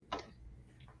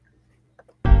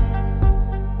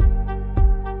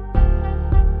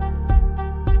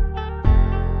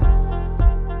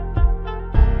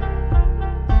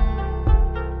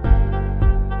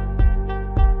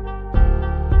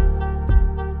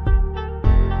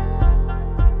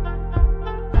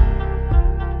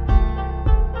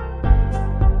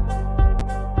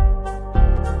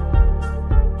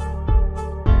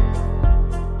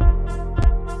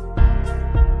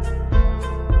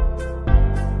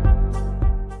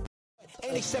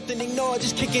accept and ignore,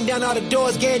 just kicking down all the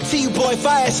doors. Guarantee you, boy, if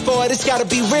I ask for it, it's gotta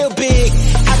be real big.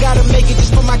 I gotta make it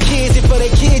just for my kids, and for their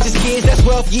kids, it's kids. That's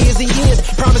wealth, years and years.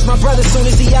 Promise my brother soon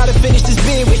as he out and finished his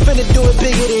bid, we finna do it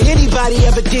bigger than anybody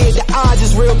ever did. The odds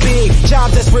is real big,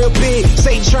 jobs that's real big.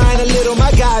 Satan trying a little, my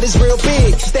God is real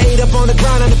big. Stayed up on the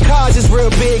ground on the cars is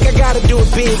real big. I gotta do it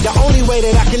big, the only way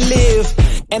that I can live.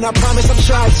 And I promise I'm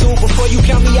trying to. Before you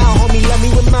count me out, homie, let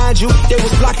me remind you, they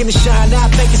was blocking the shine. Now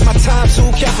I think it's my time to.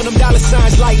 Counting them dollar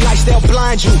signs like lights, they'll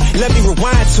blind you. Let me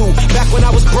rewind to back when I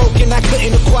was broke and I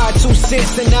couldn't acquire 2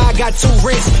 cents, and now I got 2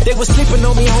 rents. They was sleeping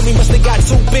on me, homie, must have got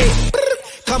too big.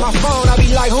 Call my phone, I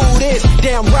be like, who this?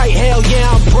 Damn right, hell yeah,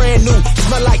 I'm brand new.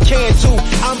 Smell like can too.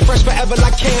 I'm fresh forever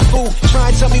like canned food. Try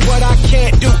and tell me what I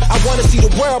can't do. I wanna see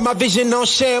the world, my vision on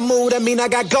Shamu. That mean I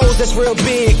got goals that's real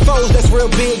big, foes that's real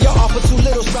big. Y'all offer too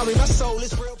little, sorry, my soul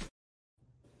is real.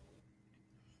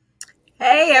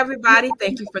 Hey everybody,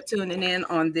 thank you for tuning in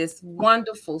on this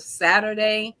wonderful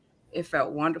Saturday. It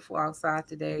felt wonderful outside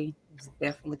today.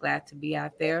 Definitely glad to be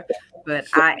out there. But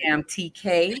I am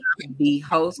TK, the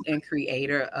host and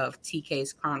creator of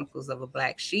TK's Chronicles of a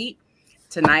Black Sheep.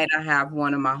 Tonight I have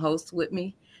one of my hosts with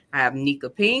me. I have Nika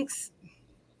Pinks.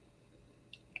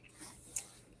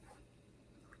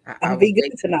 I'll be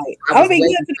good tonight. I'll be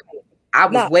good tonight. I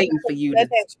was waiting for you. That's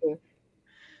extra.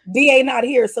 DA not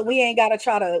here, so we ain't gotta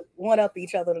try to one up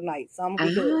each other tonight. So I'm gonna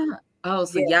be good. Oh,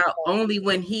 so yeah. Y'all only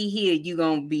when he here you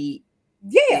gonna be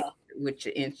with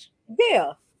your inch.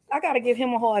 Yeah, I gotta give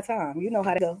him a hard time. You know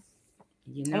how to go.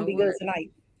 You know, I'm gonna be good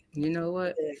tonight. You know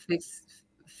what? Fix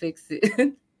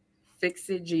it. Fix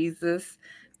it, Jesus.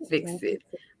 Fix it.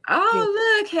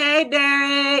 Oh, look. Hey,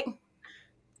 Derek.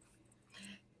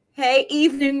 Hey,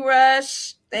 Evening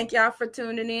Rush. Thank y'all for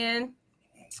tuning in.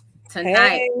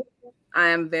 Tonight, I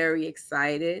am very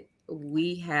excited.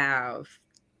 We have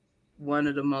one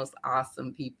of the most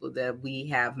awesome people that we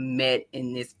have met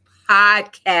in this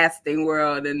podcasting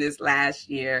world in this last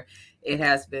year. It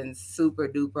has been super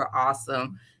duper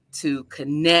awesome to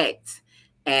connect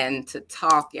and to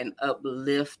talk and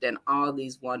uplift and all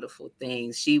these wonderful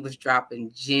things. She was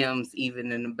dropping gems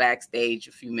even in the backstage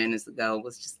a few minutes ago. It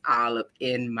was just all up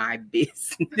in my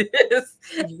business.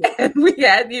 And we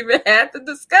hadn't even had the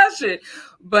discussion,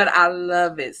 but I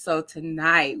love it. So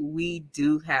tonight we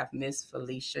do have Miss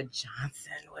Felicia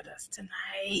Johnson with us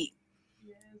tonight.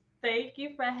 Thank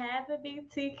you for having me,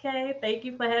 TK. Thank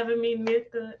you for having me,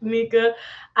 Nika.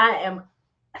 I am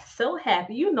so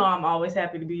happy. You know I'm always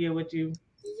happy to be here with you.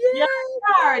 Yeah, you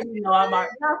already know I'm our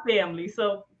family,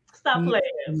 so stop playing.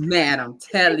 Man, I'm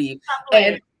telling you.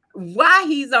 And while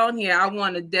he's on here, I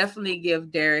want to definitely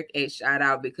give Derek a shout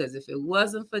out, because if it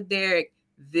wasn't for Derek,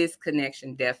 this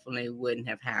connection definitely wouldn't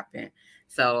have happened.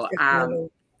 So I'm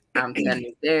telling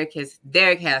you, Derek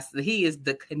he is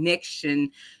the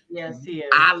connection. Yes, he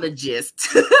is.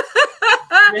 Ologist.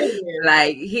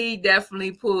 Like, he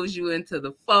definitely pulls you into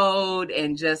the fold,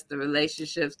 and just the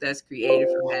relationships that's created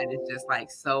from that is just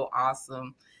like so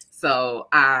awesome. So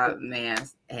man,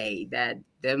 hey, that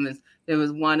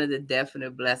was one of the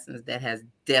definite blessings that has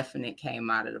definitely came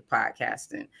out of the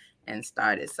podcasting and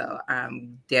started. So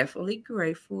I'm definitely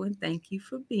grateful, and thank you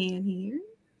for being here.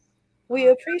 We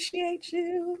appreciate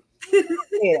you.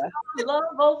 Yeah.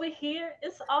 Love over here.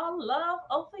 It's all love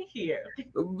over here.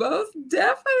 Most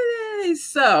definitely.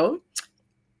 So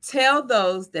tell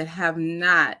those that have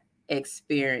not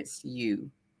experienced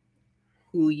you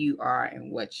who you are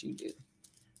and what you do.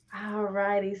 All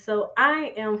righty. So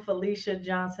I am Felicia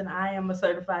Johnson. I am a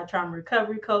certified trauma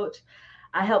recovery coach.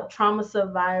 I help trauma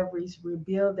survivors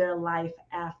rebuild their life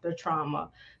after trauma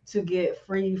to get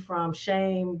free from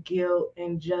shame, guilt,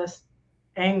 and just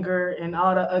anger and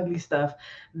all the ugly stuff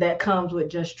that comes with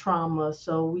just trauma,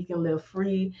 so we can live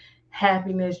free,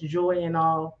 happiness, joy, and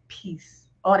all peace,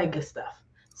 all that good stuff.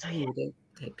 So yeah,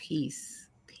 that peace.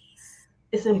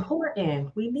 It's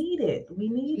important. We need it.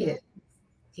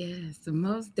 Yes,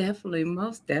 most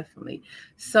definitely.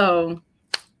 So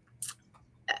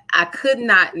I could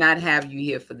not have you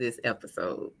here for this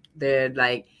episode.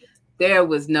 There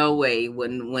was no way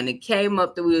when it came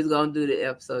up that we was going to do the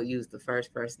episode, you was the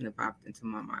first person that popped into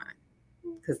my mind.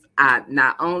 Because I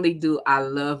not only do I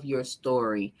love your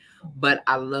story, but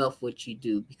I love what you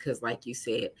do. Because like you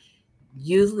said,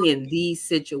 usually in these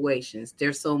situations,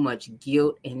 there's so much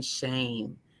guilt and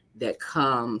shame that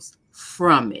comes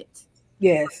from it.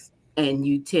 Yes. And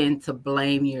you tend to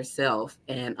blame yourself.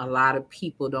 And a lot of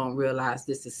people don't realize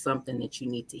this is something that you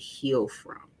need to heal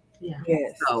from. Yeah.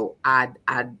 Yes. So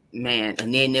man,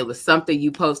 and then there was something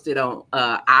you posted on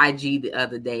IG the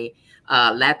other day.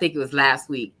 I think it was last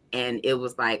week, and it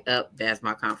was like, that's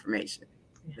my confirmation.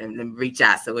 and reach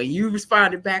out. So when you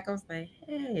responded back, I was like,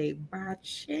 hey, by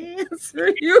chance,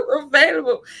 are you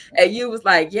available? And you was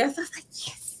like, yes. I was like,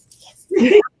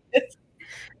 yes.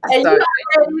 And you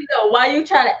already know why you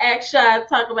try to act shy and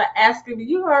talk about asking me.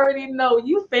 You already know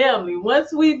you family.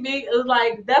 Once we meet, it's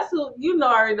like that's who you know.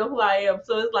 I already know who I am.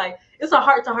 So it's like it's a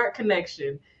heart-to-heart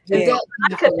connection. And so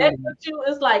when I connect with you,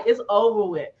 it's like it's over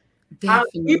with.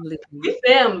 Definitely, we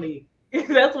family.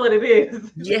 That's what it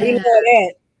is. Yeah, we know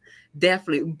that.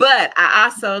 Definitely. But I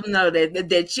also know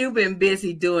that you've been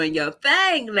busy doing your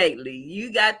thing lately.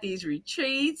 You got these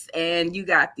retreats and you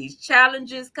got these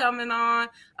challenges coming on.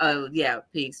 Yeah,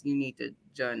 Pinks, you need to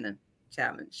join the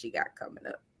challenge she got coming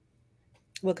up.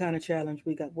 What kind of challenge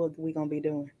we got? What we gonna be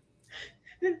doing?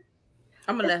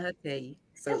 I'm gonna let her tell you.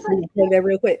 So say that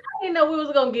real quick. I didn't know we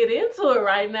was gonna get into it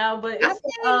right now, but it's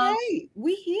hey,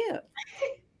 we here.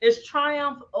 It's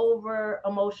triumph over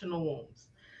emotional wounds.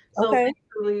 So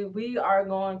basically, we are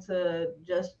going to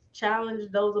just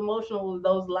challenge those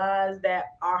those lies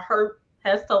that our hurt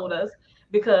has told us,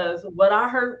 because what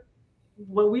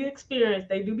we experience,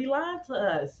 they do be lying to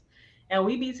us. And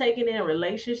we be taking in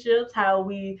relationships, how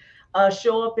we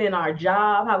show up in our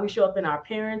job, how we show up in our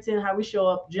parenting, how we show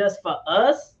up just for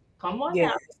us. Come on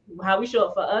now, how we show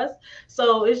up for us.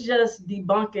 So it's just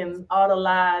debunking all the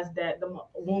lies that the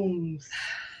wounds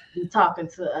be talking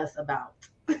to us about.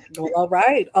 All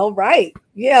right.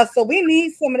 Yeah, so we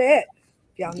need some of that.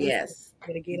 Y'all yes.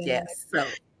 So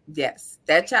yes,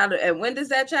 that challenge. And when does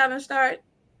that challenge start?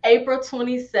 April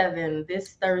 27th,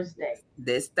 this Thursday.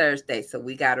 So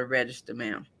we got to register,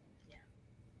 ma'am.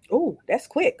 Oh, that's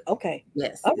quick. Okay.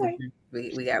 Yes. All right.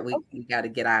 We got to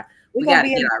get our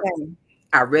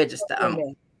register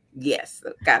on. Yes,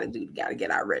 got to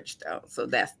get our register on. So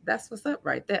that's what's up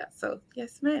right there. So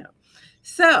yes, ma'am.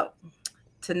 So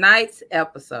tonight's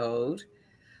episode,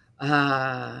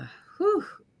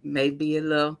 maybe a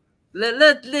little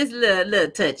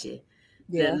touchy.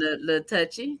 Yeah. Little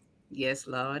touchy. Yes,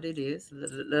 Lord, it is a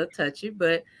little touchy,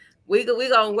 but we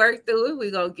gonna work through it.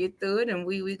 We gonna get through it, and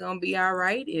we gonna be all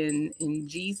right in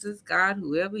Jesus, God,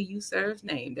 whoever you serve's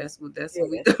name. That's what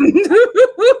we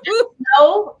do.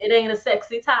 No, it ain't a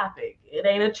sexy topic. It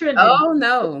ain't a trendy. Oh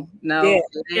no. Yeah.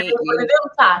 It ain't one of them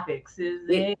topics.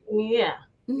 Yeah.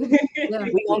 We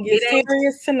gonna get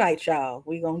serious tonight, y'all.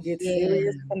 We gonna get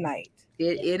serious tonight.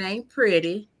 It ain't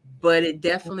pretty, but it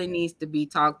definitely needs to be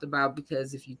talked about,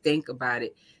 because if you think about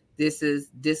it, this is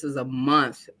a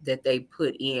month that they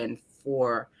put in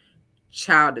for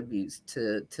child abuse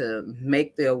to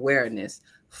make the awareness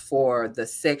for the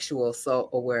sexual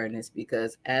assault awareness,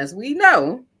 because as we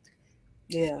know,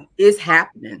 it's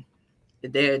happening.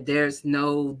 There's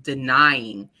no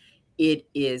denying it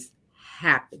is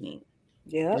happening.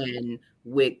 Yeah. And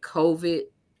with COVID,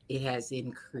 it has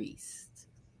increased.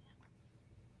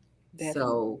 Definitely.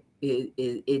 So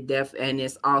it definitely, and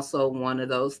it's also one of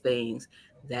those things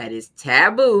that is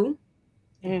taboo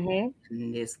in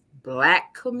this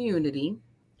Black community.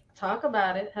 Talk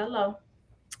about it. Hello.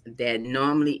 That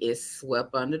normally is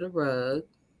swept under the rug.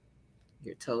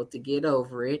 You're told to get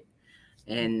over it.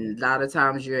 And a lot of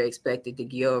times you're expected to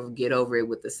get over it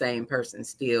with the same person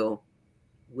still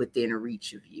within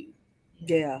reach of you.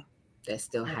 Yeah. That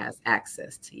still has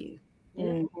access to you.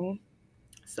 Mm-hmm.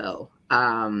 So,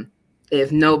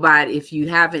 if you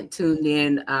haven't tuned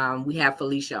in, we have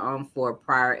Felicia on for a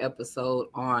prior episode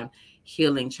on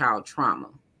healing child trauma.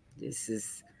 This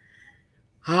is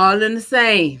all in the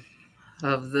same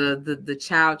of the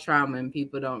child trauma, and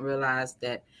people don't realize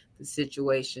that the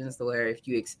situations where if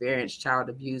you experience child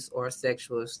abuse or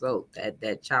sexual assault,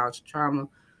 that child trauma,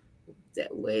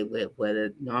 that way where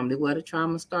the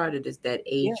trauma started is that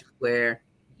age where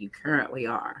you currently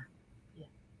are.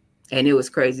 And it was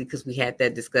crazy because we had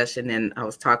that discussion, and I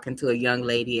was talking to a young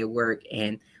lady at work,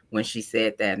 and when she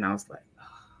said that, and I was like,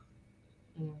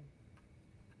 oh.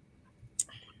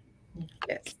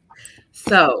 Yes.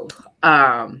 So,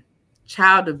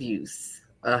 child abuse.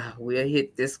 We'll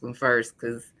hit this one first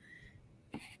because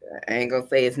I ain't gonna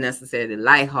say it's necessarily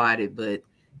lighthearted, but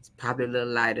it's probably a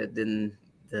little lighter than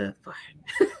the.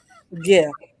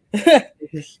 Yeah.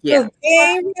 Yeah.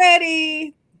 Ain't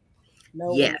ready.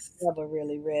 No, yes. Never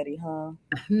really ready, huh?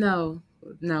 No.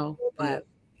 But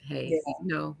hey,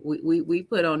 we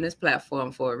put on this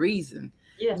platform for a reason.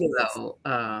 Yeah. So,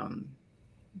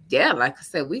 like I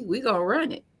said, we gonna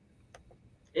run it.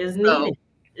 It's needed.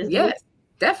 Yes,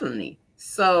 definitely.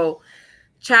 So,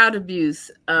 child abuse.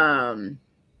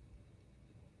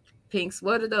 Pinks,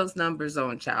 what are those numbers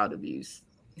on child abuse?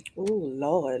 Oh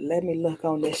Lord, let me look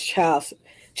on this child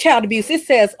abuse. It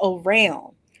says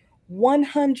around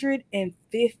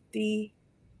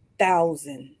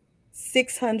 150,000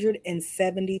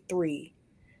 673.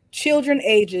 Children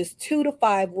ages 2 to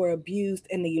 5 were abused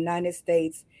in the United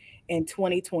States in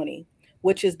 2020,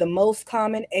 which is the most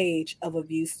common age of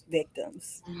abuse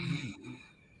victims.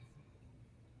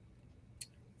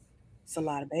 It's a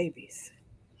lot of babies.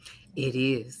 It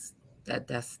is.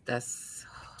 That's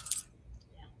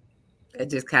that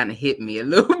just kind of hit me a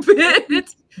little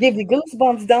bit. Give you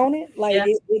goosebumps, don't it? Like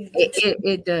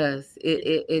it does.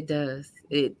 It does.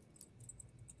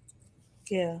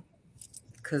 Yeah.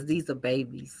 Because these are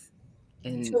babies.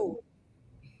 And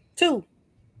two.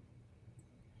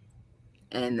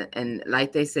 And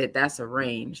like they said, that's a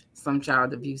range. Some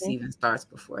child abuse even starts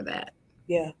before that.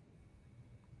 Yeah.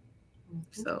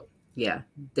 So yeah,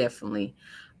 definitely.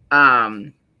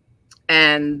 And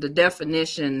the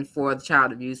definition for the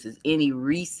child abuse is any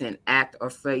recent act or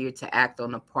failure to act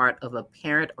on the part of a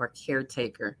parent or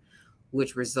caretaker,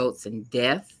 which results in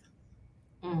death.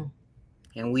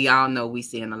 And we all know we're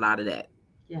seeing a lot of that.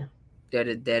 Yeah. That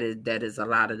is a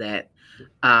lot of that.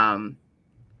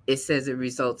 It says it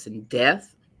results in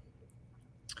death,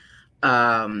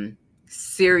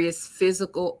 serious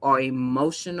physical or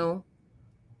emotional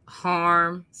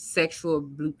harm, sexual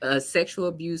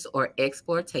abuse or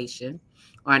exploitation,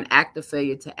 or an act of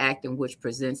failure to act in which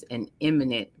presents an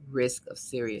imminent risk of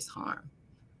serious harm.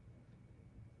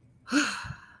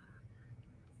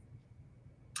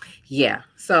 Yeah,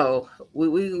 so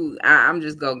I'm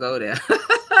just gonna go there.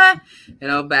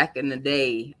 Back in the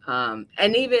day,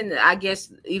 and even I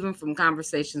guess even from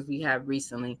conversations we have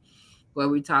recently, where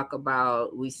we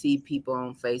see people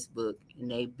on Facebook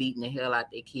and they beating the hell out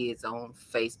their kids on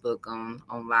Facebook on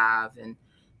live, and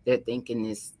they're thinking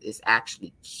it's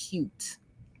actually cute,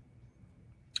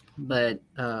 but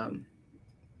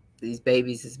these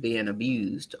babies is being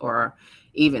abused or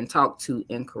even talked to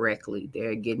incorrectly.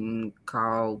 They're getting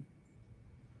called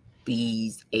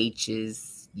B's,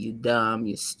 H's, you dumb,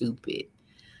 you're stupid.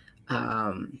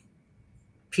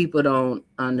 People don't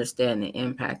understand the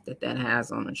impact that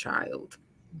has on a child.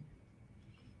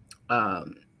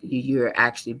 You're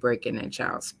actually breaking that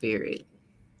child's spirit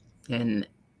in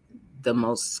the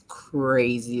most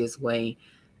craziest way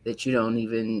that you don't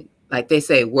even, like they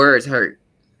say, words hurt.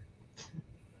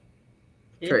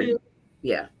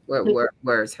 Yeah,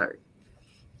 words hurt.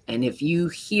 And if you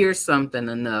hear something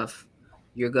enough,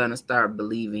 you're gonna start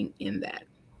believing in that.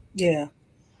 Yeah.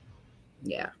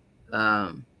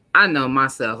 I know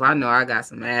myself. I know I got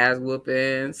some ass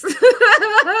whoopings.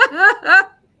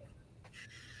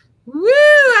 Woo!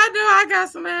 I know I got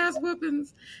some ass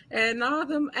whoopings, and all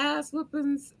them ass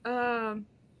whoopings I'm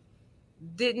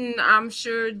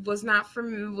sure was not for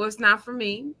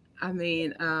me. I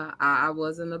mean, I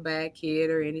wasn't a bad kid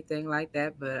or anything like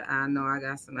that, but I know I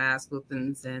got some ass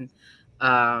whoopings, and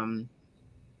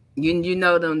you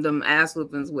know them ass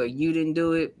whoopings where you didn't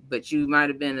do it, but you might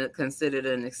have been considered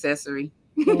an accessory.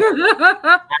 You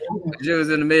was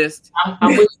in the midst.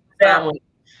 I'm with that one.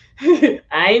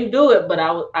 I didn't do it, but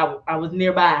I was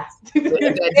nearby.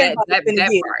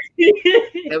 that part.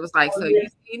 It was like, so you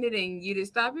seen it and you didn't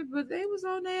stop it, but they was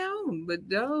on their own. But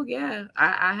no, yeah,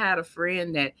 I had a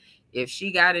friend that if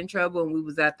she got in trouble and we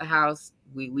was at the house,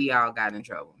 we all got in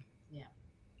trouble.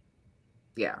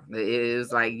 Yeah, it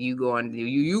was like you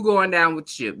going down with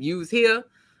the ship. You was here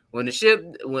when the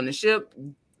ship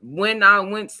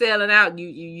went sailing out.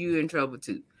 You in trouble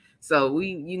too. So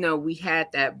we had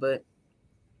that, but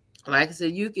like I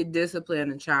said, you could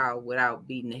discipline a child without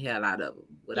beating the hell out of them,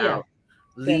 without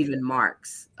leaving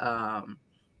marks,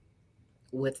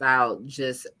 without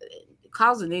just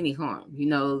causing any harm.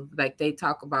 Like they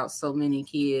talk about, so many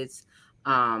kids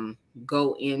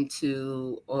go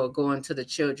into the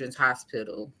children's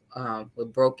hospital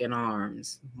with broken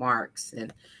arms, marks,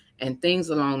 and things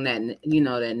along that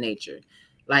that nature.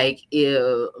 Like,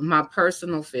 my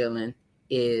personal feeling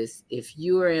is, if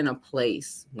you are in a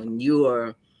place when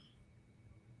you're,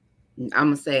 I'm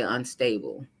gonna say,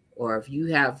 unstable, or if you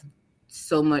have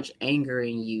so much anger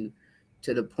in you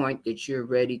to the point that you're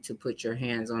ready to put your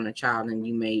hands on a child and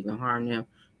you may even harm them,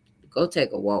 go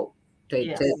take a walk.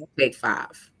 Take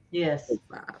 5. Yes. Take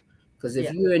 5. Because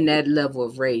if you're in that level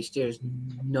of rage, there's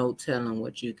no telling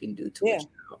what you can do to a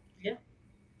child. Yeah,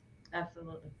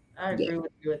 absolutely. I agree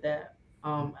with you with that.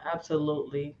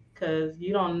 Absolutely. Because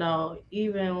you don't know,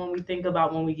 even when we think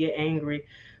about when we get angry,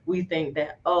 we think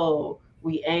that,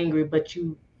 we angry, but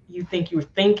you think you're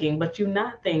thinking, but you're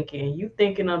not thinking. You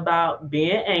thinking about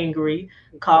being angry,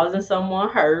 causing someone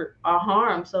hurt or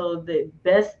harm. So the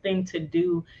best thing to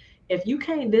do, if you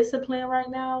can't discipline right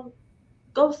now,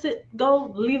 go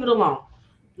leave it alone.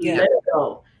 Let it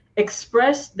go.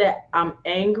 Express that I'm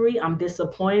angry, I'm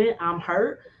disappointed, I'm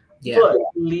hurt, But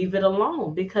leave it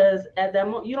alone, because at that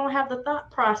moment you don't have the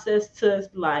thought process to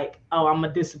like, oh, I'm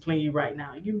gonna discipline you right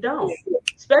now. You don't,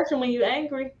 especially when you're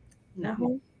angry.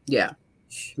 No. Yeah.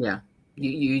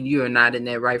 You are not in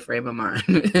that right frame of mind.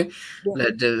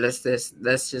 Let's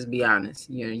just be honest.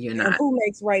 You're not. And who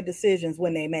makes right decisions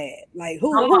when they mad? Like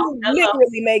who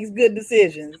literally makes good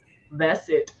decisions? That's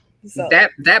it. So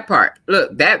that part.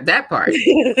 Look, that part.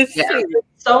 Yeah.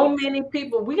 So many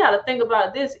people, we got to think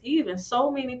about this. Even so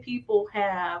many people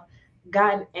have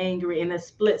gotten angry in a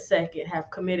split second, have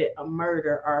committed a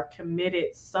murder or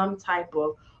committed some type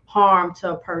of harm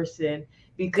to a person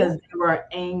because they were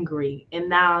angry, and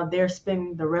now they're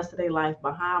spending the rest of their life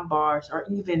behind bars or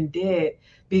even dead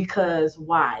because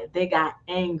why? They got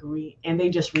angry and they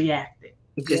just reacted.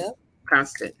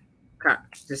 Constant,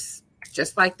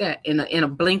 just like that, in a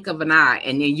blink of an eye,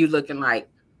 and then you looking like,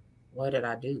 what did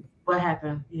I do? What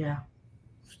happened? Yeah.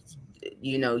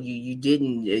 You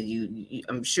didn't. You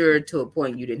I'm sure to a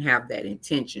point you didn't have that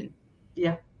intention.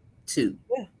 Yeah.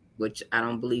 Which I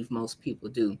don't believe most people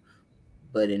do,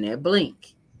 but in that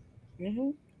blink,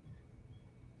 the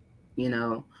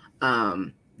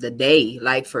day,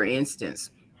 like for instance,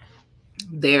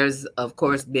 there's of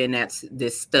course been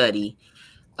this study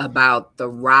about the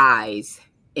rise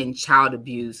in child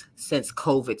abuse since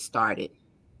COVID started.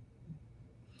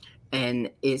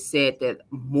 And it said that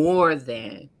more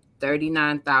than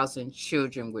 39,000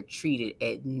 children were treated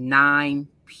at 9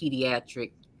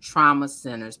 pediatric trauma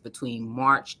centers between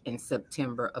March and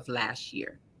September of last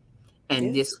year.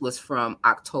 And this was from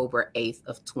October 8th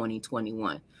of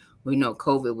 2021. We know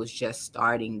COVID was just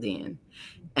starting then.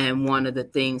 And one of the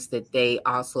things that they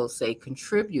also say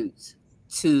contributes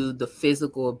to the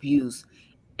physical abuse,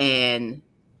 and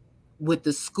with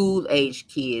the school age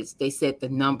kids, they said the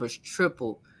numbers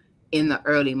tripled in the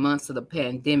early months of the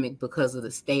pandemic because of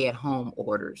the stay-at-home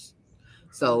orders.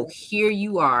 So here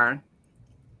you are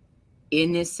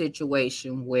in this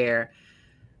situation where,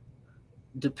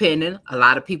 a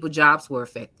lot of people's jobs were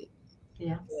affected.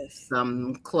 Yeah.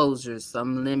 Some closures,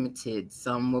 some limited,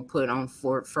 some were put on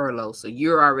furlough. So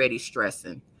you're already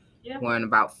stressing, worrying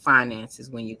about finances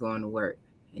when you're going to work.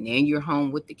 And then you're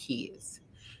home with the kids.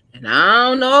 And I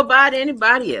don't know about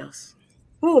anybody else.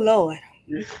 Oh, Lord.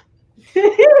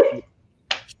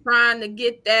 Trying to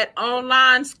get that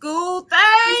online school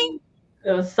thing.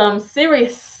 It was something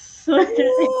serious.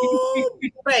 Ooh,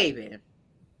 baby.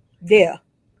 Yeah.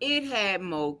 It had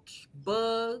more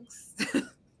bugs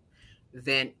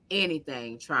than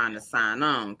anything trying to sign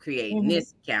on, creating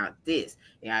this account, this.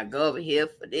 You gotta go over here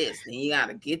for this, and you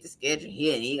gotta get the schedule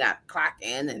here, and you gotta clock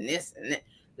in and this and that.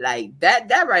 Like that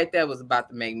right there was about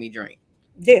to make me drink.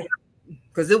 Yeah.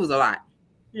 Because it was a lot.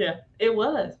 Yeah, it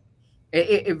was.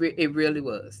 It really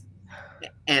was.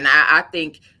 And I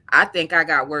think I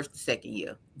got worse the second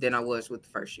year than I was with the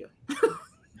first year.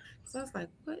 So I was like,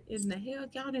 what in the hell?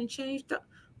 Y'all didn't change the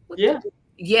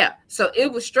Yeah. So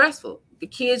it was stressful. The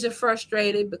kids are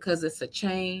frustrated because it's a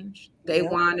change. They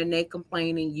whining, they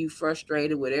complaining, you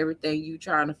frustrated with everything you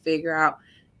trying to figure out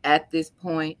at this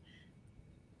point.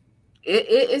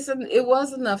 It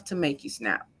was enough to make you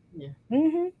snap. Yeah.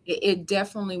 It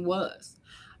definitely was.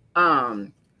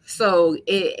 So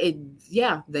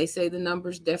they say the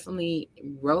numbers definitely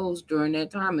rose during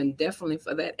that time, and definitely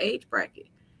for that age bracket.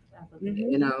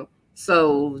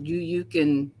 So you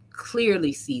can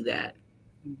clearly see that.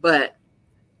 But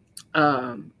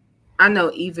I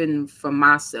know even for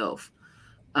myself,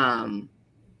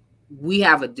 we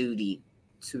have a duty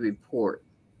to report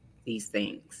these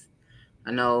things. I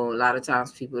know a lot of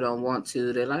times people don't want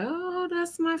to. They're like, oh,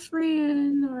 that's my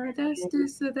friend, or that's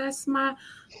this, or that's my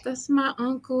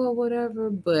uncle, or whatever.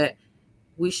 But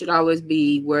we should always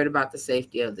be worried about the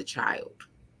safety of the child.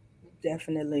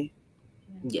 Definitely.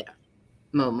 Yeah,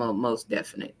 most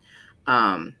definite.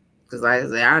 Because like I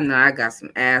say, I know I got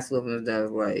some ass whoopings that was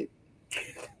like,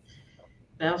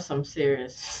 that was some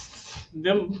serious.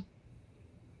 Them.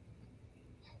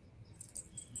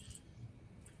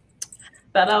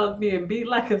 Thought I was being beat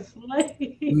like a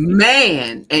slave.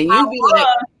 Man,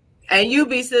 and you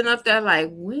be sitting up there like,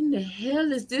 when the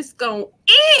hell is this going to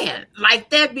end? Like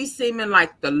that be seeming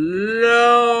like the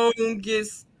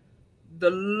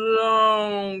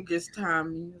longest time.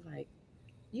 And you're like,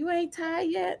 you ain't tired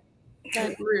yet?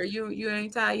 Like real, you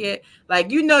ain't tired yet?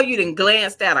 Like you done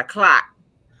glanced at a clock.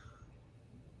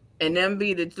 And them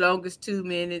be the longest 2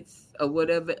 minutes or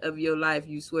whatever of your life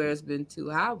you swear it's been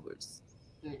 2 hours.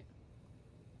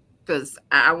 Because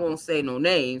I won't say no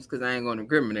names because I ain't going to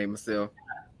incriminate myself.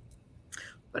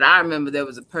 But I remember there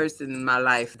was a person in my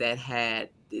life that had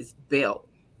this belt.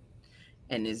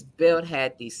 And this belt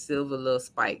had these silver little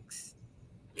spikes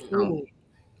on it.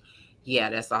 Yeah,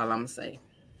 that's all I'm gonna say.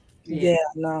 Yeah,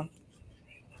 no.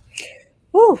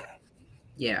 Whew.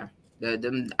 Yeah.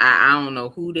 I don't know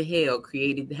who the hell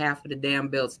created half of the damn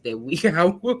belts that we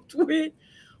got whooped with,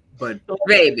 but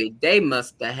baby, they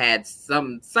must have had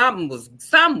something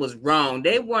was wrong.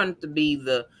 They wanted to be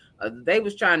they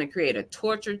was trying to create a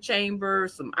torture chamber,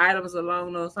 some items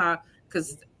along those lines.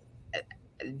 Because,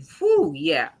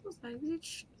 yeah, I was like,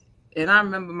 bitch. And I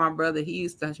remember my brother, he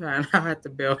used to try and hide the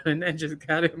belt, and that just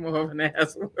got him more of an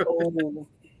ass. Oh.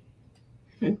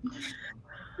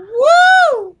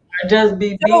 Woo! Just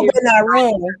be Don't not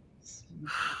run.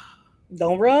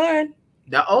 Don't run.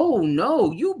 Oh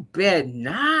no, you better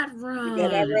not run. You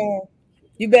better not run.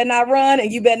 You better not run,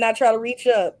 and you better not try to reach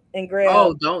up and grab.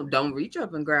 Oh, don't reach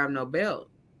up and grab no belt.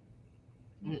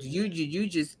 You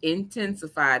just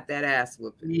intensified that ass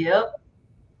whooping. Yep.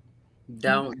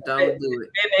 Don't do it.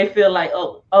 And they feel like,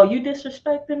 oh, you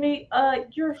disrespecting me?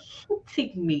 You're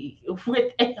hitting me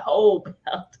with a whole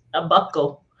belt, a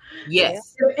buckle.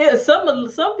 Yes.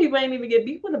 Some people ain't even get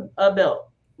beat with a belt.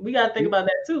 We gotta think about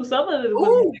that too. Some of it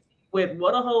was with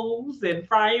water hose and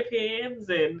frying pans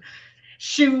and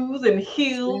shoes and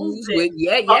heels.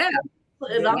 Yeah.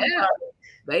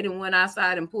 They done went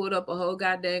outside and pulled up a whole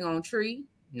goddamn on tree,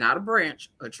 not a branch,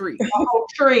 a tree. A whole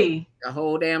tree. A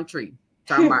whole damn tree.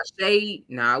 Talking about shade.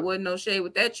 Nah, it wasn't no shade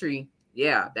with that tree.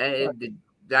 Yeah, that is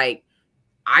like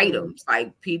items.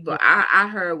 Like people, I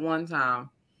heard one time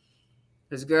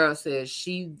this girl said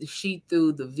she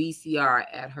threw the VCR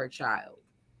at her child.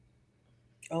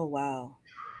 Oh wow.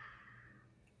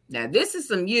 Now this is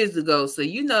some years ago, so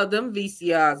you know them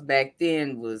VCRs back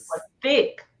then was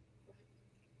thick.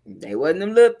 They wasn't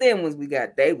them little thin ones we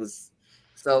got. They was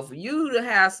so for you to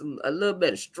have a little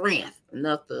bit of strength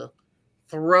enough to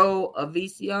throw a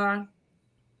VCR.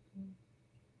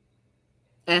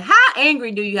 And how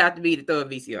angry do you have to be to throw a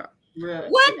VCR? Right.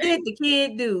 What did the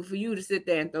kid do for you to sit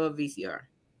there and throw a VCR?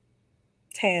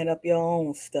 Tearing up your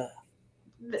own stuff.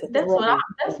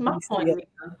 That's my point.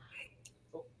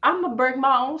 I'm gonna break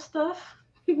my own stuff.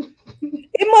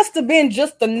 It must have been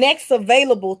just the next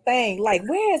available thing. Like,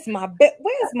 where's my bed?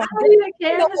 Where's my? I don't even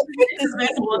care if it's an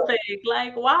available thing.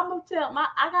 Like, why I'm gonna tell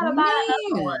I gotta buy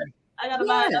another one. I gotta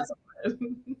buy another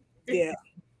one. Yeah.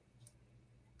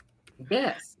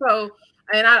 Yes. So,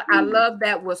 and I love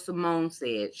that what Simone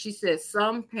said. She said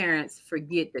some parents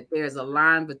forget that there's a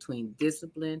line between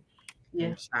discipline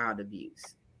and child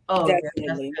abuse. Oh,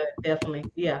 definitely.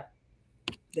 Definitely. Yeah.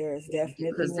 There's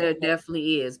definitely because there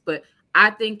definitely is. But I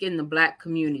think in the Black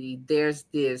community, there's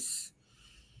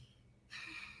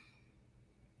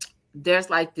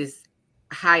like this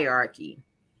hierarchy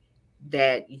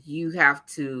that you have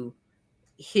to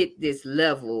hit this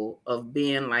level of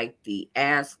being like the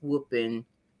ass whooping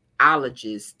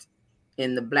ologist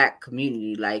in the Black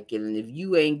community. Like, and if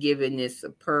you ain't giving this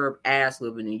superb ass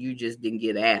whooping, and you just didn't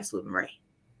get ass whooping right.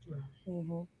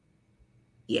 Mm-hmm.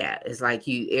 Yeah, it's like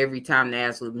you every time the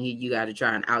ass whooping hit, you got to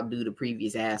try and outdo the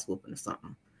previous ass whooping or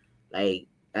something. Like,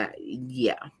 and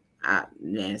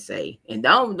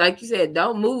don't, like you said,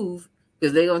 don't move,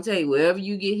 because they're gonna tell you wherever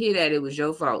you get hit at, it was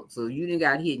your fault. So you didn't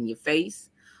got hit in your face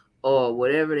or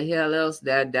whatever the hell else,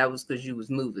 that was because you was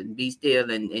moving. Be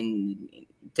still and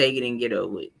take it and get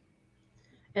over it.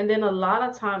 And then a lot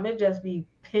of time it just be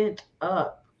pent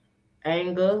up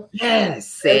anger. Yes,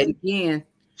 say it again.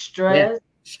 Stress. Yeah.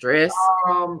 Stress.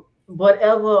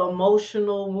 Whatever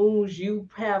emotional wounds you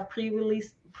have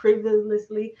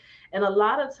previously. And a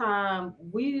lot of time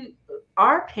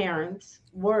our parents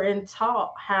weren't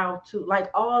taught how to,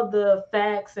 like, all the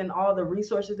facts and all the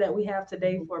resources that we have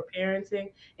today for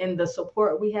parenting and the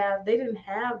support we have, they didn't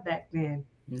have back then.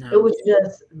 No. It was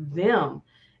just them.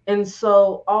 And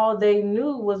so all they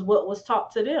knew was what was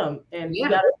taught to them. And you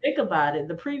got to think about it.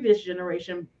 The previous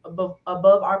generation above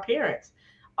our parents,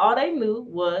 all they knew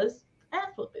was ass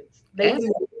whoopings. They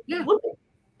knew whooping.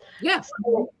 Yeah.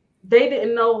 So they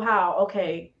didn't know how,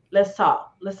 okay, let's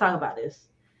talk about this.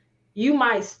 You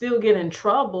might still get in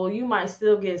trouble. You might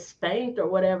still get spanked or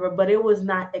whatever, but it was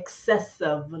not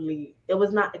excessive.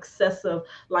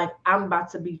 Like, I'm about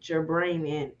to beat your brain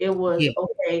in. It was,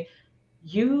 okay,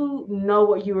 you know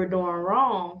what you were doing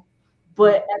wrong,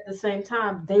 but at the same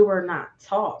time, they were not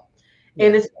taught.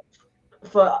 And it's,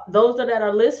 for those that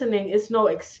are listening, it's no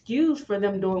excuse for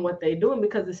them doing what they're doing,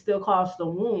 because it still caused the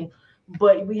wound.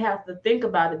 But we have to think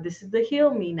about it. This is the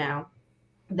heal me now,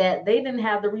 that they didn't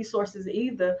have the resources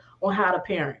either on how to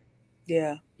parent.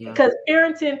 Yeah. Because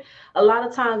parenting, a lot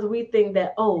of times we think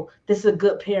that, oh, this is a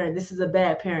good parent, this is a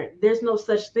bad parent. There's no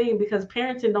such thing, because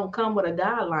parenting don't come with a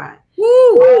guideline.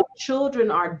 All children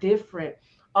are different.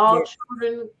 All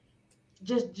children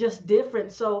just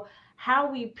different. So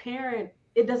how we parent,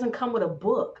 it doesn't come with a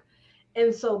book.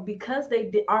 And so because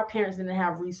our parents didn't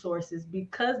have resources,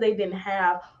 because they didn't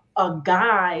have a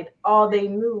guide, all they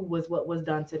knew was what was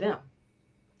done to them.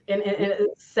 And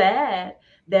it's sad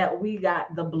that we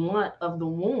got the blunt of the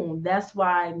wound. That's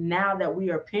why now that we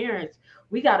are parents,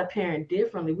 we got to parent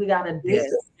differently. We got to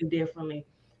discipline differently.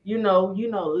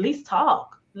 At least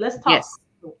talk. Let's talk.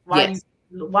 Yes.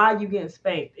 Why are you getting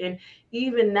spanked? And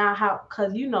even now,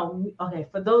 because okay,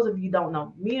 for those of you who don't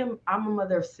know, I'm a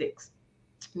mother of 6.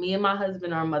 Me and my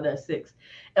husband are a mother of 6.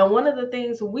 And one of the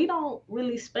things, we don't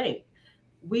really spank.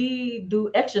 We do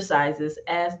exercises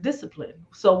as discipline.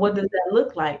 So what does that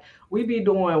look like? We be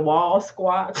doing wall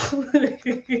squats.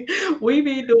 We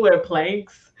be doing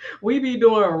planks. We be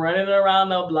doing running around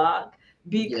the block.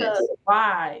 Because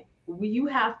why? You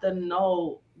have to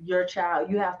know your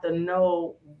child. You have to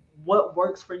know what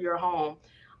works for your home.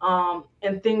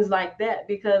 And things like that,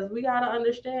 because we got to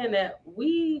understand that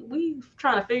we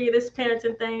trying to figure this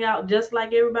parenting thing out just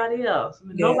like everybody else.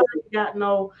 Nobody got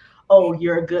no, oh,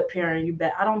 you're a good parent, you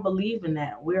bet. I don't believe in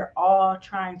that. We're all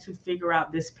trying to figure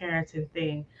out this parenting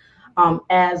thing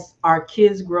as our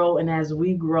kids grow and as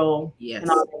we grow, and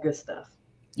all that good stuff.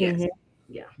 Yes.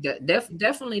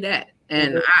 Definitely that.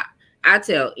 And I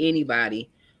tell anybody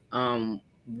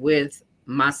with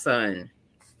my son,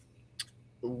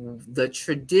 the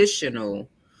traditional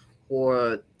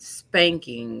or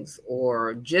spankings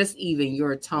or just even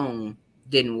your tone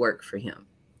didn't work for him.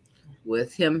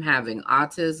 With him having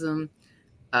autism,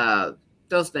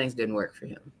 those things didn't work for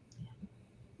him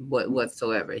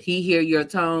whatsoever. He hear your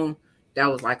tone, that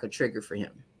was like a trigger for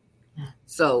him.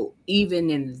 So even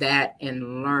in that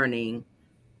and learning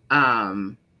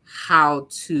how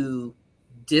to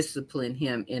discipline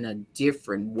him in a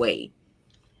different way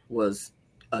was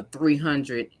a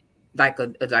 300, like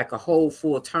a whole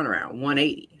full turnaround,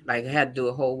 180. Like I had to do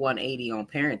a whole 180 on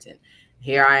parenting.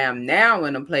 Here I am now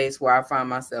in a place where I find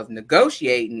myself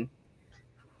negotiating.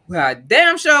 Well, I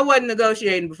damn sure wasn't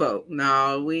negotiating before.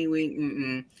 No,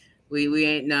 we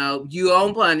ain't. No, you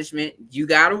own punishment. You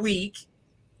got a week.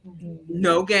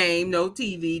 No game, no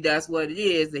TV. That's what it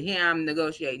is. And here I'm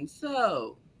negotiating.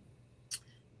 So,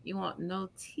 you want no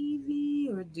TV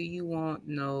or do you want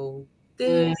no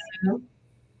this?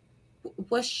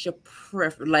 What's your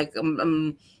preference? Like,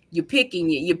 you're picking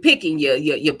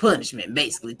your punishment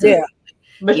basically. Too. Yeah,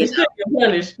 but you still get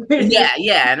punished.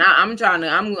 yeah. And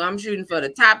I'm shooting for the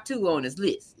top 2 on this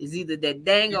list. It's either that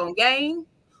dang on game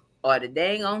or the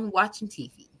dang on watching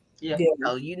TV. Yeah.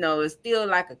 So it's still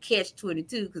like a catch-22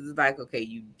 because it's like, okay,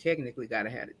 you technically gotta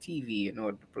have a TV in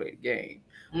order to play the game.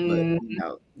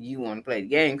 But you want to play the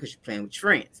game because you're playing with your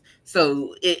friends.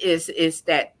 So it's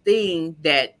that thing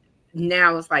that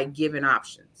now it's like giving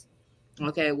options.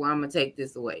 Okay, well, I'm gonna take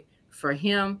this away. For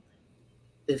him,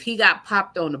 if he got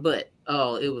popped on the butt,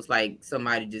 it was like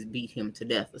somebody just beat him to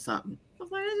death or something. I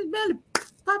was like, I just barely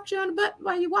popped you on the butt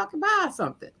while you're walking by or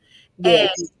something.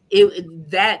 Yes. And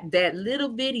that little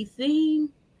bitty thing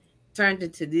turned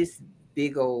into this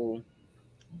big old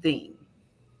thing.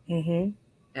 Mm-hmm.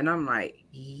 And I'm like,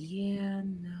 yeah,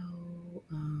 no,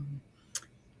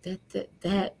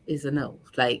 that is a no.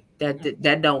 Like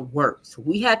that don't work. So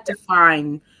we had to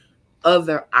find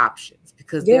other options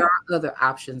because there are other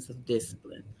options of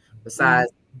discipline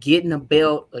besides getting a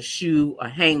belt, a shoe, a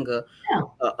hanger,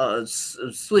 a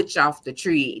switch off the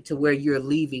tree to where you're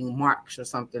leaving marks or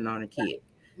something on a kid.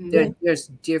 There's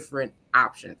different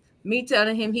options. Me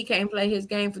telling him he can't play his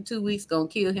game for 2 weeks gonna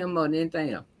kill him more than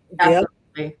anything else.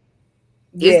 Absolutely.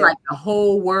 It's like the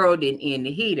whole world in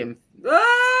the heat. And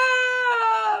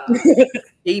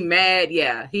he mad,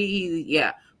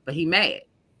 but he mad.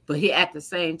 But he at the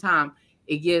same time,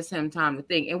 it gives him time to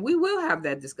think, and we will have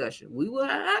that discussion. We will.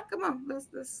 Come on,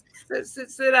 let's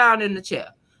sit down in the chair.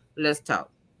 Let's talk.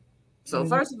 So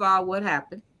first of all, what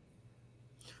happened?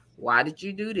 Why did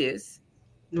you do this?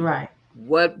 Right.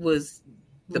 What was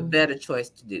the better choice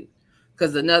to do?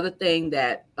 Because another thing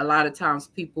that a lot of times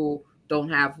people don't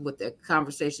have with their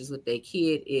conversations with their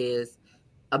kid is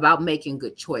about making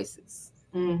good choices.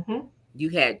 Mm-hmm. You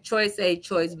had choice A,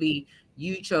 choice B.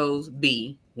 You chose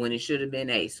B when it should have been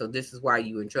A. So this is why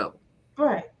you're in trouble.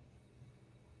 Right.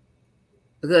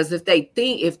 Because if they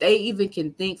even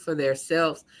can think for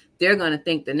themselves, they're going to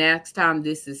think the next time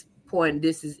this is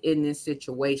in this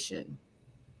situation,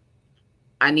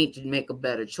 I need to make a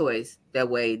better choice. That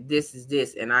way, this is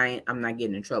this, and I'm not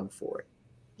getting in trouble for it.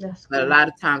 That's but good. A lot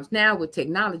of times now with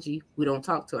technology, we don't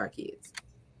talk to our kids.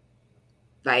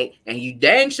 Like, and you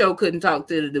dang sure couldn't talk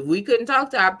we couldn't talk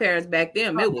to our parents back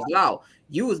then. It was law.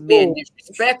 You was being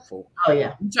disrespectful. Oh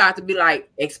yeah. You tried to be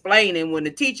like explaining when the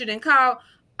teacher didn't call.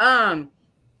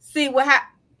 See what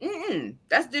happened.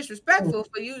 That's disrespectful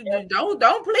for you.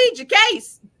 Don't plead your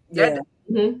case. Yeah.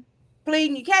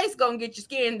 Pleading your case gonna get your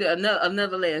skin to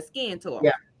another layer of skin torn.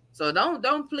 Yeah. So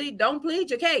don't plead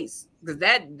your case, because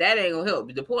that ain't gonna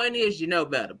help. The point is, you know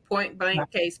better. Point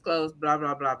blank, case closed, blah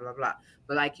blah blah blah blah.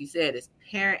 But like you said,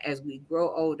 as we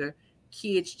grow older,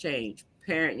 kids change.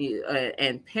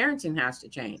 And parenting has to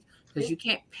change, because you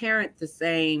can't parent the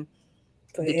same.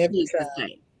 For the every kids child. the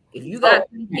same. If you got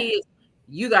 3 kids,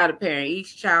 you got to parent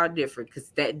each child different,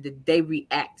 because they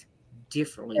react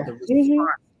differently. The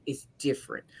response is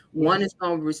different. One is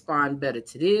going to respond better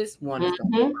to this. One is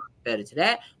going to respond better to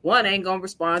that. One ain't going to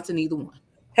respond to neither one.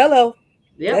 Hello.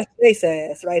 Yep. That's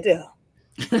Jace ass right there.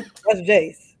 That's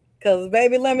Jace. Because,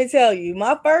 baby, let me tell you,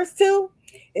 my first 2,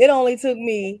 it only took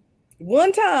me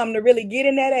one time to really get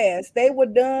in that ass. They were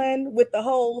done with the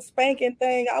whole spanking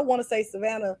thing. I want to say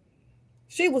Savannah,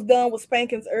 she was done with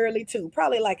spankings early too,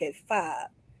 probably like at 5.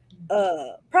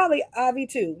 Probably Ivy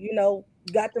too,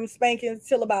 got them spankings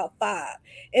till about 5.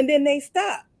 And then they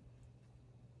stopped.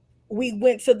 We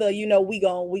went to the, we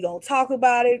gonna talk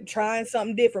about it, trying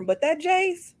something different. But that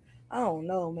Jace, I don't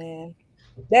know, man.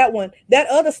 That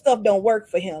other stuff don't work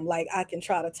for him. Like, I can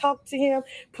try to talk to him,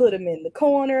 put him in the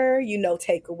corner,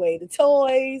 take away the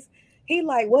toys. He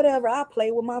like, whatever, I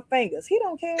play with my fingers. He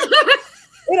don't care.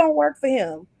 It don't work for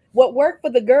him. What worked for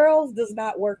the girls does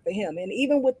not work for him. And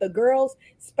even with the girls,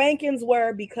 spankings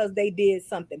were because they did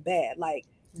something bad. Like,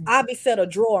 Abby set a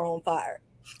drawer on fire.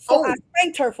 So I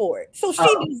spanked her for it. So she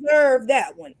deserved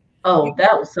that one. Oh,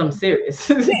 that was something serious.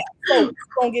 Yeah, so she's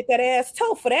gonna get that ass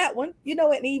toe for that one.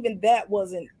 And even that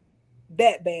wasn't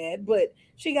that bad, but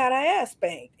she got her ass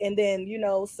spanked. And then,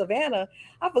 Savannah,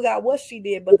 I forgot what she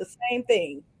did, but the same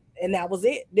thing. And that was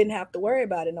it. Didn't have to worry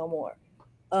about it no more.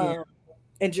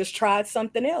 And just tried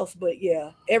something else. But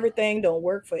yeah, everything don't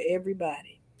work for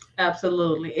everybody.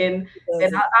 Absolutely. And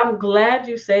I'm glad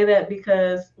you say that,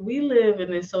 because we live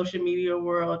in this social media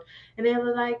world, and they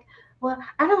were like, well,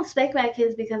 I don't spank my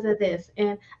kids because of this.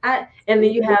 And then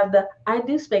you have I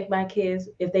do spank my kids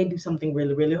if they do something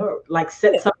really, really hurt, like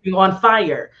set something on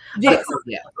fire. Yes.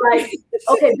 Like,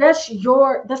 okay, that's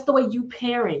the way you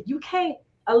parent. You can't,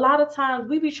 a lot of times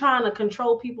we be trying to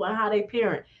control people and how they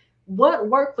parent. What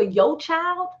worked for your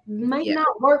child may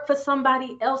not work for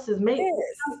somebody else's.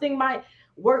 Something might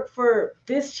work for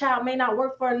this child, may not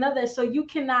work for another. So you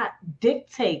cannot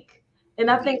dictate. And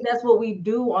I think that's what we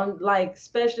do on, like,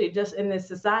 especially just in this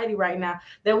society right now,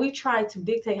 that we try to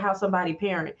dictate how somebody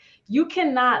parent. You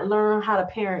cannot learn how to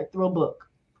parent through a book.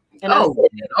 And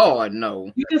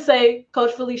no. You can say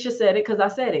Coach Felicia said it because I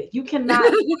said it. You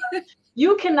cannot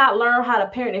you cannot learn how to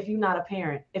parent if you're not a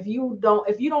parent. If you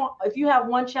have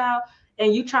one child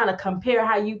and you trying to compare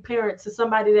how you parent to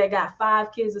somebody that got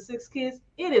 5 kids or 6 kids,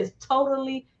 it is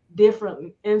totally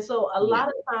different. And so a lot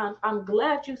of times, I'm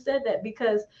glad you said that,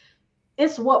 because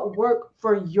it's what worked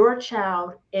for your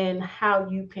child and how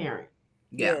you parent.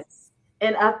 Yes.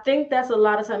 And I think that's a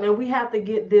lot of time, and we have to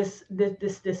get this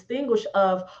distinguish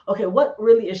of, okay, what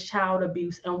really is child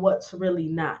abuse and what's really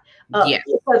not.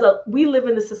 Because we live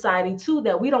in a society too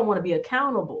that we don't want to be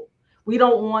accountable. We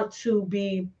don't want to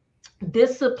be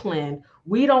disciplined.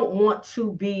 We don't want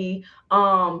to be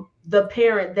the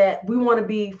parent that we want to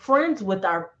be friends with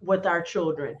our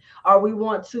children, or we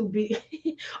want to be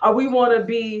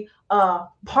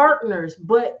partners.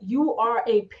 But you are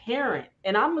a parent,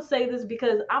 and I'm gonna say this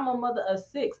because I'm a mother of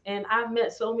 6, and I've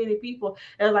met so many people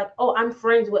that are like, oh, I'm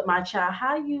friends with my child.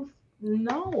 How you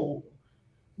know?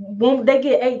 When they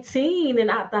get 18 and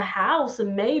out the house,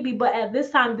 and maybe, but at this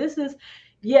time, this is,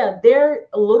 they're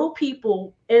little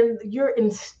people, and you're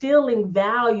instilling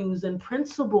values and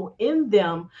principle in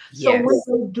them. So when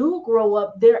they do grow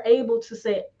up, they're able to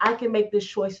say, I can make this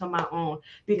choice on my own,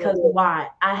 because why?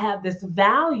 I have this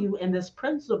value and this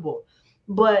principle.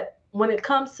 But when it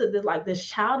comes to this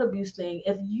child abuse thing,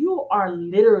 if you are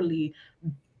literally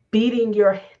beating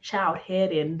your child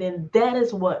head in, then that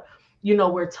is what,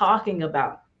 we're talking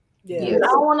about. Yeah. I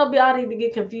don't want nobody to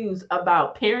get confused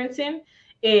about parenting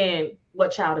and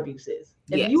what child abuse is.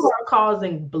 If you are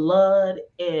causing blood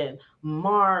and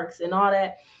marks and all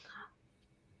that,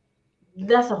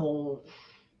 that's abuse.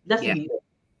 That's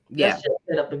just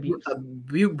set up abuse.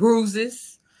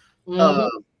 Bruises.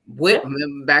 Whip.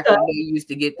 Remember back when they used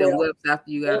to get them whips after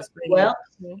you got a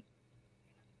spank.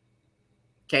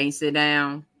 Can't sit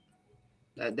down.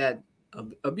 That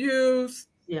abuse.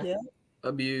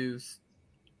 Abuse.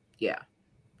 Yeah.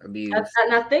 Abuse.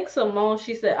 And I think Simone,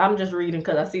 she said, I'm just reading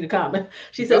because I see the comment.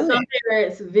 She said some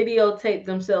parents videotape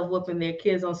themselves whooping their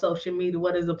kids on social media.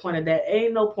 What is the point of that?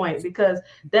 Ain't no point, because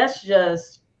that's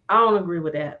just, I don't agree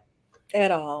with that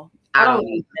at all. I don't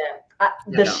need that.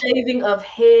 The shaving of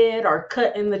head or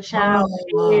cutting the child's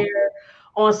hair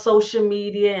on social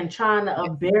media and trying to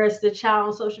embarrass the child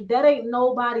on social, that ain't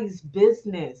nobody's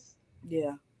business.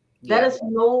 Yeah. That's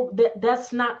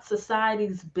not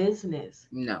society's business.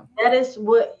 No. And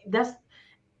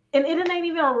it ain't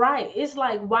even right. It's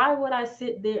like, why would I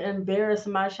sit there and embarrass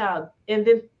my child? And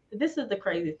then this is the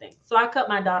crazy thing. So I cut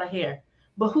my daughter hair,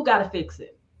 but who got to fix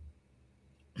it?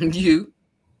 You.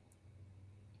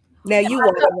 Now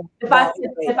if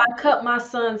I cut my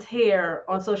son's hair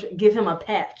on social, give him a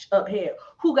patch up hair,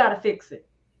 who got to fix it?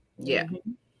 Yeah.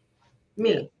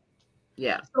 Me.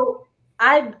 Yeah. So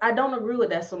I don't agree with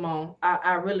that, Simone.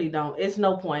 I really don't. It's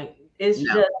no point. It's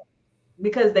just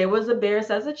because they was embarrassed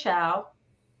as a child,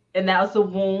 and that was the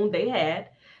wound they had.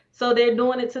 So they're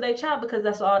doing it to their child because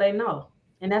that's all they know,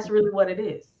 and that's really what it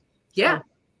is. Yeah, so,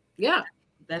 yeah.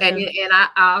 And I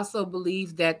also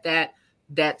believe that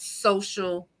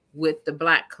social with the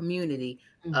Black community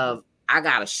of I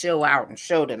gotta show out and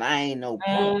show that I ain't no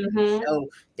punk, show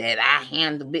that I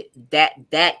handle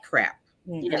that crap.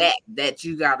 That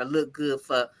you gotta look good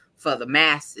for the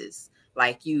masses,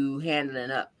 like you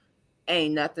handling up.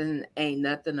 Ain't nothing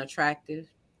attractive.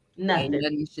 Nothing. Ain't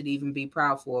nothing you should even be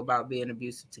proud for about being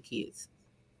abusive to kids.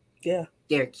 Yeah.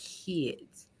 They're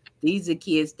kids. These are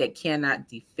kids that cannot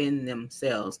defend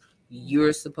themselves.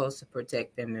 You're supposed to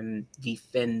protect them and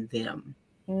defend them.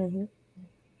 Mm-hmm.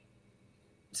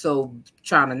 So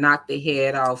trying to knock their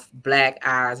head off, black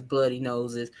eyes, bloody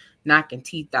noses, knocking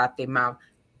teeth out their mouth,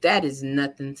 that is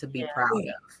nothing to be proud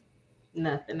of.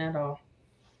 Nothing at all.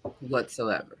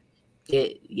 Whatsoever.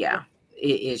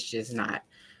 It's just not.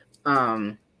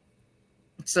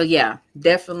 So yeah,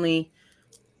 definitely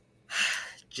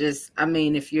just, I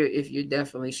mean, if you're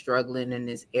definitely struggling in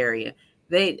this area,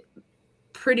 they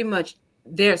pretty much,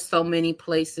 there's so many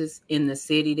places in the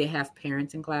city that have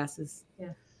parenting classes.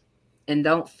 Yeah. And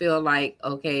don't feel like,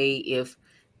 okay, if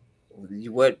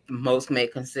what most may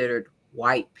consider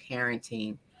white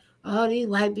parenting, oh, these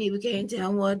white people can't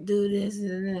tell what to do this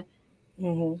and that.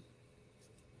 Mm-hmm.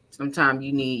 Sometimes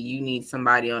you need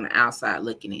somebody on the outside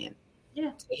looking in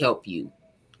to help you.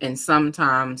 And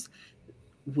sometimes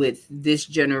with this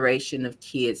generation of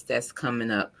kids that's coming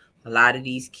up, a lot of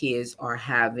these kids are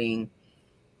having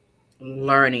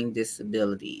learning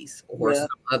disabilities or some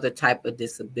other type of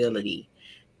disability,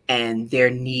 and they're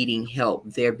needing help.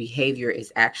 Their behavior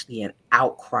is actually an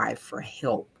outcry for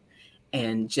help.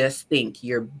 And just think,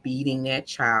 you're beating that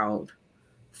child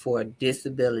for a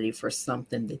disability for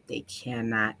something that they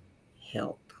cannot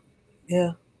help.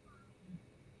 Yeah.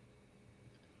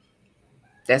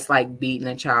 That's like beating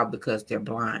a child because they're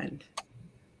blind.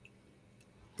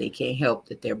 They can't help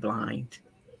that they're blind.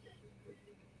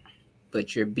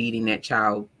 But you're beating that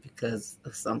child because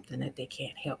of something that they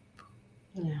can't help.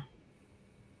 Yeah.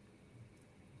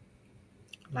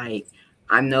 Like,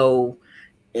 I know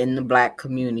in the Black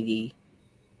community,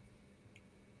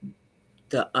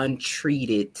 the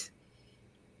untreated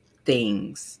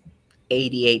things,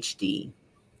 ADHD,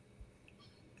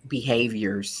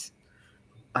 behaviors,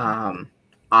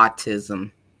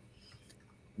 autism,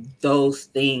 those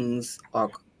things are,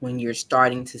 when you're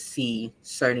starting to see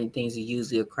certain things, are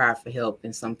usually a cry for help.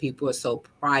 And some people are so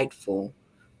prideful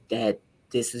that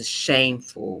this is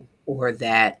shameful, or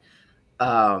that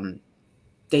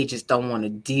they just don't want to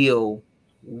deal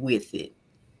with it.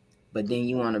 But then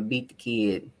you want to beat the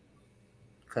kid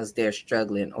because they're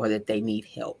struggling or that they need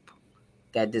help.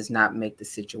 That does not make the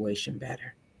situation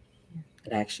better.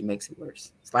 It actually makes it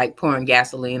worse. It's like pouring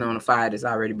gasoline on a fire that's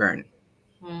already burning.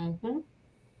 Mm-hmm.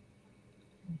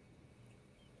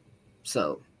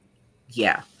 So,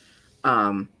 yeah.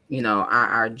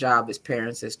 Our job as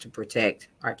parents is to protect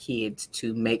our kids,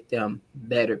 to make them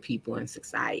better people in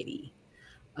society,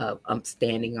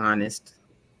 upstanding, honest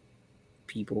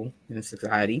people in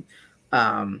society.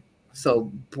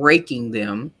 So breaking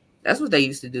them, that's what they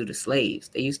used to do to slaves.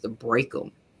 They used to break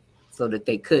them so that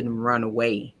they couldn't run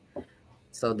away,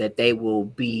 so that they will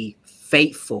be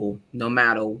faithful no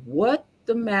matter what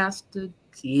the master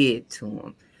did to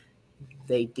them.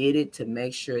 They did it to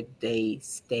make sure they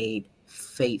stayed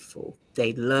faithful.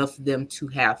 They loved them to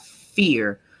have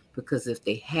fear, because if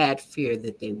they had fear,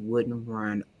 that they wouldn't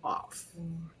run off.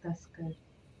 That's good.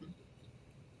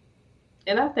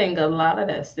 And I think a lot of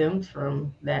that stems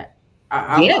from that.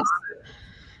 Yes.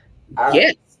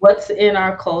 What's in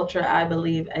our culture, I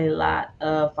believe a lot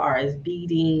of, far as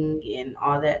beating and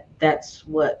all that, that's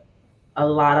what a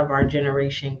lot of our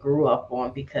generation grew up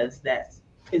on, because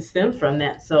it stems from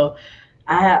that. So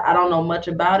I don't know much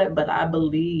about it, but I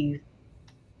believe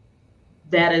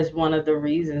that is one of the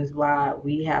reasons why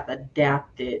we have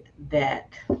adapted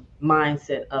that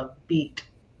mindset of beat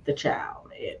the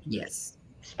child and yes,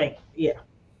 spank. Yeah.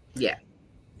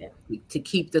 To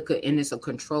keep and it's a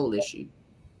control issue.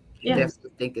 I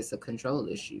definitely think it's a control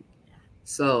issue.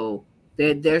 So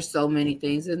there's so many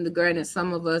things, and granted,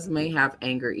 some of us may have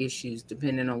anger issues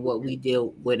depending on what we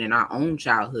deal with in our own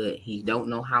childhood. You don't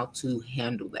know how to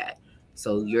handle that,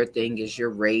 so your thing is your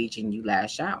rage and you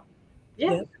lash out.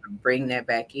 Yeah. Bring that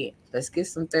back in. Let's get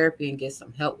some therapy and get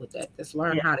some help with that. Let's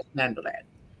learn how to handle that.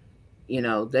 You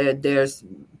know, there's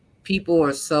people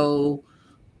are so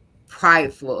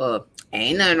prideful of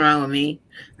ain't nothing wrong with me.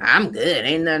 I'm good.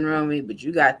 Ain't nothing wrong with me. But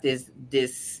you got this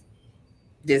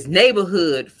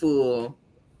neighborhood full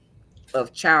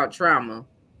of child trauma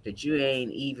that you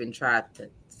ain't even tried to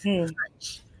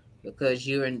touch because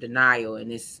you're in denial,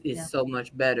 and it's so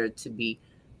much better to be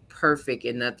perfect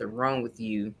and nothing wrong with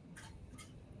you.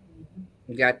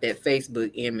 You got that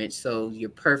Facebook image, so you're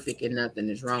perfect and nothing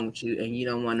is wrong with you, and you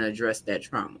don't want to address that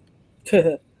trauma.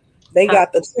 They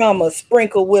got the trauma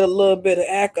sprinkled with a little bit of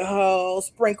alcohol,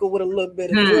 sprinkled with a little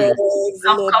bit of drugs,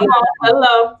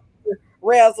 hello,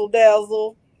 razzle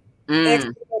dazzle,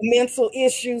 extra mental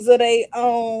issues of their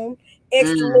own,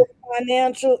 extra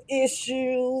financial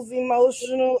issues,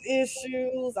 emotional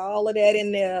issues, all of that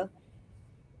in there.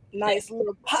 Nice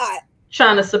little pot.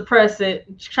 Trying to suppress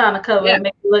it, trying to cover it,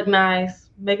 make it look nice,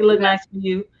 nice for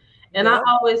you. And I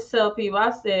always tell people,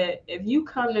 I said, if you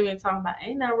come to me and talk about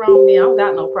ain't nothing wrong with me, I don't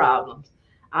got no problems.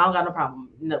 I don't got no problem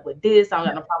with this. I don't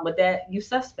got no problem with that. You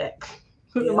suspect.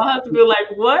 My husband be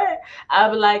like, what? I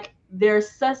be like, they're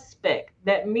suspect.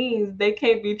 That means they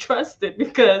can't be trusted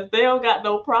because they don't got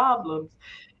no problems.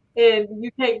 And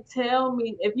you can't tell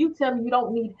me, if you tell me you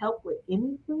don't need help with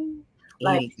anything,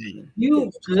 like you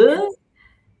good.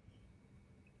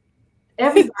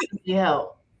 Everybody needs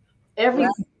help.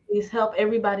 Everybody needs help.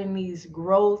 Everybody needs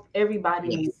growth. Everybody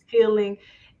needs healing.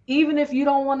 Even if you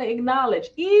don't want to acknowledge,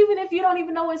 even if you don't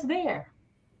even know it's there,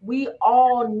 we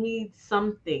all need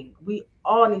something. We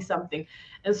all need something.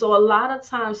 And so a lot of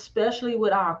times, especially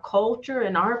with our culture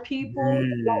and our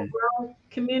people,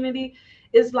 community,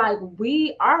 it's like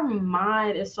our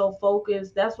mind is so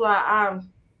focused. That's why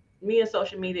me and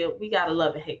social media, we got a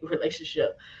love and hate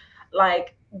relationship.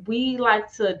 Like, we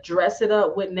like to dress it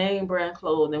up with name brand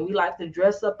clothing. We like to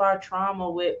dress up our trauma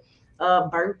with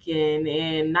Birkin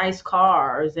and nice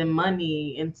cars and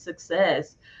money and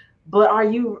success. But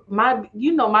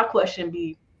my question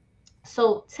be,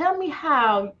 so tell me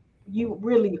how you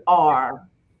really are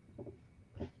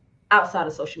outside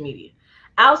of social media,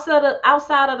 outside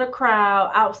of the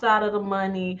crowd, outside of the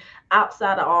money,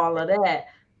 outside of all of that.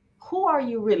 Who are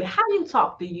you really? How do you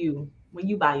talk to you when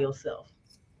you by yourself?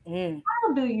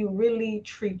 How do you really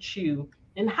treat you?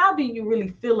 And how do you really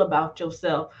feel about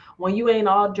yourself when you ain't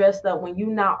all dressed up, when you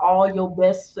not all your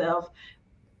best self?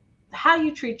 How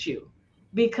you treat you?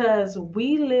 Because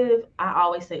I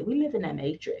always say, we live in that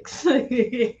matrix.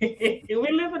 We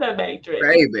live in that matrix.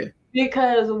 Baby.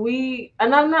 Because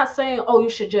and I'm not saying, you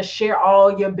should just share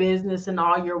all your business and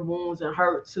all your wounds and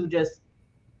hurts to just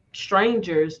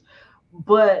strangers,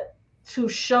 but to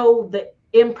show the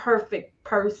imperfect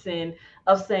person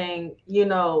of saying,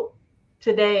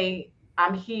 today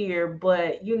I'm here,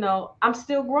 but I'm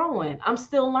still growing. I'm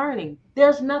still learning.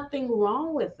 There's nothing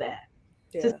wrong with that.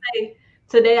 To say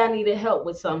today I needed help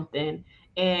with something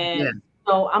and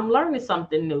I'm learning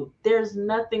something new. There's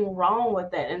nothing wrong with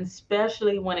that. And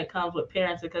especially when it comes with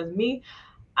parents, because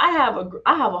I have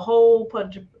a whole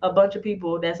bunch of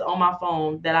people that's on my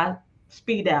phone that I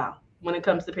speed out when it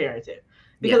comes to parenting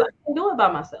because I can't do it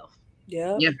by myself.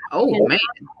 Yeah. Oh man.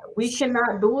 We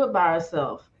cannot do it by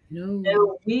ourselves. No.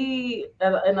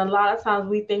 And a lot of times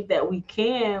we think that we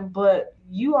can, but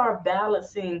you are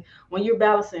balancing, when you're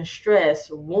balancing stress,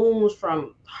 wounds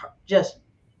from just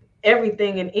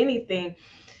everything and anything,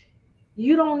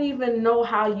 you don't even know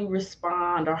how you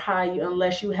respond or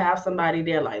unless you have somebody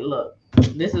there like, look,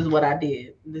 this is what I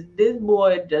did. This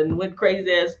boy done went crazy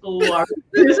at school, or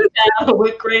this child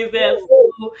went crazy at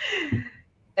school,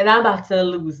 and I'm about to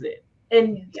lose it.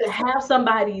 And to have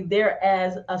somebody there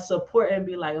as a support and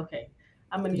be like, okay,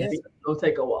 I'm going to need to go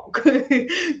take a walk.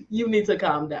 You need to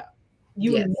calm down.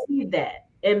 You need that.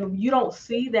 And you don't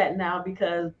see that now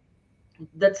because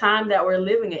the time that we're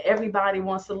living in, everybody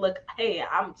wants to look, hey,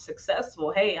 I'm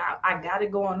successful. Hey, I got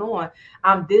it going on.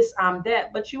 I'm this, I'm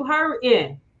that. But you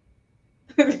hurting.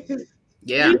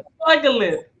 Yeah. You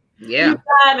struggling. Yeah. You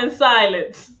dying in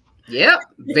silence. Yep.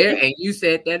 And you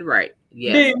said that right.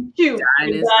 Yeah. Being cute.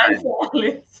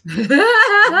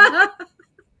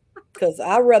 Because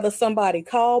I'd rather somebody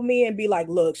call me and be like,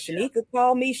 look, Shanika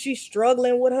called me. She's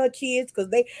struggling with her kids because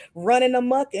they running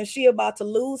amok and she about to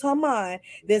lose her mind.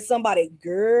 Then somebody,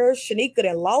 girl, Shanika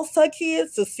done lost her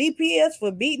kids to CPS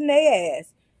for beating their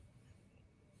ass.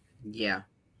 Yeah.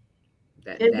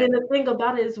 And then the thing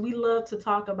about it is we love to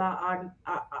talk about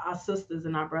our sisters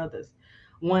and our brothers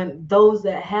when those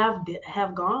that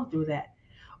have gone through that.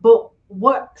 But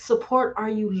what support are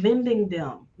you lending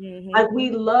them? Like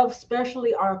we love,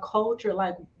 especially our culture,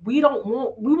 like we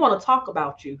want to talk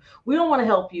about you. We don't want to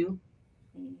help you.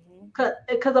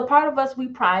 Because a part of us, we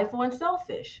prideful and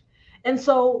selfish. And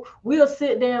so we'll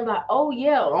sit there and be like, oh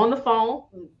yeah, on the phone,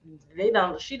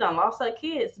 she done lost her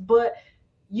kids. But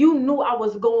you knew I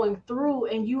was going through,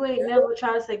 and you ain't never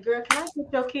try to say, girl, can I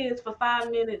get your kids for 5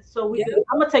 minutes so we can,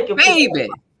 I'm gonna take your kids.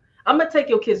 I'm gonna take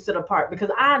your kids to the park because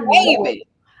I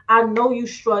know you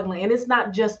struggling, and it's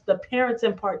not just the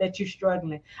parenting part that you're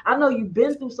struggling. I know you've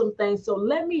been through some things, so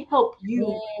let me help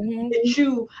you get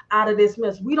you out of this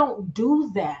mess. We don't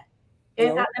do that.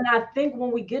 And I think when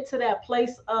we get to that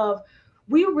place of,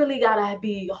 we really gotta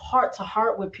be heart to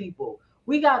heart with people.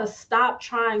 We gotta stop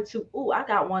trying to, I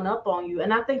got one up on you.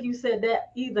 And I think you said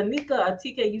that, either Nika or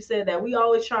TK, you said that we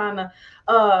always trying to,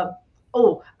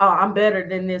 I'm better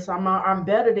than this. I'm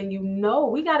better than you. No,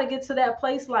 we gotta get to that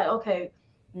place like, okay,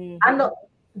 I know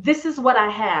this is what I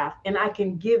have, and I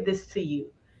can give this to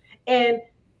you. And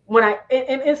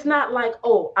and it's not like,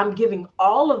 I'm giving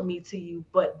all of me to you,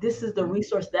 but this is the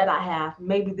resource that I have.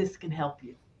 Maybe this can help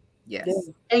you. Yes.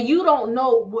 And you don't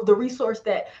know the resource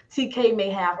that TK may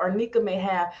have or Nika may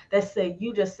have that say,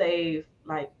 you just saved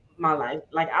like my life.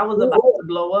 Like I was about to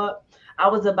blow up. I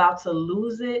was about to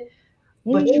lose it,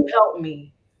 but you helped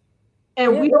me.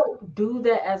 And we don't do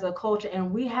that as a culture.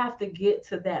 And we have to get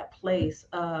to that place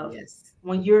of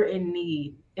when you're in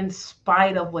need, in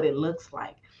spite of what it looks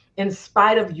like, in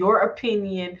spite of your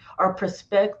opinion or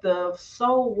perspective.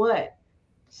 So what?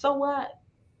 So what?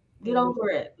 Get over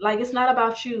it. Like, it's not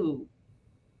about you.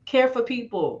 Care for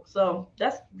people. So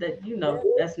that's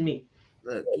me.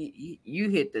 Look, you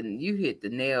hit the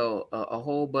nail, a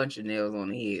whole bunch of nails on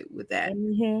the head with that.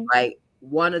 Like,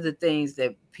 one of the things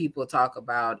that people talk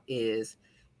about is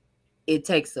it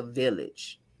takes a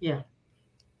village. Yeah.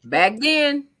 Back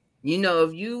then,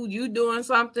 if you doing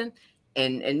something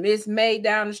and Miss May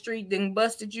down the street then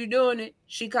busted you doing it,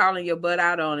 she calling your butt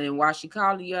out on it. And while she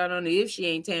calling you out on it, if she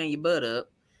ain't tearing your butt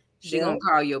up, she gonna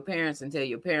call your parents and tell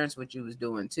your parents what you was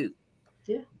doing too.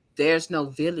 Yeah. There's no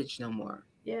village no more.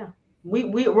 Yeah.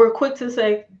 We're quick to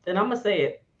say, and I'm gonna say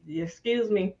it.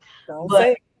 Excuse me.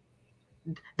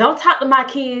 Don't talk to my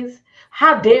kids.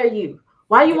 How dare you?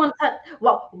 Why you want to talk?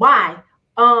 Well, why?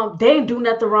 They ain't do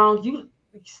nothing wrong. You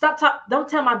stop talk. Don't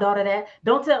tell my daughter that.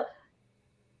 Don't tell.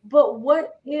 But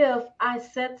what if I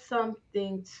said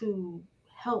something to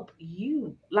help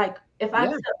you? Like if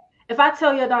I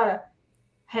tell your daughter,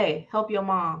 hey, help your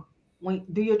mom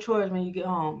do your chores when you get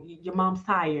home. Your mom's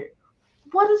tired.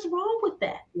 What is wrong with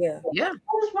that? Yeah.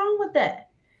 What is wrong with that?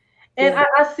 And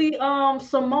I see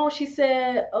Simone, she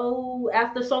said,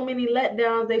 after so many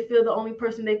letdowns, they feel the only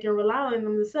person they can rely on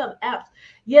themselves. Apps.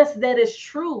 Yes, that is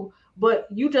true. But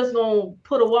you just gonna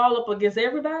put a wall up against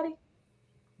everybody?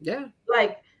 Yeah.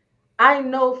 Like, I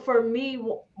know for me,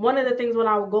 one of the things when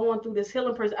I was going through this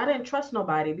healing process, I didn't trust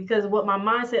nobody because what my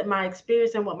mindset, my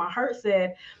experience, and what my heart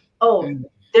said,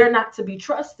 they're not to be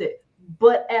trusted.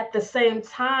 But at the same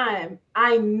time,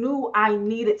 I knew I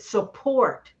needed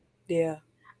support. Yeah.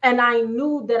 And I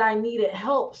knew that I needed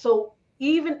help. So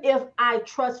even if I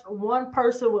trust one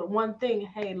person with one thing,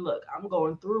 hey, look, I'm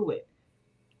going through it.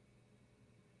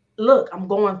 Look, I'm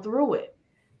going through it.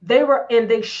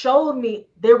 They showed me,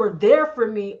 they were there for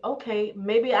me. Okay,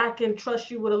 maybe I can trust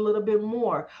you with a little bit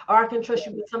more, or I can trust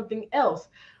you with something else.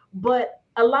 But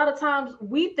a lot of times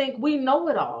we think we know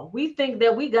it all. We think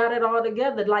that we got it all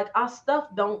together. Like our stuff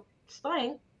don't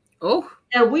stink.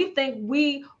 And we think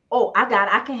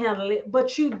I can handle it,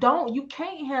 but you don't. You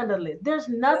can't handle it. There's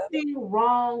nothing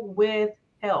wrong with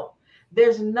help.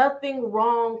 There's nothing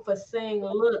wrong for saying,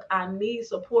 look, I need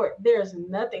support. There's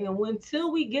nothing. And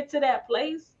until we get to that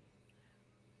place,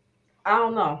 I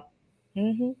don't know.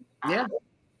 Yeah.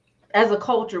 As a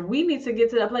culture, we need to get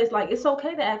to that place. Like, it's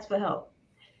okay to ask for help.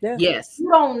 Yeah. Yes. You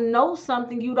don't know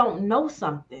something. You don't know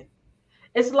something.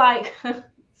 It's like,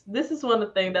 this is one of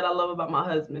the things that I love about my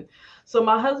husband. So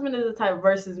my husband is the type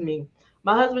versus me.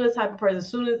 My husband is the type of person, as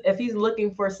soon as if he's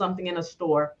looking for something in a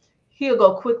store, he'll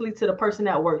go quickly to the person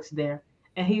that works there.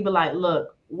 And he'll be like,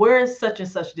 look, where is such and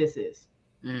such this is?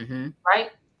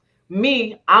 Right?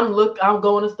 Me, I'm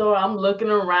going to the store. I'm looking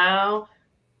around.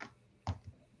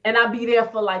 and I be there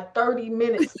for like 30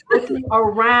 minutes looking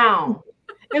around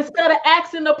instead of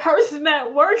asking the person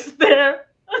that works there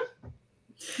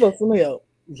for some help.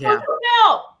 Yeah. For some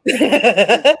help.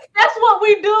 That's what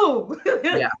we do.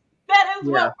 Yeah. That is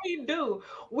what we do.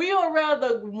 We would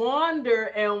rather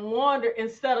wander and wander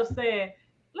instead of saying,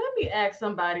 let me ask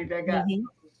somebody that got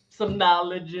some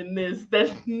knowledge in this,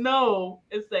 that know,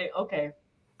 and say, okay,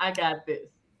 I got this.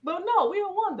 But no, we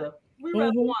don't wonder. We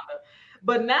rather wonder.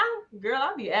 But now, girl,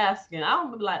 I be asking.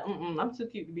 I'm like, I'm too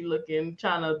cute to be looking,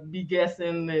 trying to be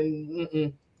guessing,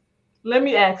 and let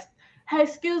me ask. Hey,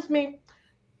 excuse me.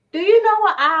 Do you know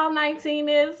what aisle 19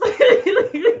 is?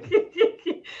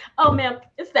 Oh, ma'am,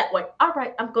 it's that way. All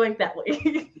right, I'm going that way.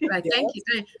 Like, thank you.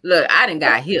 Look, I done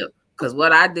got hip because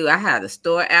what I do, I have the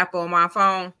store app on my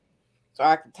phone, so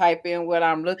I can type in what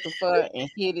I'm looking for and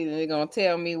hit it, and it's gonna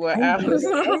tell me what I'm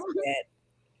looking.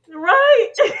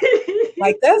 Right?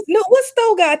 Like that's no. What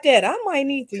store got that? I might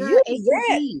need to use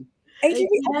that. HEB.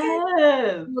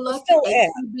 Yes. Look at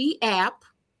HEB app,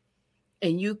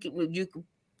 and you can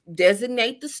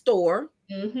designate the store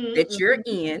that you're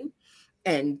in,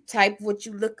 and type what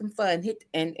you're looking for, and hit,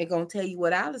 and it's gonna tell you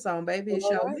what aisle is on, baby. It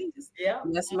shows me. Yeah.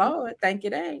 Yes, Lord. Thank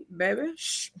it ain't, baby.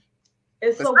 Shh.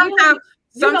 And so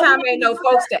sometimes ain't no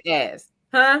folks to ask,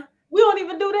 huh? We don't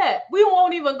even do that. We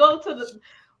won't even go to the.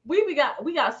 We got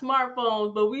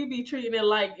smartphones, but we be treating it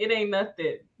like it ain't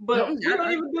nothing. But we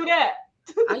don't even do that.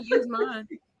 I use mine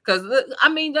because I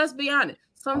mean, let's be honest.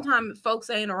 Sometimes folks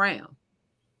ain't around.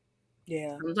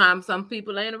 Yeah. Sometimes some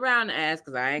people ain't around to ask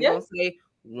because I ain't gonna say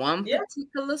one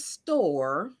particular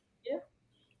store. Yeah.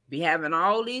 Be having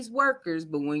all these workers,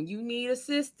 but when you need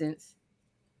assistance,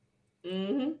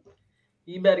 you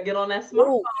better get on that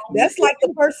smartphone. Ooh, that's like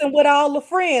the person with all the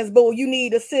friends, but you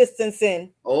need assistance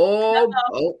in. Where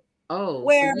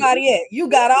everybody at? You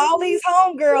got all these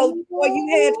homegirls before you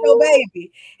had your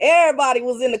baby. Everybody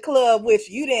was in the club with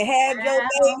you. You didn't have your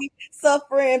baby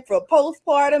suffering from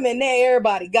postpartum, and now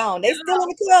everybody gone. They still in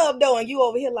the club though, and you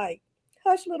over here like,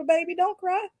 hush, little baby, don't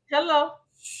cry. Hello.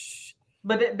 Shh.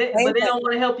 But they don't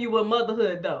want to help you with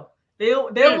motherhood though. They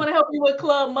don't want to help you with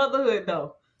club motherhood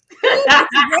though.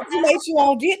 Congratulate you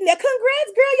on getting that.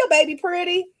 Congrats, girl, your baby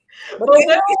pretty. But they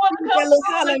don't want to come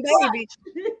hollering baby.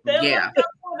 They want to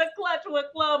come the clutch with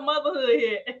club motherhood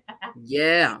here.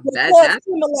 Yeah, that's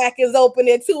Similac is open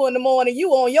at 2 a.m.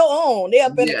 You on your own. They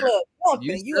up in the club.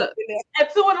 You up in there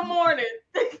at 2 a.m.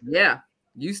 Yeah,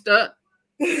 you stuck.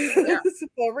 Yeah.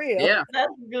 For real. Yeah,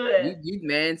 that's good. You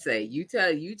man say you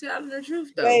telling the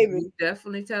truth though. Baby. You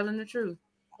definitely telling the truth.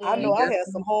 I know I had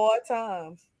some hard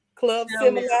times. Club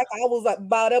Similac, I was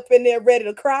about up in there ready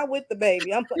to cry with the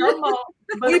baby. I'm come on.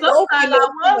 But sometimes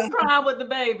I was crying with the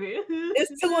baby.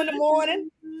 It's 2 a.m.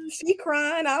 She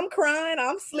crying, I'm crying,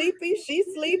 I'm sleepy, she's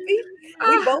sleepy.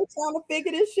 We both trying to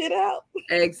figure this shit out.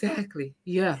 Exactly.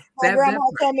 Yeah. My grandma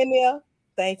come in there.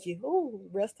 Thank you. Ooh,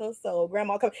 rest her soul.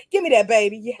 Grandma come. Give me that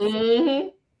baby. Yes.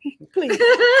 Please.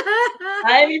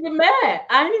 I ain't even mad.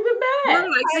 Thank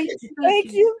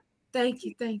you. Thank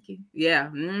you. Yeah.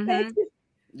 Thank you.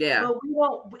 Yeah. But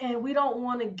we don't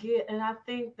want to get, and I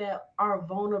think that our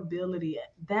vulnerability,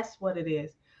 that's what it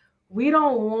is. We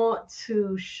don't want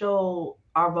to show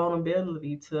our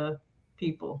vulnerability to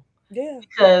people. Yeah.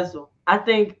 Because I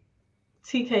think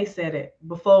TK said it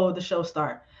before the show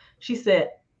started. She said,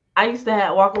 I used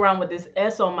to walk around with this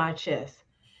S on my chest.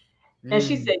 And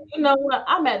she said, you know what?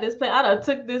 I'm at this place. I done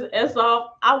took this S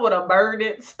off. I would have burned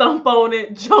it, stomp on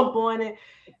it, jump on it.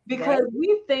 Because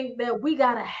we think that we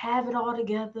got to have it all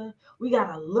together. We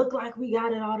got to look like we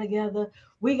got it all together.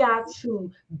 We got to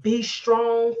be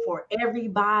strong for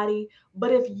everybody.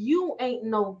 But if you ain't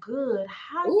no good,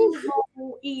 how you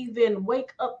gonna even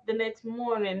wake up the next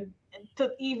morning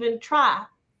to even try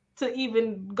to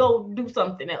even go do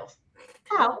something else?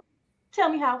 How? Tell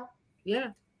me how. Yeah.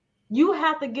 You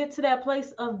have to get to that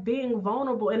place of being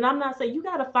vulnerable. And I'm not saying you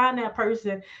got to find that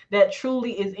person that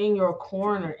truly is in your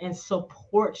corner and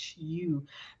supports you.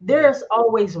 There's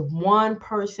always one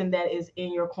person that is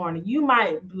in your corner. You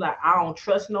might be like, I don't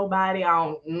trust nobody.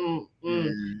 But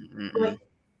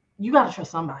you got to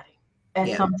trust somebody at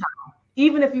some time,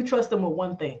 even if you trust them with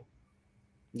one thing.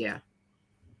 Yeah.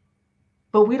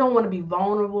 But we don't want to be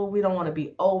vulnerable. We don't want to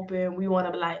be open. We want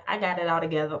to be like, I got it all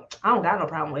together. I don't got no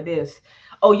problem with this.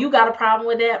 Oh, you got a problem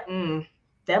with that?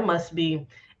 That must be.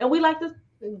 And we like to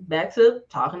back to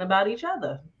talking about each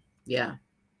other. Yeah.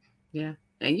 Yeah.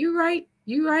 And you're right.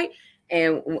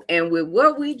 And with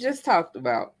what we just talked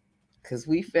about, because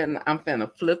I'm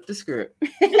finna flip the script.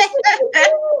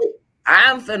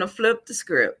 I'm finna flip the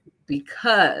script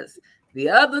because the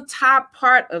other top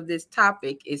part of this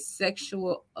topic is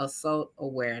sexual assault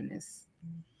awareness.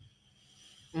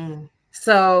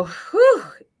 So,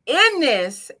 in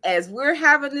this, as we're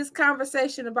having this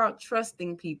conversation about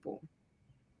trusting people,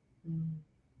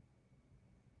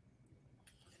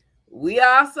 we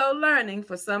also learning,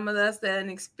 for some of us that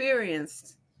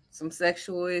experienced some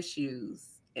sexual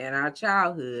issues in our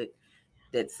childhood,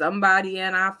 that somebody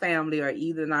in our family or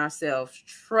even ourselves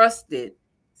trusted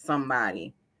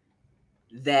somebody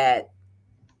that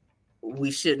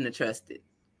we shouldn't have trusted.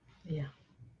 Yeah.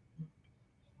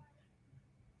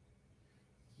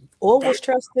 Or was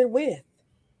trusted with.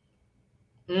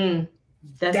 That's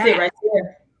it right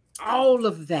there. All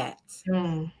of that.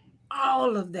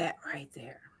 All of that right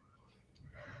there.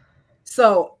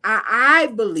 So I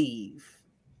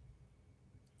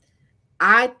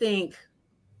think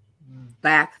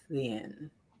back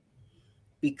then,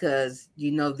 because,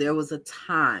 there was a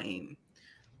time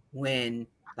when,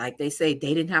 like they say,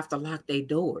 they didn't have to lock their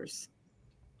doors.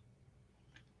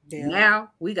 Yeah.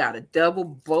 Now we got a double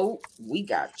bolt. We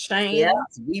got chains. Yeah.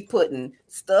 We putting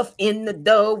stuff in the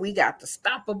door. We got the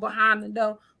stopper behind the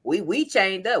door. We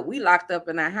chained up. We locked up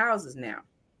in our houses now.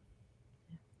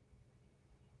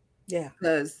 Yeah.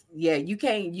 Because you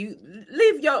can't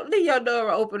leave your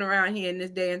door open around here in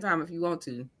this day and time if you want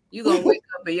to. You're gonna wake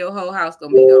up and your whole house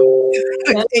gonna be gone.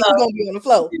 And you're gonna be on the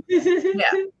floor.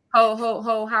 Yeah.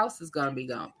 Whole house is gonna be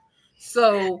gone.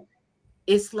 So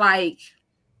it's like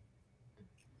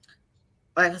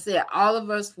I said, all of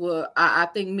us were. I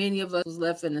think many of us was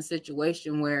left in a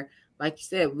situation where, like you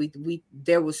said,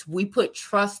 we put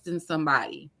trust in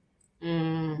somebody.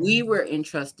 We were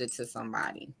entrusted to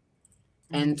somebody,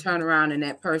 and turn around and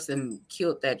that person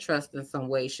killed that trust in some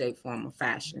way, shape, form, or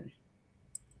fashion.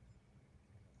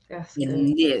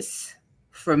 And this,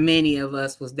 for many of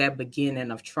us, was that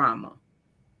beginning of trauma.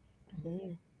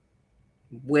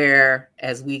 Where,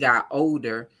 as we got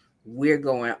older, we're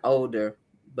going older,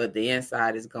 but the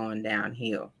inside is going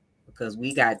downhill because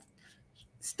we got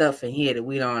stuff in here that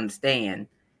we don't understand.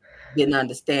 Didn't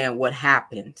understand what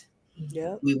happened.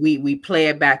 Yeah, we play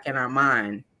it back in our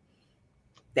mind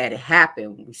that it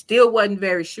happened. We still wasn't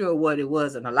very sure what it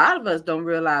was, and a lot of us don't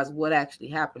realize what actually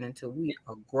happened until we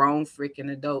are grown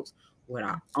freaking adults with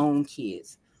our own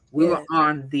kids. We were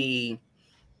on the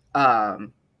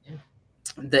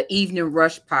Evening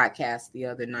Rush podcast the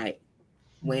other night,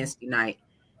 Wednesday night,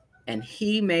 and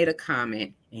he made a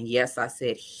comment, and yes, I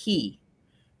said he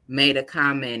made a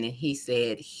comment, and he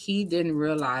said he didn't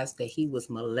realize that he was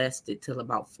molested till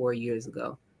about 4 years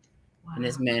ago. Wow. And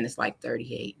this man is like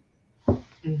 38.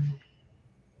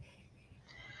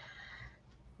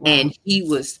 And he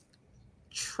was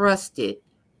trusted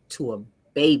to a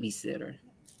babysitter.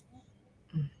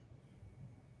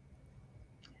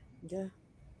 Yeah,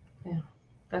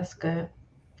 that's good.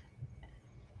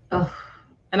 Oh,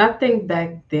 and I think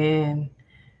back then,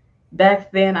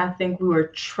 I think we were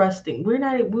trusting. We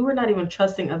were not even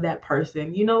trusting of that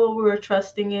person. You know what we were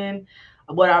trusting in?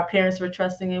 What our parents were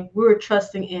trusting in? We were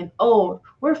trusting in, oh,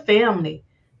 we're family.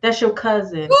 That's your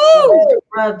cousin. Oh, that's your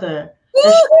brother.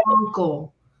 That's your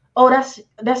uncle. Oh, that's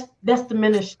the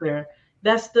minister.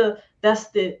 That's this,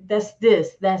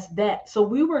 that's that. So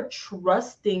we were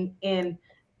trusting in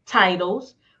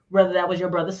titles, whether that was your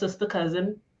brother, sister,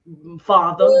 cousin,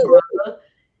 father, brother,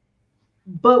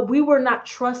 but we were not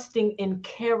trusting in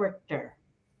character.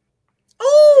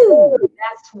 Oh,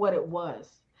 that's what it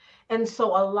was. And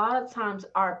so a lot of times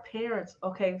our parents,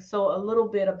 so a little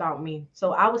bit about me.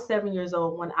 So I was 7 years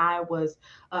old when I was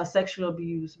sexually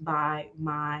abused by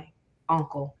my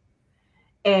uncle.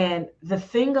 And the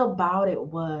thing about it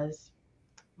was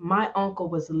my uncle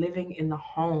was living in the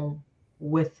home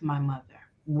with my mother,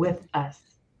 with us.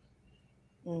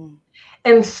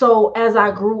 And so as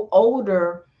I grew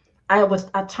older, I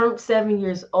turned 7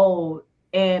 years old,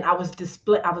 and I was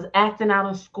acting out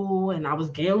in school, and I was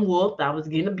getting whooped. I was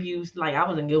getting abused. Like, I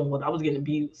wasn't getting whooped, I was getting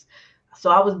abused. So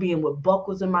I was being with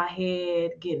buckles in my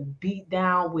head, getting beat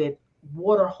down with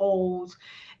water hose.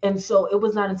 And so it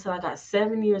was not until I got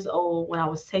 7 years old when I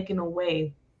was taken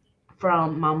away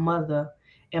from my mother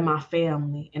and my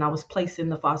family, and I was placed in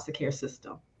the foster care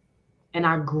system. And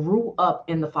I grew up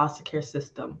in the foster care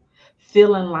system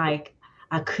feeling like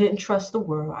I couldn't trust the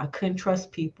world. I couldn't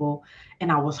trust people.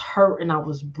 And I was hurt and I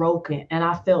was broken. And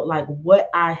I felt like what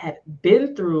I had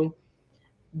been through,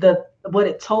 what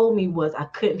it told me was I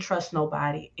couldn't trust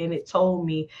nobody. And it told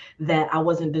me that I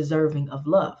wasn't deserving of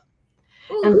love.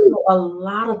 Ooh. And so a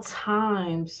lot of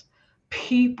times,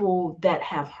 people that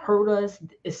have hurt us,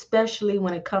 especially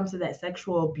when it comes to that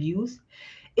sexual abuse,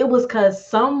 It was because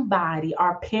somebody,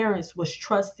 our parents, was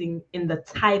trusting in the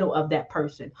title of that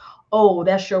person. Oh,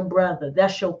 that's your brother,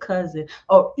 that's your cousin.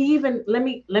 Or even let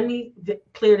me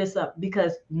clear this up,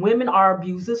 because women are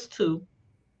abusers too.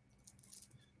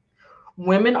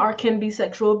 Women can be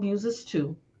sexual abusers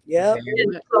too. Yep.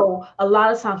 So a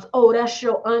lot of times, oh, that's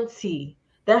your auntie,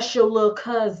 that's your little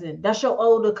cousin, that's your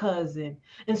older cousin.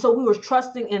 And so we were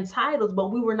trusting in titles,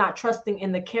 but we were not trusting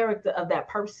in the character of that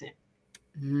person.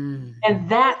 And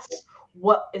that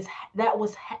was,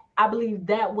 I believe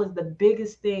that was the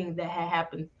biggest thing that had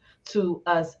happened to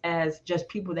us as just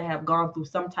people that have gone through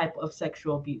some type of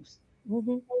sexual abuse.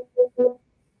 Mm-hmm.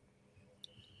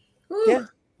 Yeah.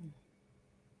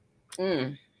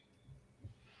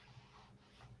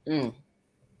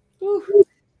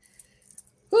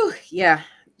 Yeah,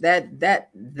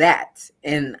 that,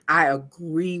 and I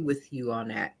agree with you on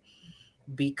that,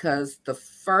 because the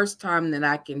first time that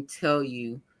I can tell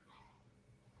you,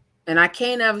 and I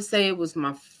can't ever say it was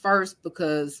my first,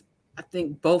 because I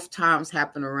think both times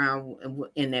happened around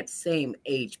in that same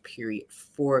age period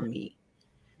for me.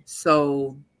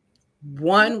 So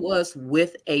one was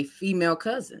with a female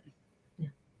cousin.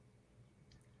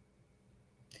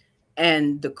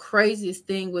 And the craziest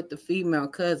thing with the female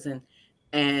cousin,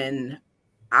 and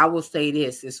I will say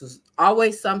this was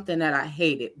always something that I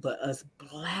hated, but us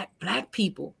black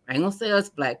people, I ain't gonna say us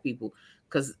black people,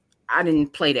 because I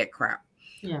didn't play that crap.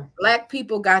 Yeah. Black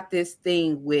people got this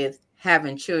thing with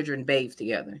having children bathe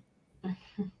together.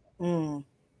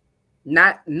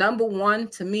 Not number one,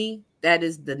 to me, that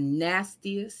is the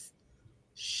nastiest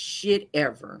shit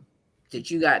ever.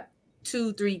 That you got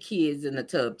 2-3 kids in the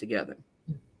tub together.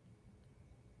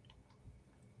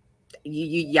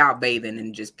 Y'all bathing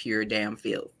in just pure damn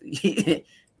filth.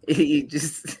 You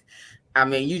just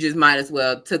might as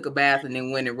well took a bath and then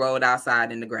went and rolled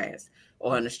outside in the grass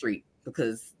or in the street,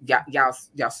 because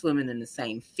y'all swimming in the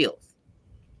same filth.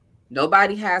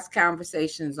 Nobody has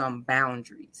conversations on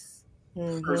boundaries,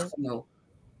 personal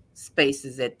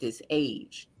spaces at this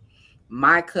age.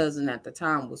 My cousin at the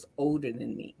time was older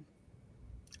than me.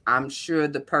 I'm sure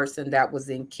the person that was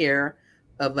in care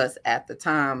of us at the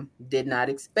time did not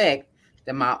expect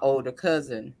that my older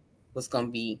cousin was going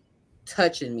to be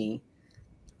touching me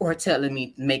or telling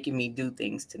me, making me do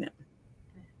things to them.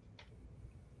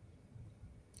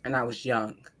 And I was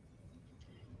young.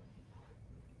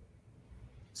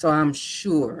 So I'm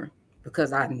sure,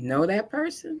 because I know that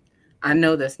person, I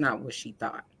know that's not what she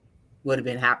thought would have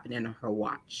been happening on her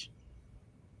watch.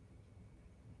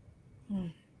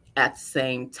 At the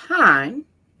same time,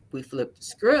 we flipped the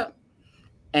script,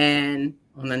 and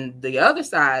on the other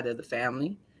side of the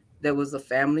family, there was a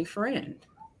family friend.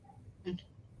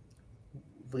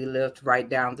 We lived right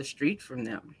down the street from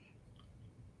them.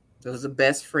 There was a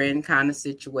best friend kind of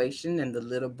situation, and the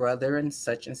little brother and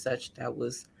such that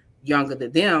was younger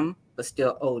than them, but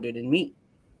still older than me.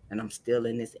 And I'm still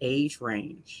in this age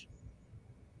range.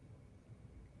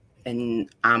 And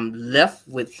I'm left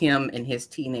with him and his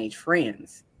teenage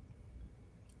friends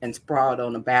and sprawled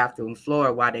on the bathroom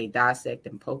floor while they dissect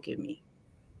and poke at me.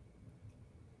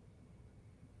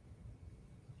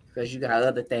 Because you got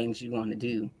other things you want to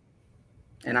do.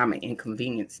 And I'm an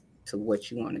inconvenience to what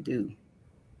you want to do.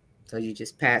 So you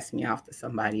just pass me off to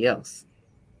somebody else.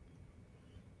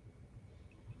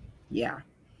 Yeah.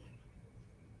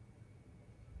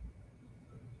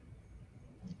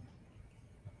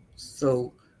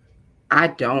 So I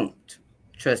don't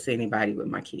trust anybody with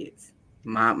my kids.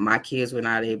 My kids were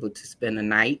not able to spend a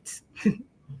night in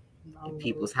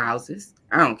people's houses.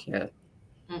 I don't care.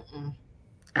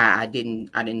 I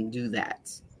didn't do that.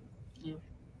 Yeah.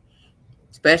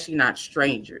 Especially not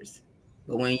strangers.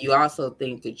 But when you also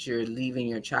think that you're leaving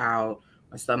your child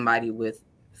or somebody with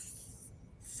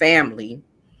family,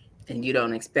 and you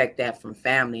don't expect that from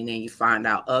family, and then you find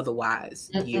out otherwise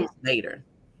years later.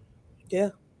 Yeah.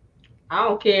 I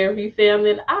don't care if you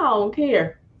family. I don't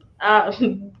care.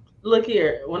 Look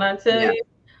here. When I tell you,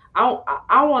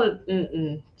 I want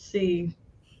to see.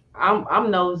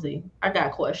 I'm nosy. I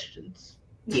got questions.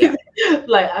 Yeah.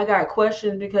 Like, I got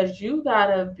questions, because you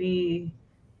gotta be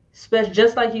special.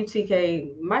 Just like you,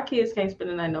 TK. My kids can't spend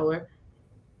the night nowhere.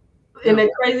 And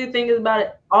the crazy thing is about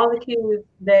it, all the kids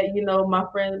that, my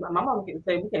friends, my mom can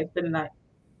say, we can't spend the night,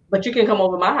 but you can come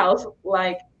over my house,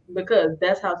 like, because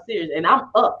that's how serious. And I'm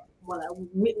up.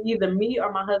 Either me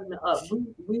or my husband up.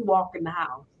 We walk in the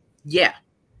house. Yeah.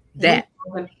 That.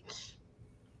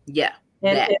 Yeah.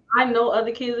 And if I know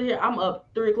other kids are here, I'm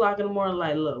up 3:00 in the morning,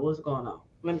 like, look, what's going on?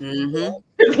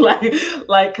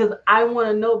 like, because I want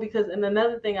to know. Because, and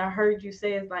another thing I heard you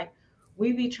say is, like,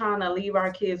 we be trying to leave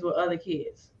our kids with other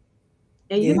kids.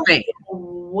 And you don't know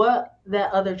what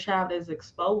that other child is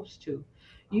exposed to.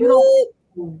 You don't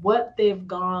know what they've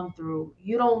gone through.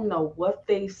 You don't know what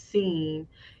they've seen.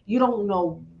 You don't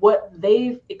know what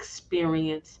they've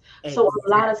experienced. So a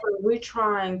lot of times we're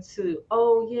trying to,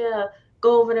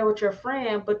 go over there with your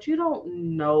friend, but you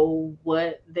don't know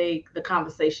what the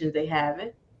conversations they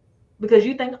having, because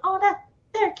you think,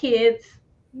 they're kids.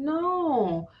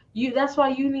 No, that's why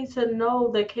you need to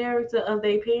know the character of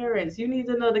their parents. You need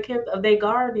to know the character of their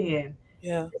guardian.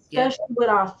 Yeah. Especially with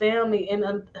our family.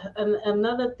 And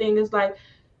another thing is like,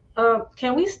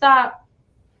 can we stop?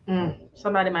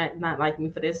 Somebody might not like me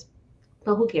for this,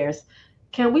 but who cares?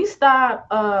 Can we stop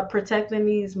protecting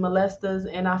these molesters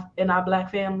in our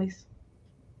Black families?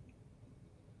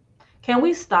 Can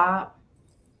we stop?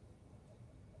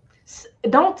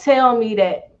 Don't tell me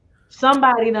that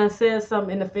somebody done said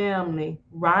something in the family,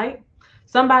 right?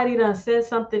 Somebody done said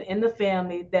something in the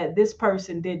family that this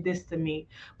person did this to me,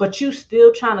 but you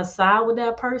still trying to side with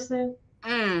that person?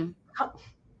 And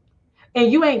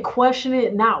you ain't questioning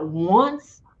it not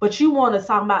once, but you want to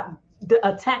talk about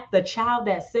attack the child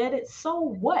that said it. So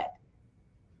what?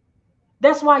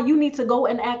 That's why you need to go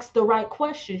and ask the right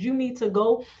questions. You need to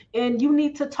go and you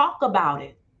need to talk about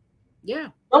it. Yeah.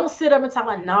 Don't sit up and talk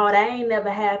like, no, that ain't never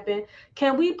happened.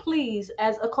 Can we please,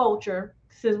 as a culture,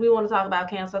 since we want to talk about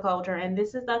cancel culture, and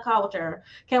this is the culture,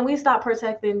 can we stop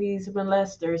protecting these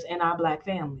molesters in our Black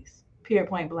families? Period,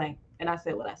 point blank. And I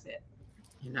said what I said.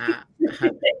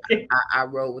 And I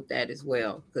roll with that as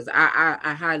well, because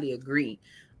I highly agree.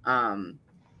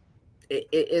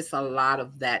 It's a lot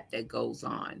of that goes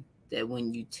on, that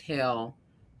when you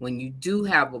do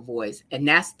have a voice, and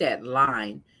that's that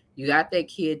line, you got that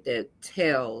kid that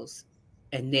tells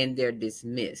and then they're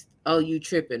dismissed. Oh, you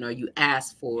tripping, or you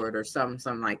asked for it, or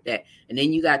something like that. And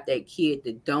then you got that kid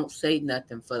that don't say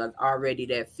nothing for already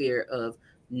that fear of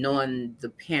knowing the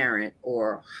parent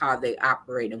or how they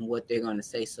operate and what they're going to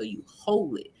say. So you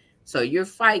hold it. So you're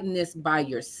fighting this by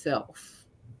yourself.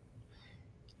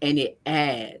 And it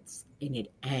adds and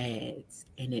it adds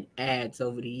and it adds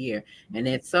over the year. And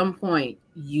at some point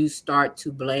you start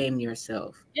to blame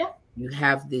yourself. Yeah. You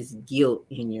have this guilt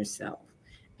in yourself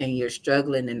and you're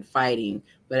struggling and fighting.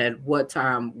 But at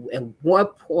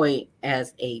what point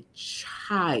as a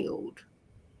child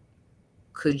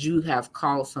could you have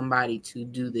called somebody to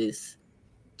do this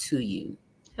to you?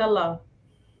 Hello.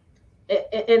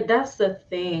 And that's the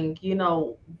thing,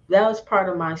 that was part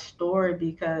of my story,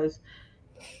 because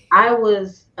I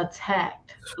was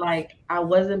attacked. Like, I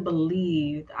wasn't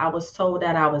believed. I was told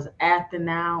that I was acting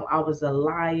out. I was a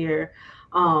liar.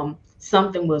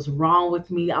 Something was wrong with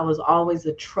me. I was always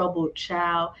a troubled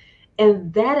child.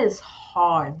 And that is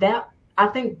hard. I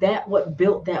think that what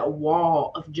built that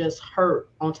wall of just hurt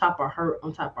on top of hurt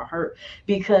on top of hurt.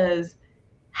 Because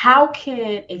how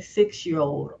can a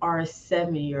 6-year-old or a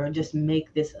 7-year-old just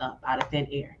make this up out of thin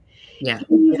air? Yeah.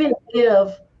 Even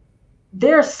if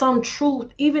there's some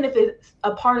truth, even if it's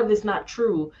a part of it's not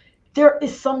true, there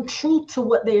is some truth to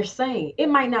what they're saying. It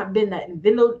might not have been that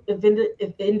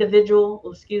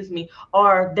individual,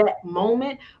 or that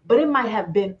moment, but it might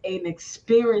have been an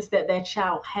experience that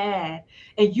child had.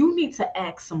 And you need to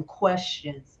ask some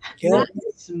questions, not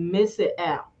dismiss it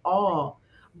at all.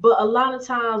 But a lot of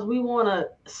times we want to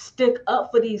stick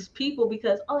up for these people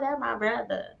because, that's my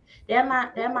brother. That's my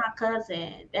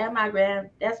cousin.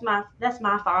 That's my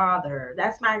father.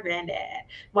 That's my granddad.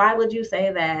 Why would you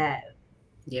say that?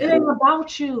 Yeah. It ain't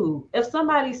about you. If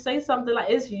somebody say something, like,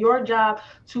 it's your job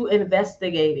to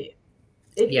investigate it.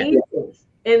 It is.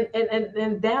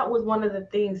 And that was one of the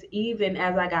things, even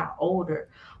as I got older,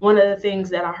 one of the things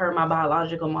that I heard my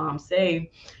biological mom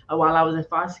say while I was in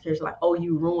foster care is like, oh,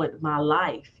 you ruined my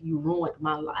life. You ruined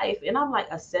my life. And I'm like,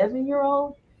 a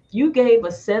 7-year-old? You gave a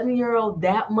 7-year-old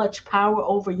that much power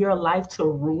over your life to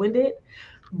ruin it?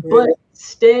 But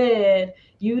instead,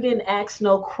 you didn't ask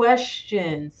no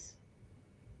questions.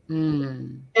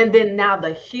 And then now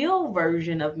the healed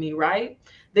version of me, right?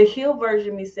 The healed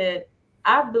version of me said,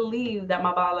 I believe that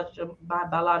my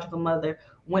biological mother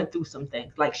went through some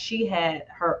things. Like, she had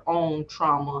her own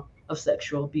trauma of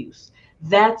sexual abuse.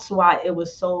 That's why it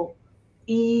was so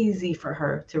easy for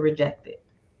her to reject it.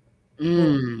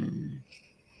 And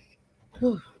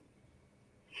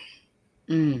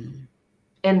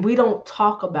we don't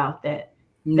talk about that.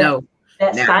 No.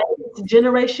 That silent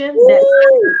generation,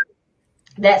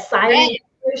 that silent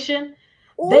generation,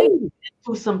 they went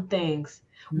through some things.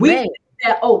 We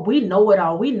know it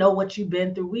all. We know what you've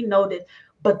been through. We know that.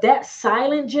 But that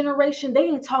silent generation, they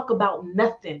ain't talk about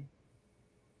nothing.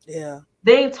 Yeah.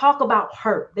 They didn't talk about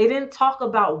hurt. They didn't talk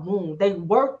about wound. They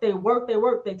worked. They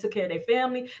took care of their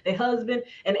family, their husband,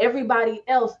 and everybody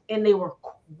else, and they were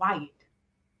quiet.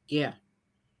 Yeah.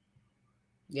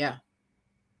 Yeah.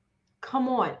 Come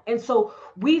on. And so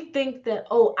we think that,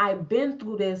 oh, I've been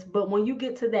through this, but when you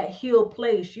get to that healed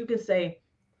place, you can say,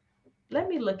 let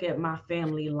me look at my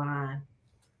family line.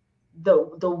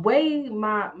 The way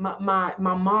my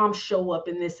mom show up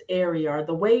in this area, or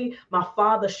the way my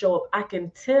father show up, I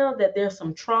can tell that there's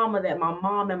some trauma that my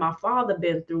mom and my father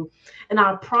been through. And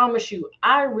I promise you,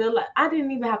 I realized I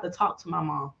didn't even have to talk to my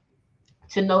mom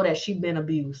to know that she'd been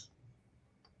abused,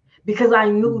 because I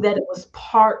knew that it was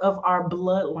part of our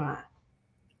bloodline.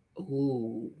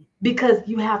 Ooh. Because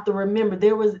you have to remember,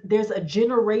 there's a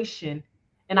generation,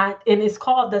 and it's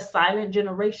called the silent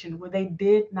generation, where they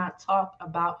did not talk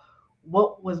about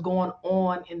what was going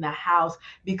on in the house,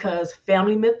 because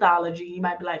family mythology, you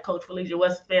might be like, Coach Felicia,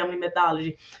 what's family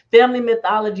mythology? Family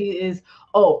mythology is,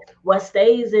 oh, what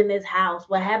stays in this house,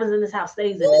 what happens in this house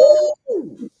stays in this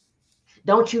house.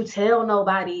 Don't you tell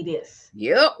nobody this.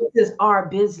 Yep. This is our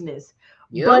business.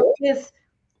 Yep.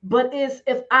 But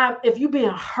if you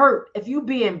being hurt, if you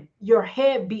being your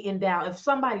head beaten down, if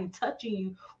somebody touching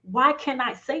you, why can't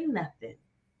I say nothing?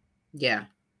 Yeah.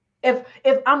 If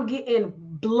I'm getting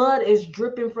blood is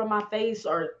dripping from my face,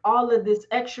 or all of this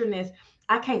extraness,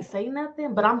 I can't say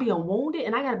nothing, but I'm being wounded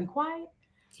and I gotta be quiet.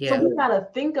 Yeah. So we gotta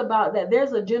think about that.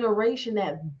 There's a generation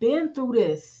that been through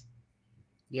this.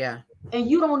 Yeah. And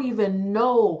you don't even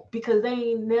know, because they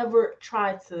ain't never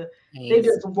tried to, they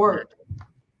just worked.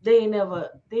 They ain't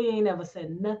never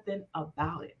said nothing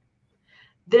about it.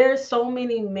 There's so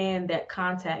many men that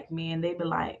contact me and they be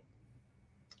like,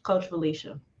 Coach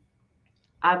Felicia,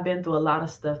 I've been through a lot of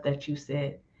stuff that you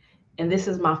said, and this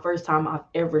is my first time I've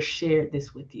ever shared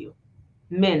this with you.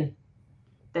 Men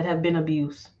that have been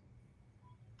abused.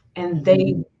 And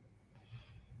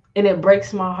and it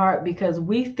breaks my heart, because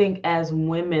we think as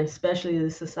women, especially in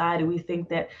society, we think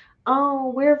that,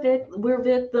 oh, we're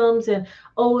victims, and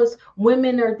oh, it's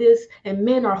women are this and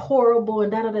men are horrible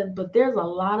and da. But there's a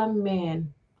lot of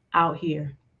men out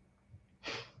here.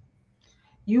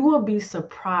 You will be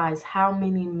surprised how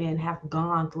many men have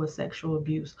gone through a sexual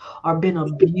abuse, or been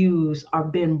abused, or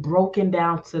been broken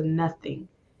down to nothing.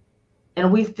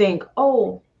 And we think,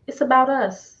 oh, it's about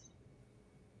us.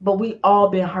 But we all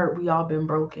been hurt. We all been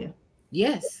broken.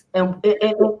 Yes. And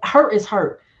hurt is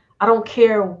hurt. I don't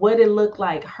care what it looked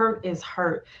like. Hurt is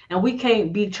hurt. And we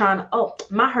can't be trying to, oh,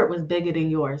 my hurt was bigger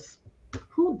than yours.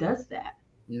 Who does that?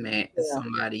 Man,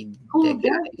 somebody. Who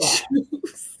does that?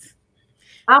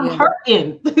 I'm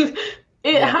hurting.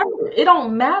 It hurt. It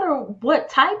don't matter what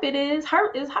type it is.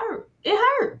 Hurt is hurt. It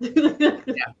hurt.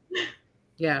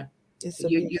 Yeah.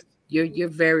 You're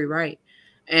very right.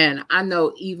 And I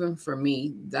know, even for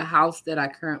me, the house that I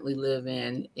currently live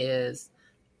in is,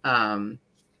 I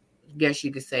guess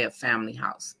you could say, a family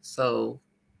house. So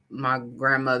my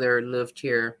grandmother lived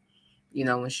here,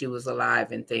 when she was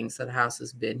alive and things. So the house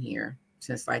has been here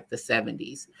since like the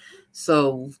 70s.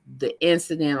 So the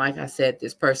incident, like I said,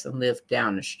 this person lived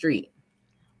down the street.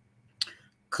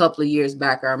 A couple of years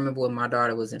back, I remember when my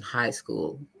daughter was in high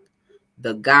school,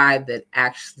 the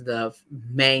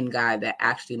main guy that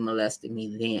actually molested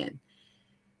me then,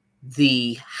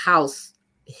 the house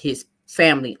his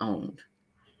family owned,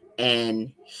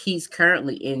 and he's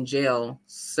currently in jail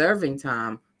serving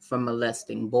time for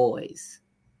molesting boys.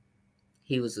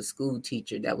 He was a school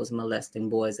teacher that was molesting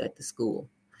boys at the school.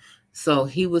 So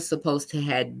he was supposed to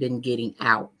have been getting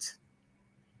out.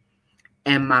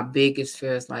 And my biggest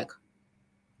fear is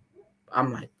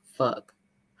I'm like, fuck,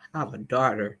 I have a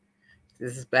daughter.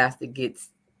 This bastard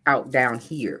gets out down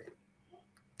here.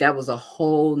 That was a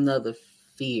whole nother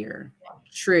fear,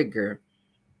 trigger,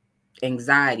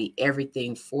 anxiety,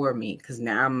 everything for me. Because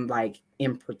now I'm like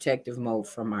in protective mode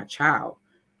for my child.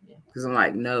 Because I'm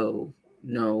like, no.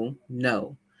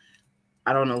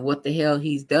 I don't know what the hell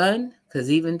he's done.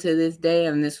 Because even to this day,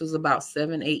 and this was about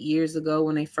 7-8 years ago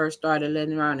when they first started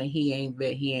letting him out, and he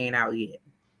ain't out yet.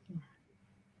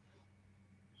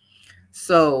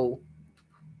 So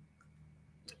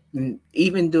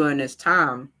even during this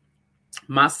time,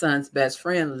 my son's best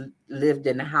friend lived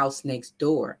in the house next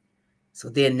door. So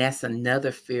then that's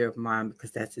another fear of mine,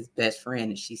 because that's his best friend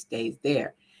and she stays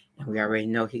there. And we already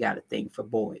know he got a thing for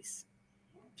boys.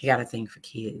 He got a thing for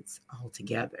kids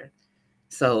altogether.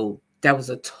 So that was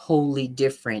a totally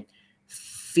different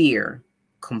fear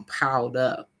compiled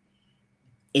up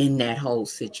in that whole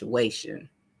situation.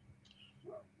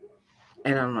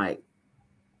 And I'm like,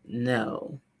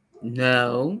 no.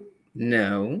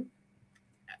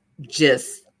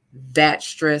 Just that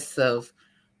stress of,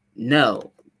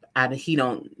 no, he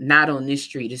don't, not on this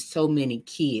street. There's so many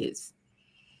kids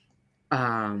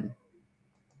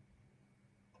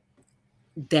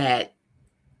that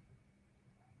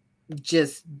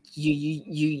just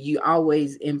you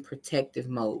always in protective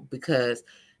mode, because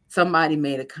somebody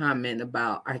made a comment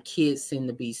about our kids seem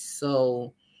to be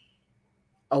so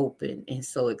open and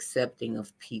so accepting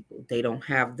of people. They don't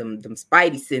have them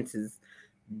spidey senses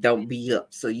don't be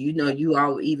up. So you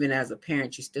all, even as a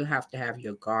parent, you still have to have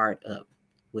your guard up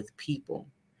with people.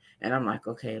 And I'm like,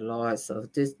 okay, Lord, so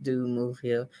if this dude move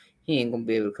here, he ain't gonna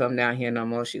be able to come down here no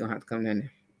more. She gonna have to come down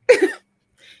there.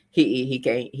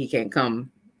 he can't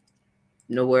come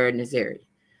nowhere in this area,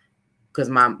 because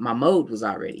my mode was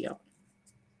already on.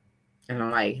 And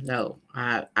I'm like, no,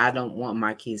 I don't want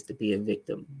my kids to be a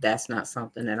victim. That's not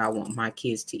something that I want my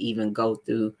kids to even go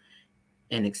through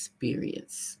and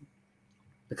experience,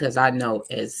 because I know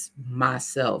as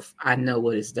myself, I know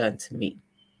what it's done to me.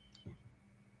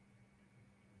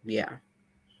 Yeah.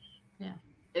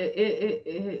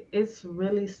 It's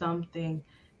really something.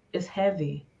 It's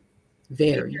heavy.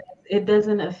 Very. It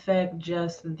doesn't affect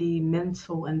just the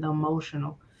mental and the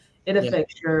emotional. It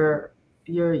affects your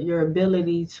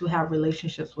ability to have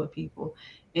relationships with people.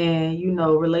 And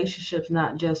relationships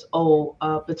not just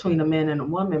between a man and a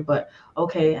woman, but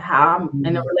okay, how I'm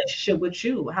in a relationship with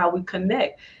you, how we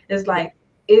connect. It's like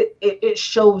it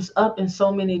shows up in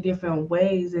so many different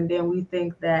ways, and then we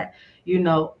think that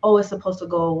it's supposed to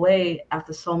go away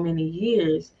after so many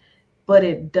years, but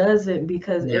it doesn't,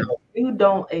 because if you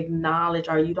don't acknowledge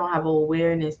or you don't have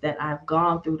awareness that I've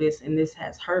gone through this and this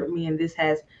has hurt me and this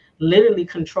has literally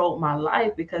controlled my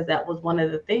life, because that was one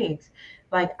of the things.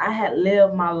 Like, I had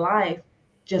lived my life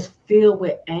just filled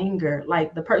with anger.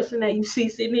 Like, the person that you see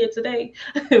sitting here today,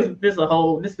 this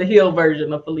is the Hill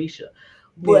version of Felicia.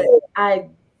 But I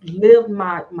lived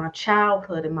my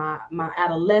childhood and my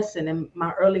adolescent and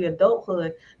my early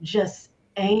adulthood just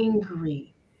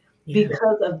angry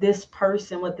because of this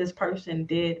person, what this person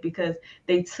did, because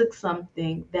they took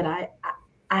something that I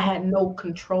had no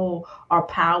control or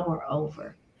power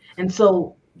over. And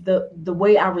so the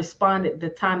way I responded the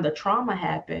time the trauma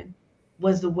happened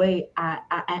was the way I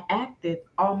acted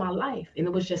all my life. And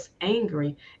it was just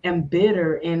angry and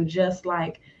bitter, and just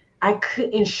like I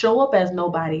couldn't show up as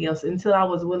nobody else until I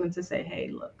was willing to say,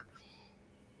 hey, look,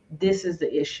 this is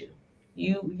the issue.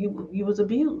 You was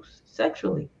abused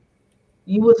sexually.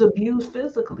 You was abused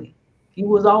physically. You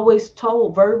was always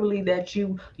told verbally that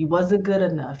you wasn't good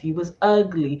enough. You was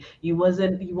ugly. You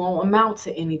won't amount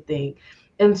to anything.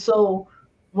 And so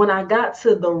when I got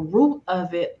to the root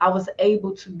of it, I was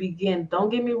able to begin. Don't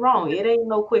get me wrong. It ain't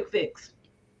no quick fix.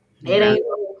 It ain't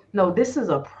no, this is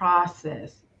a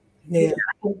process. Yeah. I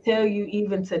can tell you,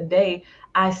 even today,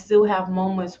 I still have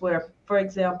moments where, for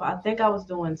example, I think I was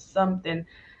doing something.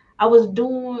 I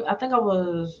think I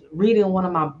was reading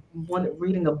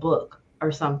reading a book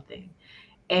or something.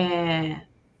 And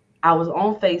I was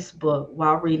on Facebook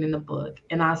while reading the book,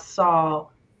 and I saw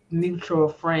mutual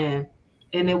friend,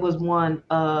 and it was one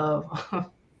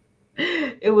of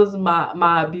it was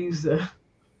my abuser.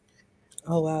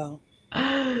 Oh wow.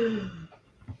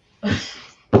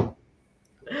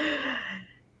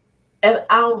 And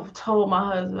I told my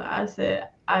husband, I said,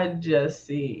 I just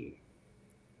see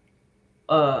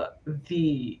the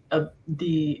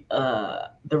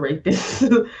rapist.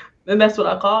 And that's what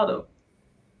I called him.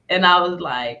 And I was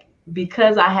like,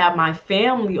 because I have my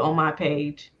family on my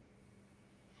page,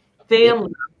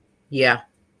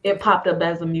 it popped up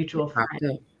as a mutual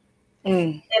friend.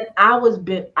 And I was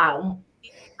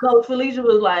Coach Felicia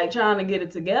was like trying to get it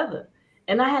together,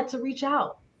 and I had to reach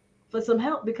out for some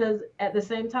help, because at the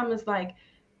same time, it's like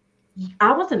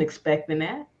I wasn't expecting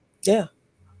that. Yeah.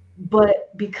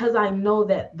 But because I know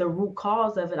that the root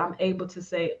cause of it, I'm able to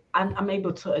say, I'm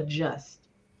able to adjust.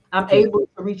 I'm able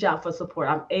to reach out for support.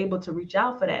 I'm able to reach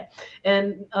out for that.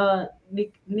 And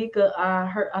Nika,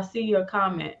 I see your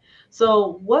comment.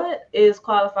 So what is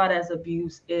qualified as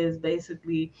abuse is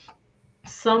basically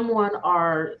someone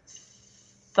or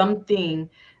something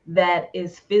that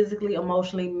is physically,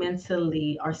 emotionally,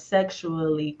 mentally, or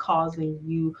sexually causing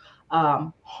you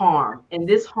harm. And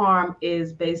this harm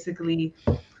is basically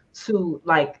to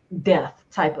like death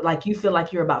type, like you feel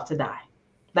like you're about to die,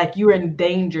 like you're in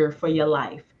danger for your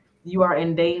life. You are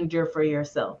in danger for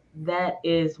yourself. That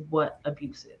is what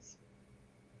abuse is.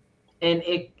 And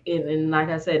and like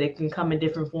I said, it can come in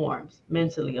different forms: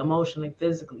 mentally, emotionally,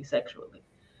 physically, sexually.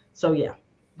 So yeah,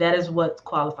 that is what's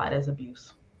qualified as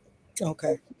abuse.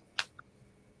 Okay.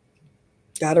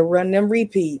 Gotta run them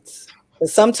repeats. But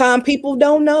sometimes people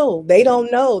don't know. They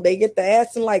don't know. They get to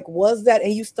asking like, was that?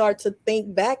 And you start to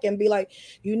think back and be like,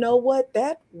 you know what?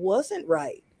 That wasn't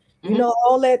right. You know,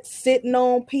 all that sitting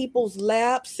on people's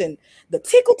laps and the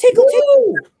tickle.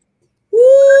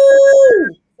 Woo!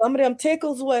 Some of them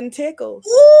tickles wasn't tickles.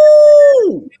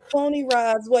 Woo! Pony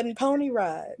rides wasn't pony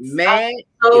rides. Man,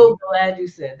 I'm so glad you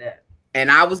said that. And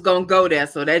I was gonna go there,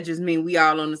 so that just means we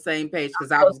all on the same page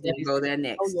because I was gonna go there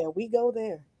next. Oh yeah, we go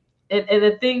there. And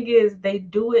the thing is, they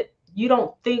do it. You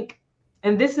don't think,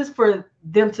 and this is for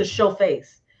them to show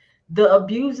face. The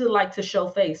abuser like to show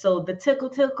face. So the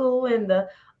tickle and the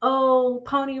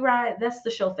pony ride, that's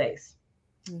the show face.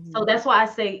 Mm-hmm. So that's why I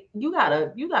say you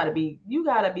gotta be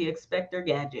Inspector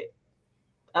Gadget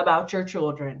about your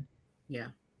children. Yeah.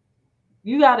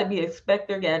 You gotta be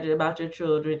Inspector Gadget about your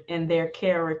children and their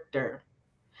character.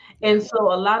 And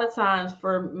so a lot of times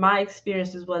for my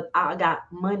experiences was I got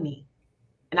money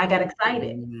and I got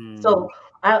excited. Mm. So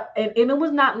and it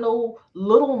was not no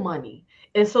little money.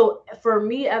 And so for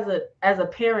me as a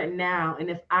parent now, and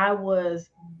if I was,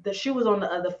 the shoe was on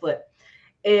the other foot,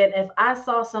 and if I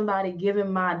saw somebody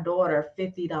giving my daughter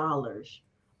 $50,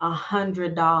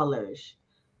 $100,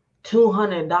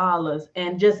 $200,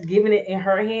 and just giving it in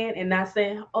her hand and not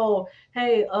saying, oh,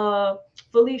 hey,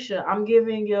 Felicia, I'm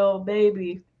giving your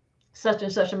baby such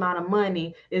and such amount of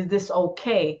money. Is this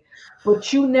okay?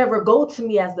 But you never go to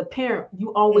me as the parent.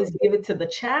 You always give it to the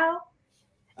child.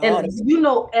 And you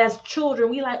know, as children,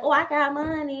 we like, oh, I got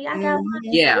money. I got money.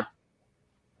 Yeah.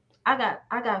 I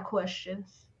got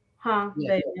questions. Huh,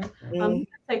 baby?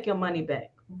 Take your money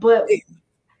back. But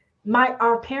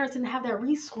our parents didn't have that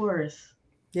resource.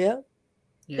 Yeah.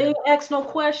 They didn't ask no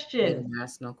questions. They didn't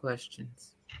ask no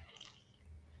questions.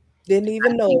 Didn't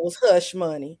even know it was hush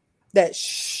money. That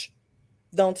shh.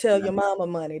 Don't tell your mama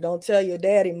money. Don't tell your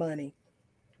daddy money.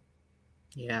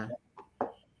 Yeah.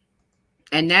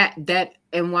 And that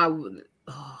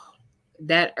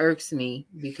irks me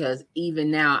because even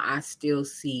now I still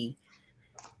see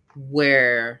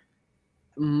where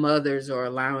mothers are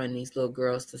allowing these little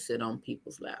girls to sit on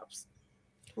people's laps.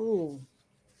 Ooh.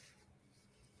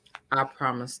 I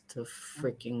promise to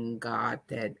freaking God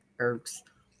that irks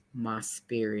my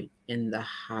spirit in the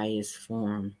highest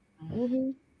form.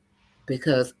 Mm-hmm.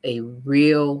 Because a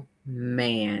real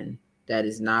man that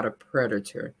is not a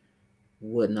predator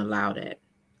wouldn't allow that.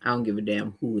 I don't give a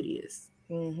damn who it is.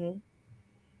 Mm-hmm.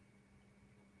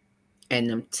 And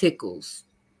them tickles.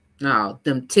 No,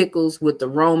 them tickles with the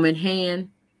Roman hand.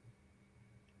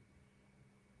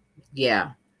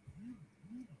 Yeah.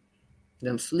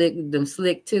 Them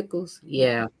slick tickles.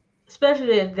 Yeah.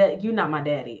 Especially if that you're not my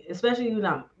daddy. Especially you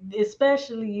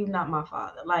not my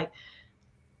father. Like,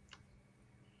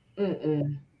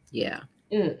 yeah.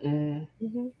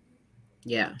 Mm-hmm.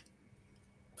 Yeah.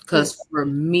 Because for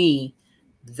me,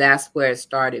 that's where it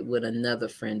started with another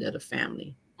friend of the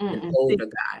family, an older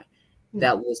guy.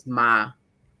 That was my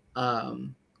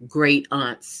great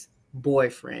aunt's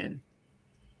boyfriend.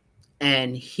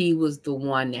 And he was the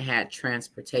one that had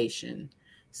transportation.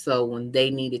 So when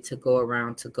they needed to go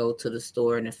around to go to the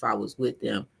store, and if I was with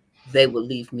them, they would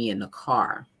leave me in the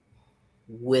car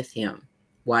with him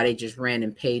while they just ran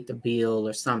and paid the bill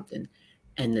or something.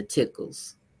 And the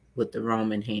tickles with the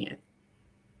Roman hand.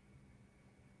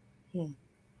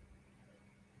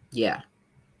 Yeah.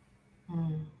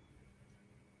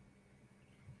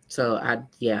 So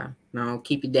no,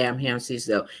 keep your damn hands to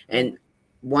yourself. And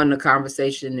one of the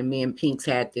conversations that me and Pinks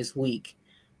had this week,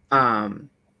 and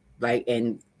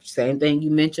same thing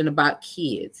you mentioned about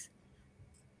kids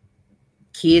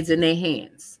in their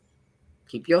hands.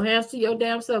 Keep your hands to your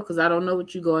damn self, because I don't know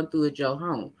what you're going through at your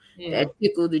home. Yeah. That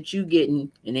tickle that you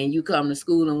getting, and then you come to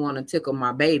school and want to tickle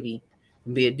my baby,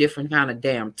 can be a different kind of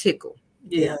damn tickle.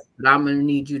 Yeah. But I'm gonna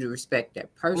need you to respect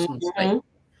that personal space.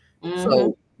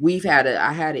 So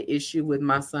I had an issue with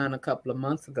my son a couple of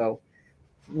months ago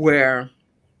where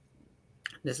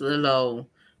this little old,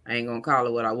 I ain't gonna call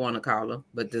her what I want to call her,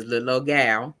 but this little old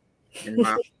gal in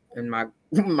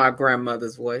my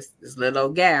grandmother's voice, this little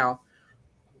old gal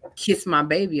kissed my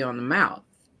baby on the mouth.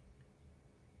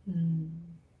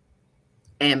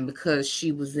 And because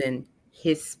she was in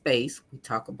his space, we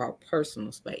talk about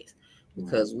personal space.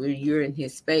 Because when you're in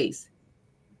his space,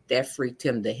 that freaked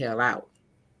him the hell out.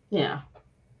 Yeah.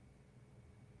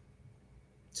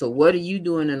 So what are you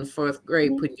doing in the 4th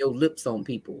grade putting your lips on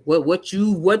people? What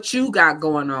you got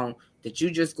going on that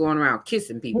you just going around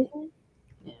kissing people?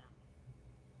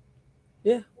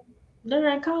 Yeah. That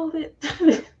ain't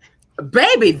COVID.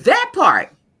 Baby, that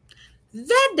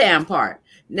damn part.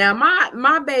 Now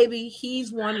my baby,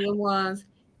 he's one of the ones,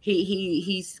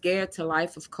 he's scared to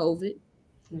life of COVID.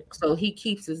 So he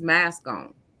keeps his mask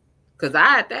on. Because I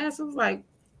had to ask, I was like,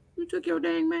 you took your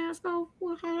dang mask off?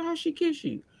 Well, how she kiss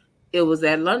you? It was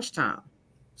at lunchtime.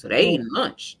 So they eating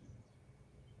lunch.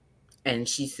 And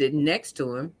she's sitting next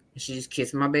to him, and she just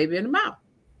kissed my baby in the mouth.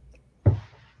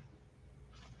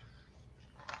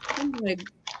 I'm like,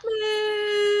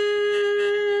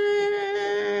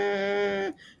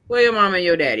 man, where your mom and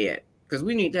your daddy at? Because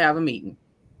we need to have a meeting.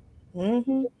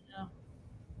 Mm-hmm.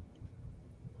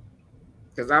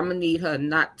 Because I'm going to need her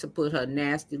not to put her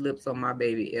nasty lips on my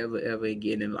baby ever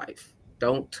again in life.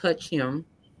 Don't touch him.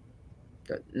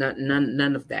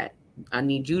 None of that. I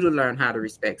need you to learn how to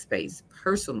respect space,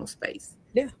 personal space.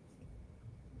 Yeah.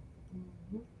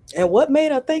 And what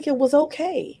made her think it was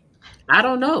okay? I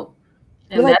don't know.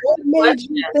 And like, what made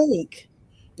you think?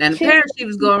 And apparently she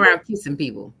was going around kissing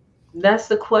people. That's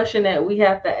the question that we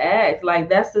have to ask. Like,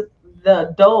 that's the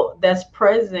adult that's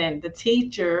present, the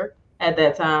teacher at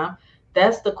that time.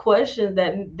 That's the question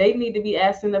that they need to be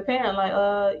asking the parent.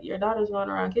 Like, your daughter's going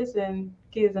around kissing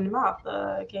kids in the mouth.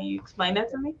 Can you explain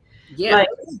that to me? Yeah. Like,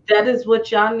 that is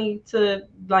what y'all need to,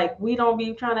 like, we don't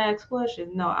be trying to ask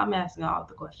questions. No, I'm asking all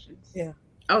the questions. Yeah.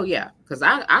 Oh, yeah. Because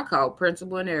I called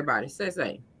principal and everybody.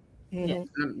 Say.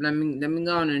 Mm-hmm. Let me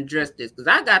go on and address this. Because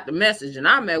I got the message and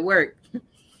I'm at work.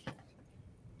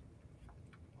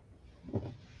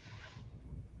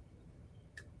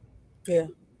 Yeah.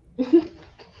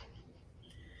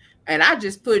 And I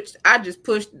just pushed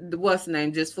the what's the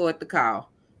name just for it to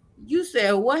call. You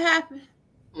said what happened?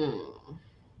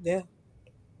 Yeah.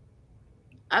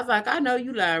 I was like, I know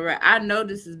you lying, right? I know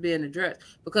this is being addressed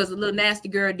because the little nasty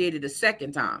girl did it a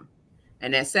second time.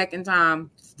 And that second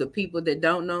time, the people that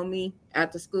don't know me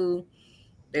at the school,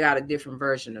 they got a different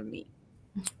version of me.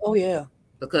 Oh, yeah.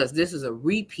 Because this is a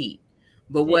repeat.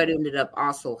 But what ended up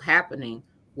also happening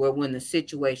where when the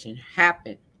situation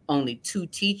happened, only 2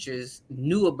 teachers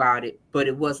knew about it, but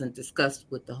it wasn't discussed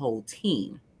with the whole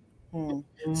team.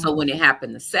 Mm-hmm. So when it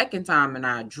happened the second time and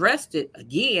I addressed it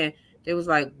again, they was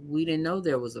like, we didn't know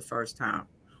there was a first time.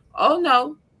 Oh,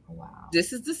 no. Wow.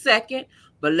 This is the second.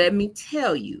 But let me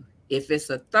tell you, if it's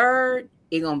a third,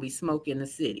 it's going to be smoke in the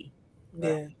city.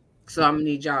 Yeah. So I'm going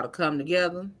to need y'all to come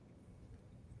together.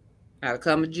 I'll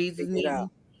come to Jesus meeting.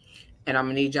 And I'm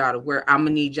going to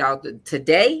need y'all to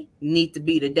today need to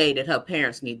be the day that her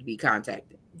parents need to be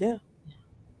contacted. Yeah.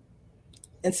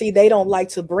 And see, they don't like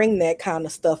to bring that kind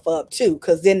of stuff up too,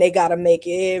 because then they got to make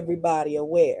everybody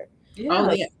aware. Yeah.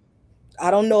 Oh, yeah. I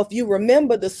don't know if you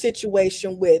remember the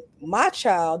situation with my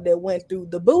child that went through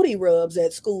the booty rubs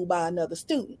at school by another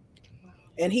student.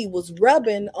 And he was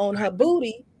rubbing on her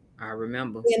booty. I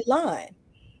remember. In line.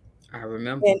 I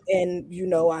remember. And you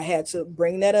know, I had to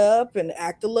bring that up and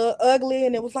act a little ugly.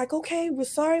 And it was like, okay, we're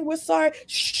sorry.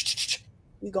 Shh.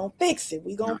 We're going to fix it.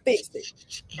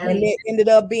 And it ended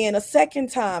up being a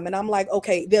second time. And I'm like,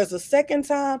 okay, there's a second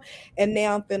time. And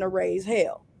now I'm finna raise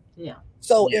hell. Yeah.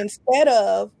 So instead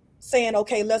of saying,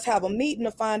 okay, let's have a meeting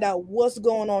to find out what's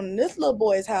going on in this little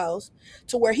boy's house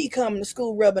to where he come to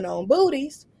school rubbing on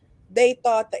booties, they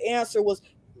thought the answer was,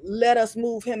 let us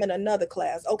move him in another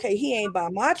class. Okay, he ain't by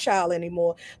my child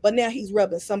anymore, but now he's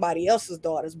rubbing somebody else's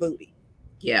daughter's booty.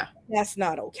 Yeah. That's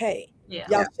not okay. Yeah.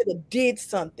 Y'all should have did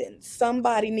something.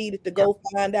 Somebody needed to go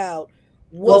find out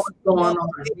what's going on.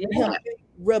 Him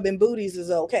rubbing booties is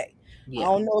okay. Yeah. I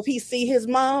don't know if he see his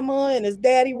mama and his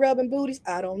daddy rubbing booties.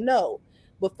 I don't know.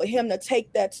 But for him to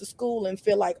take that to school and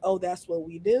feel like, oh, that's what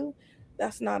we do,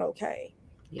 that's not okay.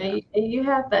 Yeah. And you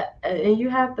have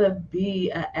to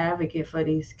be an advocate for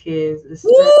these kids,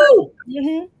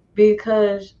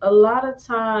 because a lot of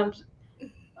times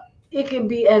it can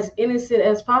be as innocent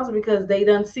as possible because they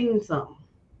done seen something.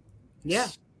 Yeah.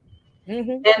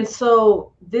 Mm-hmm. And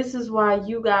so this is why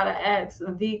you gotta ask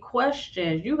the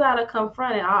questions. You gotta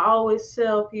confront it. I always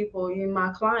tell people, my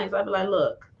clients, I be like,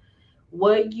 look,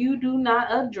 what you do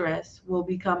not address will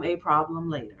become a problem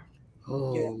later.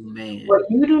 Oh, man. What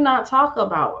you do not talk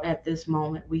about at this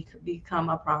moment, we could become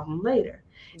a problem later.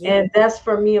 Yeah. And that's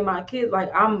for me and my kids.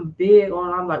 Like, I'm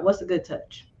like, what's a good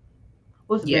touch?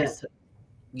 What's a bad touch?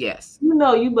 Yes. You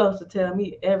supposed to tell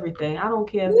me everything. I don't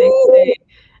care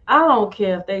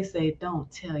if they say,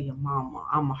 don't tell your mama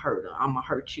I'm a hurt her. I'm going to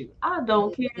hurt you. I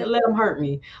don't care. Let them hurt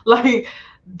me. Like,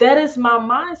 that is my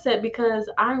mindset because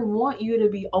I want you to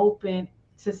be open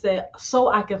to say, so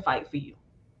I can fight for you.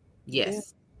 Yes. Yeah.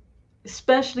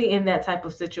 Especially in that type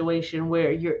of situation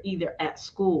where you're either at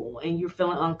school and you're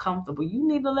feeling uncomfortable. You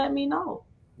need to let me know.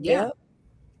 Yeah.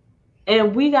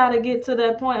 And we got to get to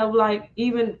that point of like,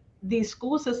 even these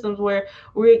school systems where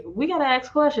we got to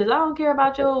ask questions. I don't care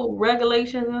about your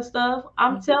regulations and stuff.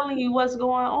 I'm telling you what's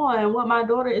going on and what my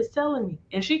daughter is telling me.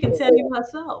 And she can tell you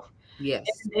herself. Yes.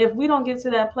 And if we don't get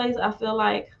to that place, I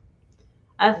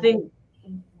think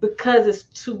because it's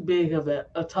too big of a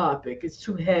topic, it's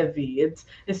too heavy, it's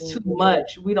too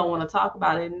much, we don't want to talk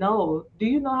about it. No, do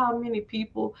you know how many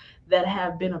people that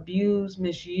have been abused,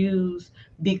 misused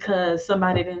because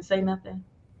somebody didn't say nothing?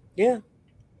 Yeah.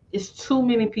 It's too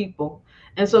many people.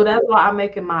 And so that's why I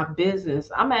make it my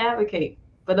business. I'm an advocate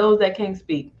for those that can't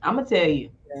speak. I'm gonna tell you.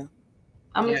 Yeah.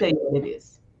 I'm gonna tell you what it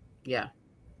is. Yeah.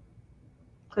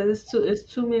 Because it's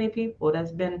too many people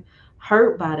that's been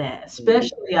hurt by that,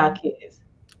 especially our kids.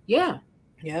 Yeah.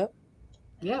 Yep.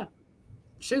 Yeah.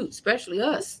 Shoot, especially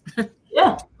us.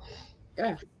 Yeah.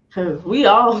 Yeah. We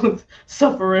all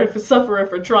suffering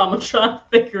for trauma, trying to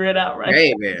figure it out,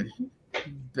 right?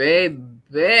 Baby.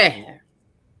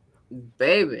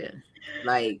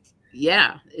 Like,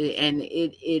 yeah. And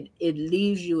it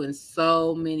leaves you in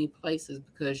so many places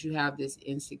because you have this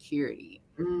insecurity.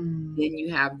 Then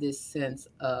you have this sense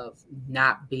of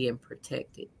not being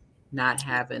protected, not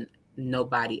having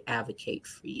nobody advocate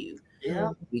for you.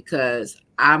 Yeah. Because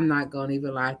I'm not going to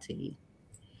even lie to you.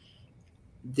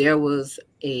 There was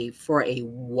for a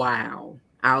while,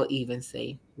 I'll even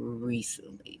say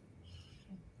recently,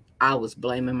 I was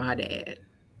blaming my dad.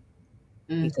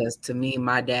 Because to me,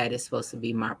 my dad is supposed to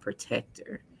be my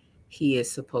protector. He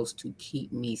is supposed to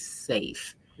keep me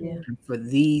safe. Yeah. And for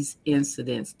these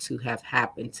incidents to have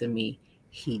happened to me,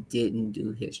 he didn't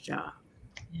do his job.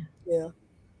 Yeah.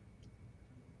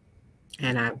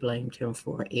 And I blamed him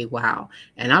for a while.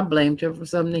 And I blamed him for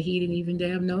something that he didn't even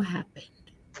damn know happened.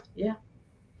 Yeah.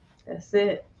 That's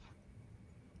it.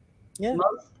 Yeah.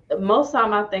 Most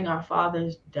time I think our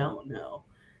fathers don't know.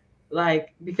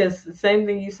 Like, because the same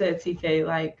thing you said, TK,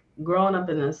 like growing up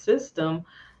in the system,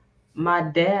 my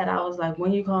dad, I was like,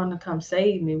 when you going to come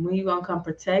save me? When you going to come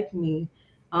protect me?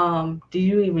 Do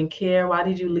you even care? Why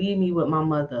did you leave me with my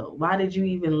mother? Why did you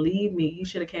even leave me? You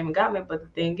should have came and got me. But the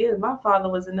thing is, my father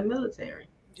was in the military.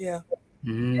 Yeah.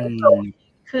 And so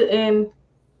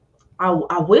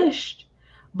I wished.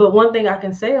 But one thing I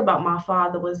can say about my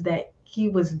father was that he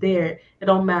was there. It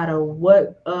don't matter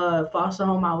what foster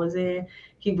home I was in,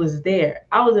 he was there.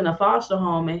 I was in a foster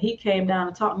home and he came down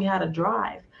and taught me how to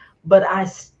drive. But I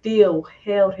still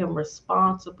held him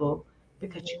responsible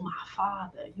because you're my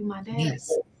father. You're my dad.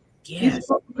 Yes. You're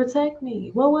supposed to protect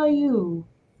me. Where were you?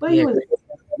 Where you was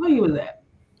at?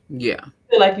 Yeah. I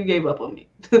feel like you gave up on me.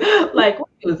 Like,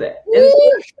 where you was at?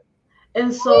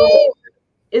 And so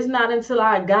it's not until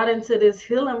I got into this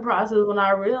healing process when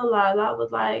I realized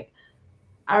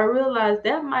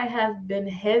that might have been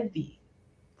heavy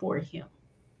for him.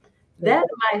 That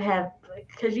might have,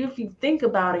 because if you think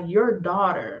about it, your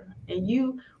daughter and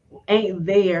you ain't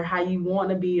there how you want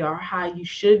to be or how you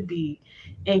should be,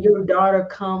 and your daughter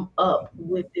come up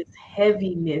with this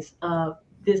heaviness of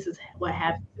this is what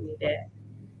happened to me, Dad.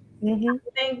 I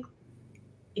think,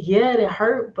 yeah, it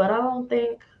hurt, but I don't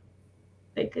think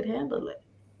they could handle it.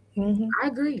 I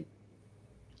agree.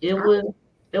 It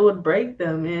would break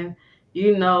them, and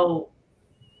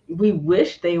we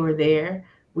wish they were there.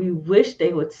 We wish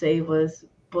they would save us,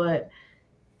 but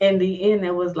in the end,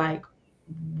 it was like,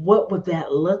 what would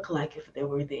that look like if they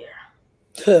were there?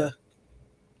 Yeah.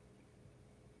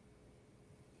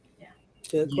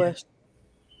 Good question.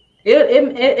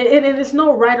 It's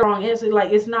no right or wrong answer.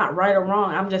 Like, it's not right or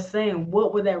wrong. I'm just saying,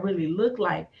 what would that really look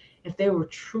like if they were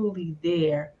truly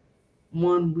there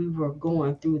when we were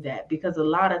going through that? Because a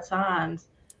lot of times,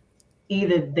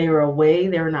 either they're away,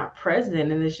 they're not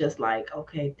present, and it's just like,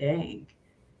 okay, dang.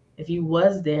 If you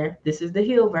was there, this is the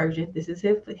heal version. This is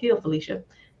heal Felicia.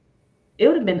 It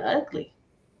would have been ugly.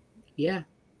 Yeah.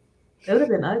 It would have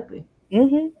been ugly.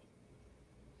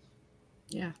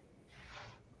 Yeah.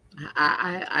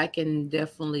 I can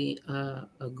definitely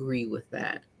agree with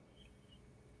that.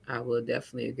 I will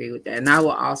definitely agree with that. And I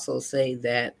will also say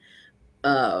that,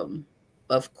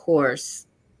 of course,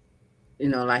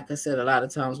 like I said, a lot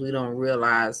of times we don't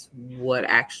realize what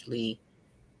actually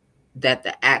that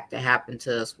the act that happened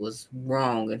to us was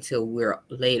wrong until we're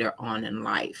later on in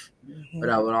life. But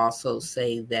I would also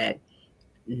say that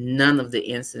none of the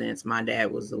incidents my dad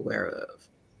was aware of.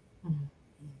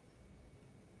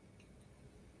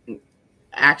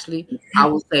 Actually, I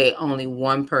would say only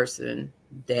one person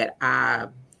that I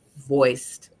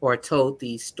voiced or told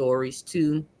these stories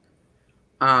to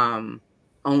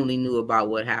only knew about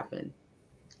what happened.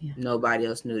 Yeah. Nobody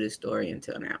else knew this story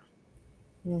until now.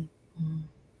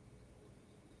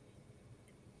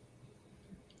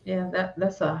 Yeah,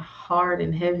 that's a hard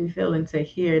and heavy feeling to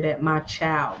hear that my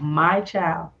child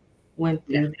went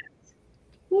through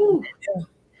that.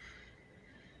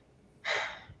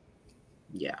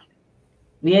 Yeah.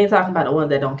 We ain't talking about the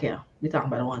ones that don't count. We talking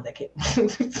about the ones that count.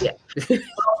 Yeah.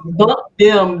 Fuck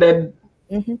them that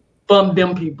bum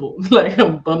them people. Like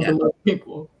bum them other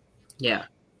people. Yeah.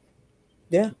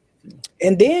 Yeah.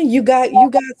 And then you got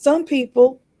some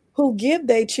people who give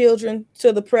their children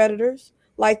to the predators,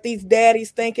 like these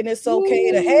daddies thinking it's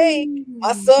okay to, hey,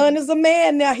 my son is a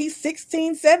man now. He's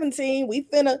 16, 17. We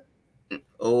finna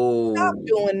stop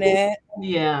doing that.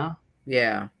 Yeah.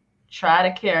 Yeah. Try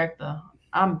the character.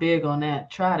 I'm big on that.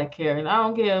 Try the character. I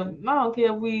don't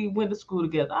care if we went to school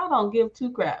together. I don't give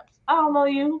two craps. I don't know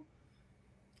you.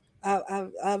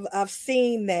 I've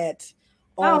seen that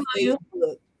on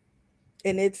Facebook.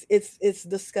 And it's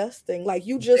disgusting. Like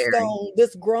you just don't,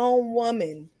 this grown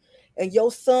woman and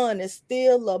your son is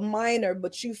still a minor,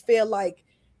 but you feel like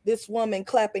this woman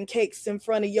clapping cakes in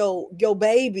front of your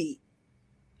baby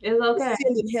is okay,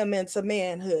 sending him into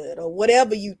manhood or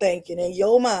whatever you thinking in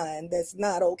your mind that's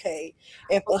not okay,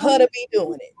 and for her to be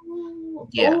doing it.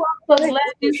 Yeah. I'm so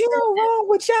glad you said wrong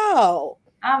with y'all.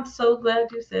 I'm so glad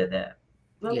you said that.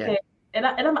 Okay. Yeah. And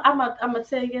I'm gonna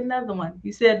tell you another one.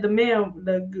 You said the man,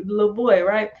 the little boy,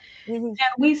 right? Mm-hmm. And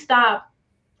we stop.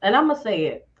 And I'm gonna say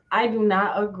it. I do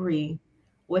not agree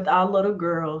with our little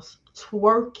girls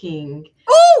twerking,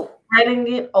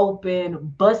 spreading it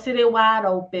open, busting it wide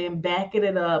open, backing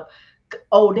it up.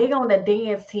 Oh, they on the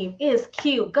dance team. It's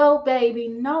cute. Go, baby.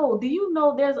 No, do you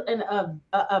know there's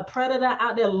a predator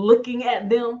out there looking at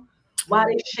them while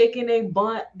they shaking their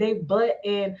butt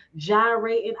and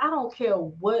gyrating? I don't care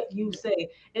what you say.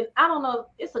 And I don't know,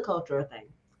 it's a cultural thing.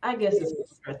 I guess it's a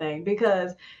cultural thing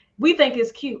because we think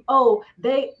it's cute. Oh,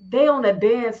 they on a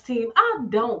dance team. I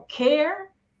don't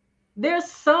care.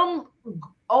 There's some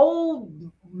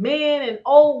old man and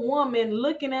old woman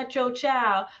looking at your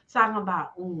child talking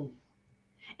about, ooh.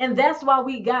 And that's why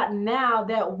we got now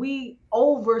that we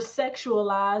over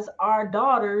sexualize our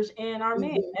daughters and our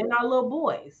men and our little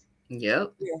boys.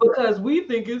 Yep. Because we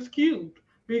think it's cute.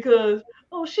 Because,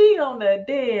 oh, she on the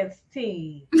dance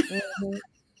team.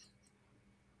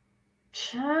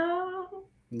 Child.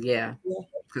 Yeah.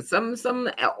 Because some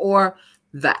or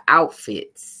the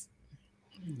outfits.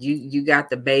 You got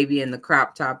the baby in the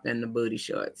crop top and the booty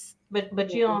shorts.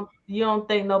 But you don't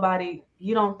think nobody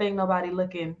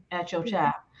looking at your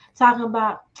child. Talking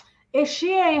about if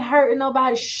she ain't hurting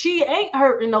nobody, she ain't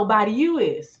hurting nobody. You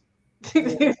is.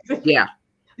 Yeah.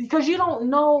 Because we don't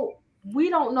know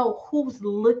who's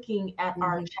looking at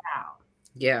our child.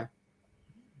 Yeah.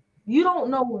 You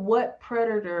don't know what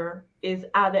predator is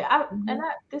out there.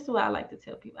 This is what I like to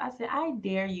tell people. I said, I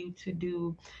dare you to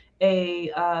do a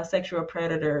sexual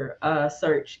predator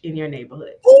search in your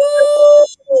neighborhood.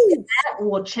 That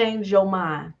will change your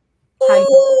mind.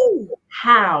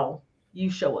 How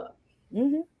you show up.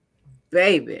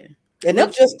 Baby. And they're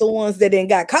just the ones that didn't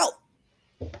got caught.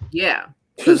 Yeah.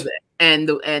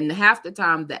 And half the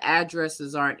time the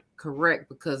addresses aren't correct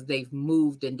because they've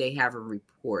moved and they haven't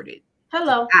reported.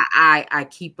 Hello. I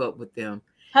keep up with them.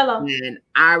 Hello. And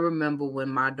I remember when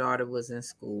my daughter was in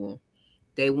school,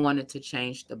 they wanted to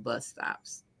change the bus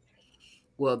stops.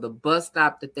 Well, the bus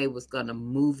stop that they was going to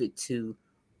move it to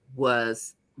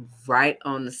was right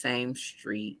on the same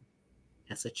street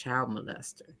as a child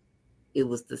molester. It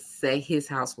was his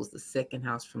house was the second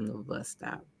house from the bus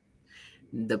stop.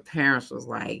 The parents was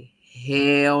like,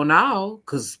 hell no,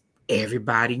 because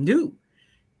everybody knew.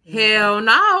 Hell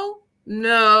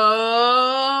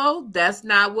no, that's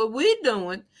not what we're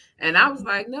doing. And I was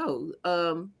like, no,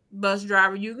 bus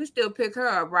driver, you can still pick her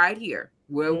up right here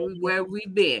where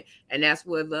we've been. And that's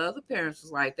where the other parents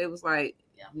was like, they was like,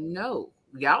 no,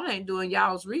 y'all ain't doing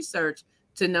y'all's research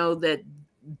to know that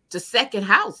the second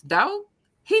house, dog,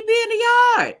 he be in the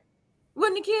yard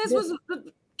when the kids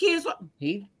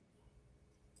he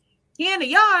in the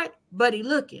yard, but he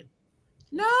looking.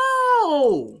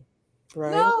 No,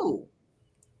 right? No,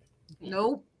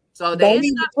 nope. So they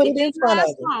ended up put it in front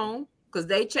of home because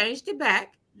they changed it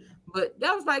back. But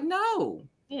that was like, no.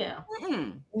 Yeah.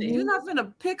 You're not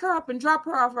gonna pick her up and drop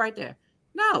her off right there.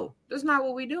 No, that's not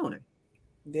what we're doing.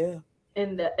 Yeah.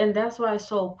 And that's why it's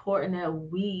so important that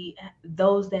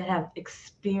those that have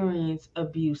experienced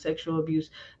abuse, sexual abuse,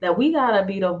 that we gotta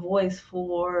be the voice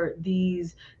for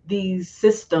these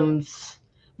systems,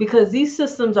 because these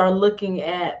systems are looking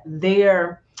at these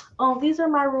are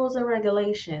my rules and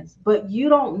regulations, but you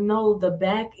don't know the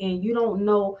back end. You don't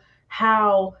know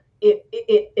how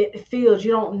it feels.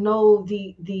 You don't know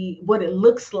the what it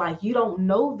looks like. You don't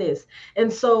know this.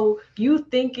 And so you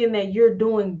thinking that you're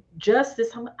doing justice,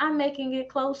 I'm making it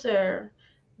closer,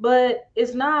 but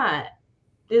it's not.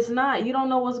 You don't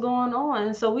know what's going on.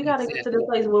 And so we got to get to the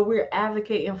place where we're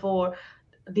advocating for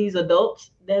these adults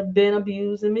that have been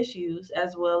abused and misused,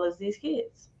 as well as these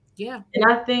kids. Yeah.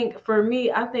 And I think for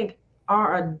me,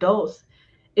 our adults,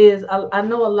 is I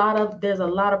know there's a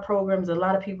lot of programs, a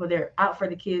lot of people, they're out for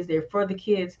the kids, they're for the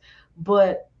kids,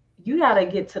 but you got to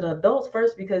get to the adults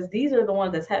first, because these are the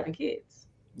ones that's having kids.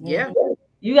 Yeah.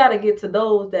 You got to get to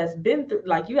those that's been through,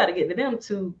 like you got to get to them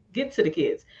to get to the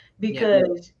kids,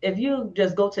 because if you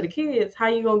just go to the kids, how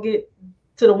you gonna get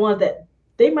to the ones that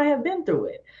they might have been through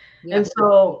it? And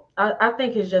so I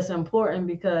think it's just important,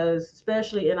 because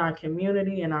especially in our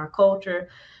community, in our culture,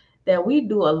 that we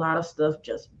do a lot of stuff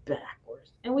just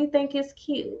backwards, and we think it's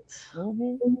cute.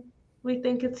 We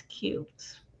think it's cute.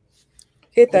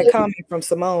 Hit that comment from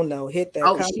Simone though. Hit that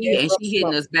comment. She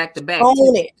hitting us back to back. Own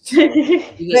it.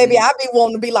 Maybe I be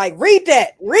wanting to be like, read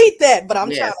that, but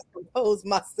I'm trying to compose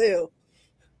myself.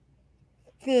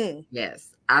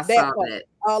 Yes, I saw that.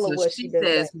 All of what she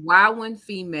says, why when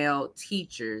female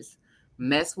teachers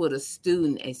mess with a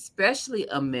student, especially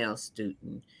a male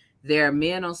student, there are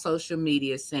men on social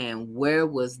media saying, where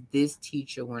was this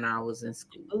teacher when I was in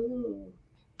school? Ooh.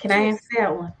 Can I answer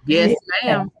that one? Yes,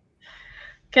 ma'am.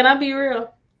 Can I be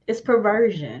real? It's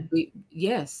perversion.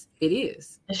 Yes, it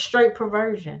is. It's straight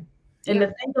perversion. And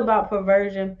the thing about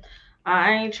perversion,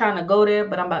 I ain't trying to go there,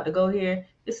 but I'm about to go here.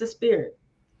 It's a spirit.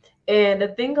 And the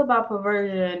thing about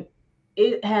perversion,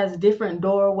 it has different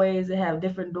doorways. It have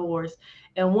different doors.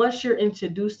 And once you're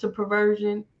introduced to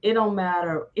perversion, it don't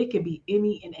matter. It could be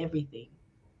any and everything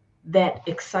that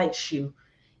excites you.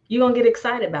 You're going to get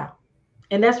excited about.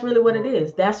 And that's really what it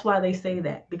is. That's why they say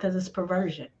that, because it's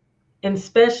perversion. And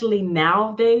especially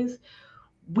nowadays,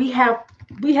 we have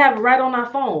it right on our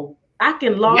phone. I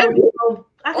can log in on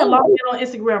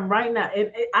Instagram right now.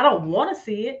 I don't want to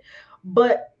see it,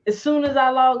 but as soon as I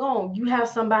log on, you have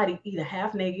somebody either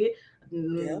half naked,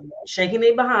 shaking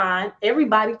their behind,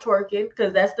 everybody twerking,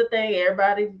 because that's the thing.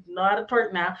 Everybody know how to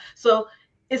twerk now. So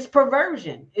it's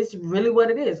perversion. It's really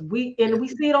what it is. We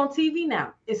see it on TV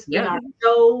now. It's in our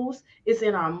shows. It's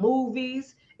in our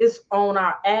movies. It's on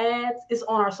our ads. It's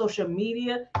on our social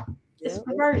media. It's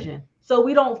perversion. So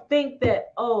we don't think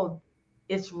that,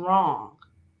 it's wrong.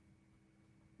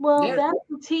 Well, that's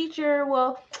the teacher.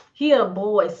 Well, he a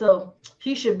boy, so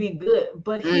he should be good.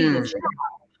 But he's a child.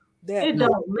 It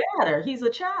don't matter. He's a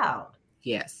child.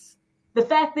 Yes. The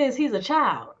fact is, he's a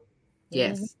child.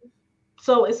 Yes.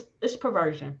 So it's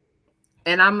perversion.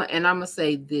 And I'm gonna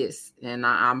say this, and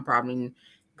I'm probably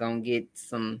gonna get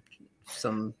some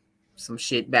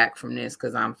shit back from this,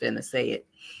 because I'm finna say it.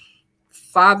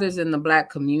 Fathers in the Black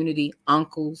community,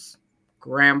 uncles,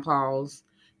 grandpas,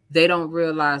 they don't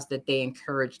realize that they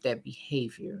encourage that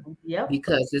behavior.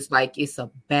 Because it's like it's a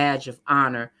badge of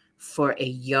honor for a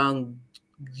young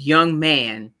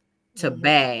man to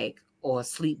bag or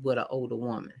sleep with an older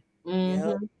woman.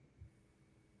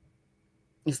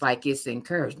 It's like it's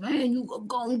encouraged. Man, you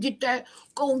go and get that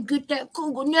cougar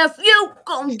nephew.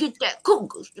 Go and get that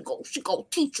cougar. She go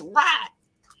teach you right.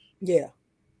 Yeah.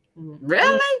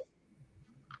 Really?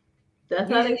 That's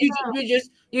how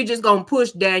you just gonna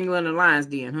push Daniel in the lion's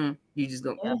den, huh? You just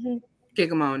gonna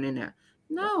kick him on in there.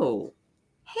 No.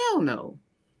 Hell no.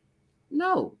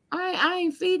 No. I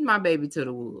ain't feeding my baby to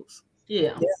the wolves.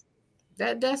 Yeah.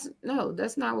 That's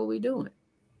not what we're doing.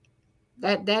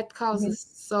 That causes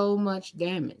so much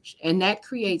damage, and that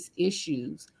creates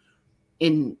issues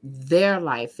in their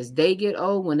life as they get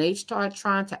old. When they start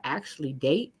trying to actually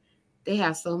date, they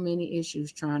have so many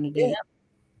issues trying to date,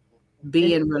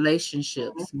 be in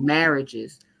relationships,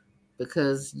 marriages,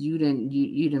 because you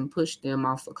didn't push them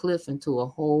off a cliff into a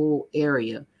whole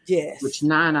area, which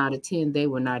 9 out of 10 they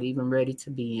were not even ready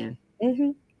to be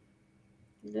in.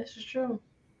 This is true.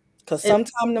 Because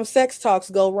sometimes them sex talks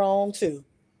go wrong too.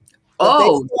 They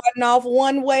starting off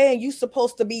one way, and you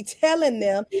supposed to be telling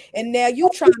them, and now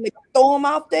you trying to throw them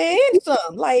out there and some.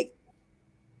 Like,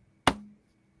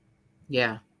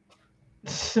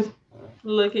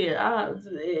 look here,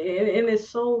 and it's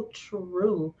so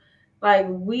true. Like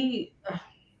we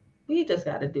just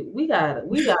gotta do. We gotta.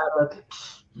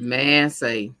 Man,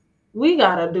 say. We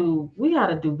gotta do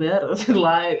better.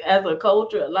 Like as a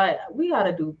culture, like we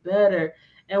gotta do better,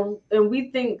 and we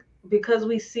think, because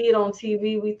we see it on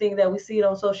TV, we think that we see it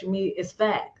on social media. It's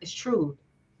fact. It's true.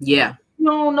 Yeah. You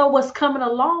don't know what's coming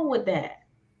along with that.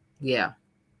 Yeah.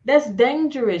 That's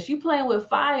dangerous. You playing with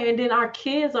fire, and then our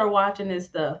kids are watching this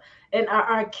stuff, and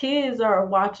our kids are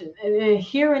watching and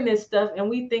hearing this stuff, and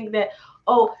we think that,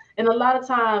 and a lot of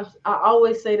times I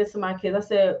always say this to my kids. I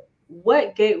said,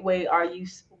 what gateway are you?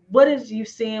 What is you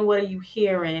seeing? What are you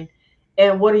hearing?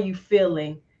 And what are you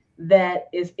feeling that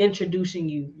is introducing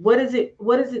you? What is it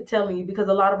telling you? Because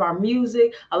a lot of our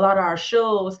music, a lot of our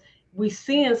shows, we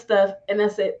seeing stuff, and I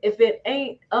said, if it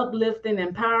ain't uplifting,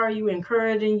 empowering you,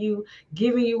 encouraging you,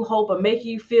 giving you hope, or making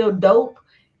you feel dope,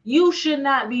 You should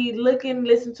not be looking,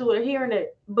 listening to it, hearing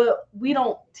it, but we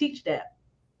don't teach that.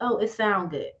 Oh, it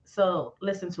sounds good, so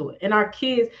listen to it. And our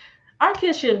kids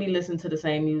shouldn't be listening to the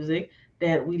same music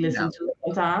that we listen to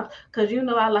sometimes. Because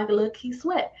I like a little Keith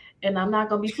Sweat, and I'm not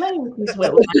gonna be playing with Keith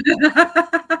Sweat.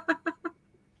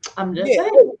 I'm just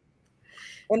saying.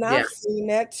 And I've seen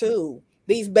that too.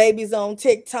 These babies on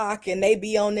TikTok and they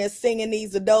be on there singing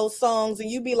these adult songs, and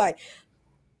you be like,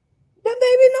 that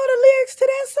baby know the lyrics to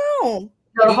that song.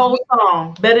 Know the whole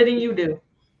song better than you do.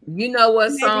 You know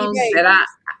what songs that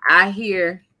I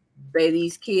hear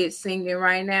these kids singing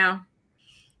right now?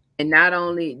 And not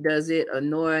only does it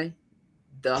annoy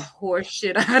the horse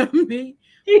shit out of me,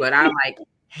 but I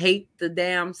hate the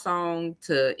damn song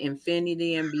to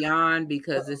infinity and beyond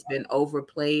because it's been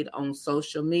overplayed on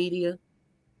social media.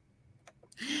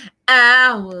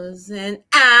 Hours and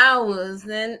hours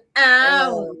and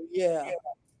hours. Yeah.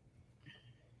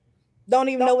 Don't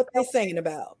even know what they're singing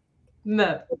about.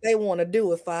 No. But they want to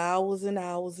do it for hours and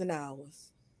hours and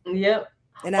hours. Yep.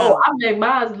 And I made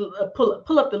mine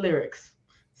pull up the lyrics.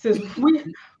 Since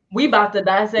we about to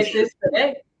dissect this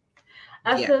today.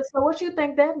 I said, so what you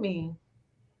think that means?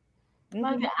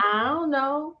 Like, I don't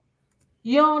know.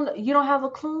 You don't have a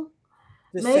clue?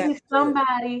 Maybe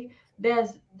somebody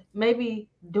that's maybe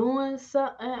doing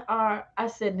something, or I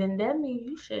said, then that means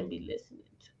you shouldn't be listening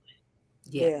to it.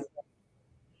 Yeah.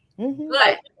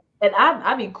 But and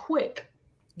I be quick.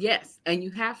 Yes, and you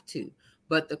have to.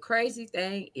 But the crazy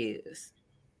thing is,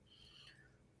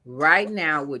 right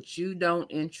now, what you don't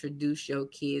introduce your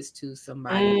kids to,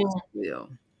 somebody else will.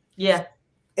 Yeah.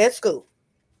 At school.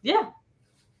 Yeah.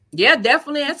 Yeah,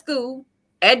 definitely at school.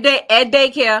 At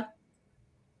daycare.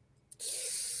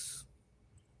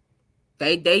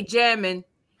 They jamming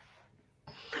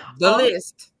the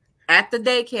list at the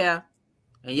daycare.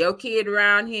 And your kid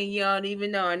around here, you don't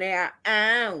even know, and they are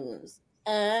hours.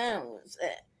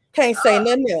 Can't say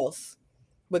nothing else,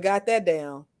 but got that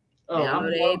down. They don't know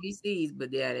the ABCs,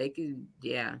 but they can,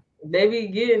 They be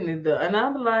getting it though. And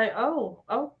I'm like,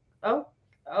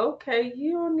 okay,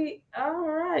 you don't need, all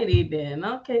righty then.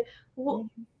 Okay. Well,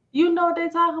 you know what they're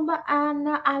talking about? I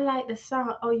know, I like the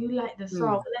song. Oh, you like the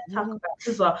song. Let's talk about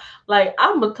this song. Like,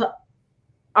 I'm going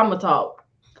to talk.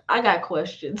 I got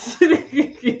questions.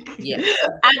 Yeah.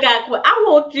 I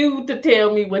want you to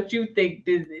tell me what you think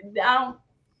this is.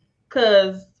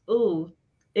 Because,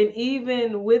 and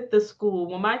even with the school,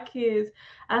 when my kids,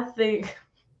 I think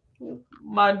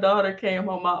my daughter came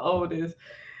home, my oldest,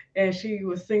 and she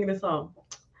was singing the song,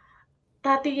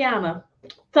 Tatiana.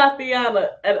 And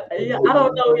I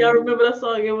don't know if y'all remember that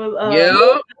song. It was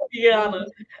Tatiana.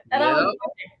 And I was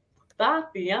like,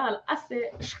 Tatiana. I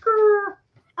said, screw.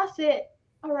 I said,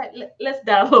 all right, let's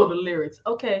download the lyrics.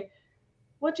 Okay,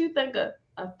 what you think a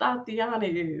Tatiana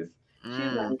is?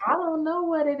 She's like, I don't know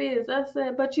what it is. I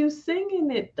said, but you singing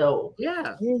it though.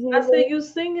 Yeah. I said, you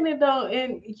singing it though,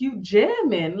 and you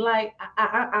jamming. Like,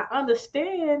 I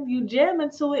understand you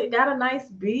jamming to it. Got a nice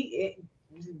beat.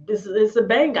 It's a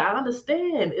banger. I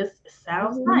understand. It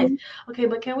sounds nice. Okay,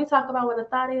 but can we talk about what a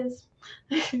thought is?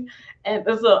 And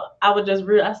so I would just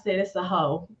I said it's a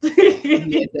hoe. There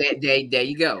you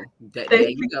go. There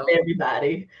you go.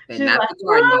 Everybody. And not like, the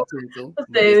Cardinal Twinkle. I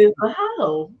said it's a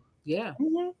hoe. Yeah.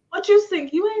 What you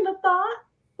think? You ain't a thought?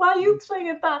 Why you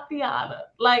singing Tatiana?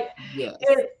 Like,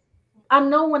 I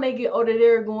know when they get older,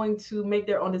 they're going to make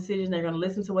their own decisions. They're going to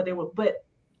listen to what they want. But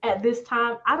at this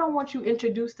time, I don't want you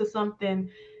introduced to something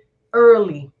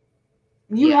early.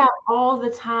 You have all the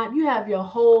time. You have your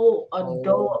whole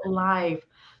adult life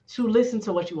to listen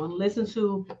to what you want to listen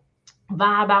to,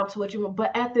 vibe out to what you want.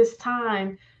 But at this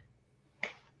time,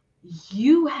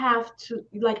 you have to,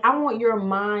 like, I want your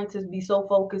mind to be so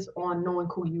focused on knowing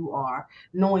who you are,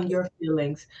 knowing your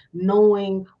feelings,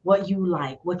 knowing what you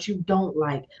like, what you don't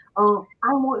like. I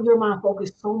want your mind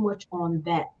focused so much on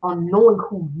that, on knowing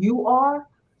who you are.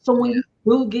 So when you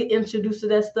do get introduced to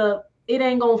that stuff, it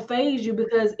ain't gonna phase you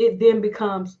because it then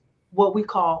becomes what we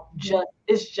call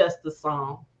it's just a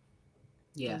song.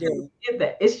 Yeah. Get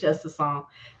that? It's just a song.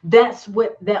 That's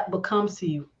what that becomes to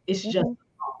you. It's just a song.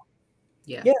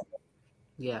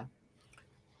 Yeah.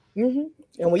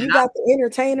 And when you got the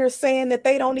entertainers saying that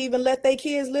they don't even let their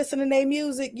kids listen to their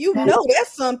music, you know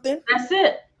that's something. That's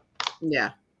it.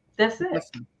 Yeah. That's it.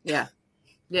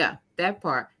 Yeah, that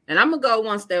part. And I'm gonna go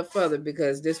one step further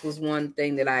because this was one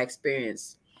thing that I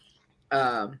experienced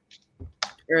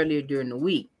earlier during the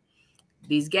week.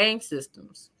 These game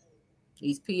systems,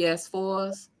 these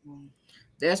PS4s,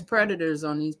 there's predators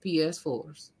on these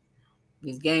PS4s.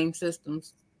 These game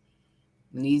systems,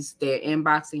 they're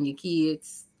inboxing your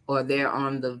kids, or they're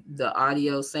on the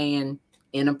audio saying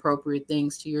inappropriate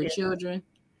things to your children.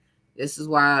 This is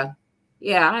why,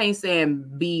 I ain't saying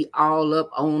be all up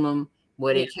on them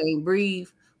where they can't breathe,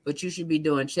 but you should be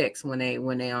doing checks when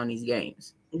they on these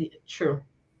games. Yeah, true.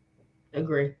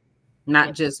 Agree.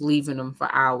 Not just leaving them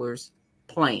for hours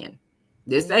playing.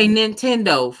 This ain't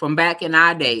Nintendo from back in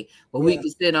our day where we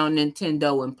could sit on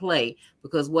Nintendo and play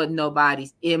because wasn't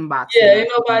nobody's inbox. Yeah, ain't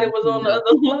nobody was on the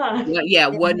other line. Yeah,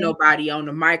 wasn't nobody on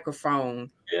the microphone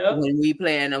when we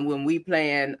playing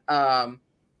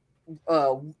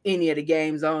any of the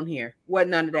games on here.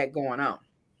 Wasn't none of that going on.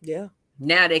 Yeah.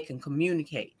 Now they can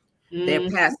communicate. They're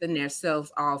passing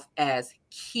themselves off as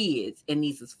kids, and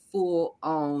these is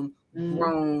full-on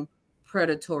grown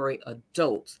predatory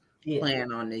adults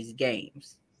playing on these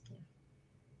games.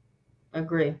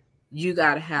 Agree. You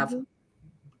got to have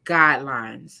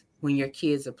guidelines when your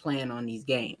kids are playing on these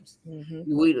games.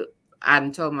 I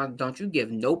told them, don't you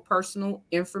give no personal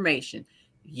information.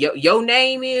 Your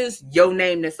name is your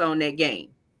name that's on that game.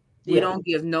 We don't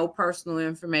give no personal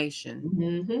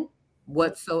information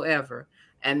whatsoever.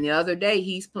 And the other day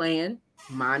he's playing,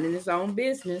 minding his own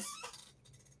business,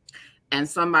 and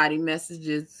somebody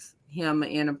messages him an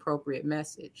inappropriate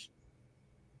message.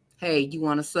 Hey, you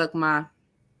want to suck my...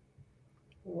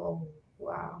 Whoa,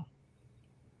 wow.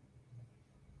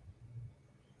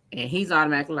 And he's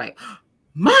automatically like,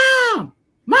 Mom!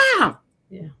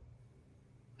 Yeah.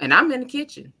 And I'm in the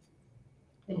kitchen.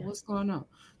 Yeah. What's going on?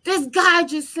 This guy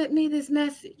just sent me this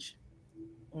message.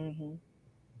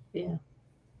 Yeah.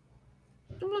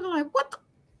 I'm looking like, what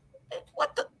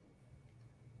the?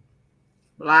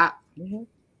 Block.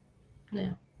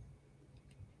 Yeah.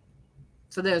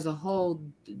 So there's a whole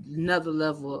another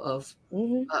level of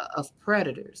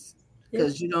predators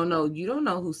because you don't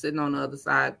know who's sitting on the other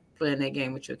side playing that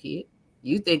game with your kid.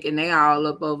 You thinking they all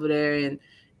up over there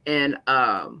and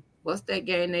what's that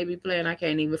game they be playing? I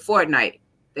can't even. Fortnite.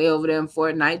 They over there in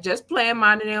Fortnite just playing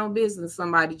minding their own business.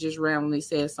 Somebody just randomly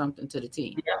said something to the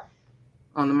team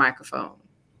on the microphone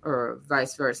or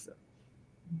vice versa.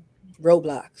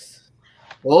 Roblox.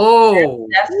 Oh,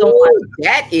 that's the one.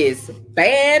 That is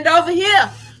banned over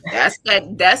here. That's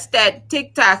that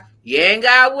TikTok. You ain't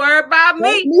gotta worry about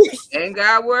me. Ain't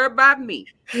gotta worry about me.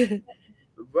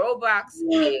 Roblox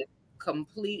is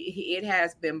complete. It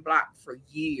has been blocked for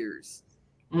years.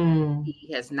 He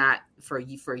has not for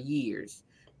years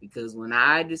because when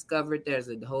I discovered there's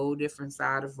a whole different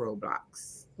side of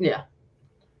Roblox. Yeah.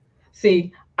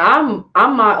 See, I'm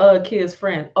my kid's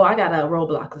friend. Oh, I got a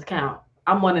Roblox account.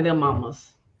 I'm one of them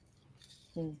mamas.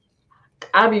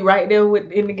 I be right there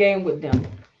in the game with them.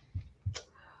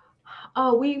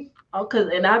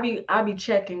 And I be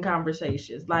checking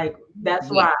conversations. Like that's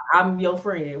why I'm your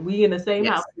friend. We in the same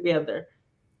house together.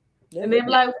 And they're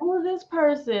like, who is this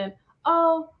person?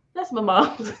 Oh, that's my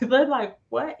mom. They're like,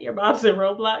 what? Your mom's in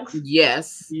Roblox?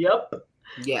 Yes. Yep.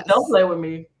 Yes. Don't play with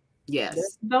me.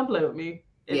 Yes. Don't play with me.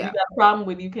 If you got a problem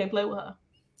with it, you can't play with her.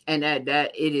 And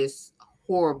that it is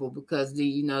horrible because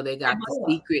they got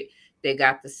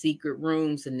the secret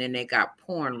rooms and then they got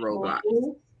porn Roblox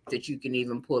that you can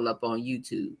even pull up on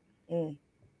YouTube. And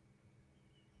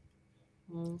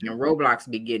Roblox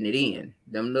be getting it in.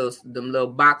 Them little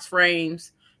box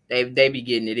frames, they be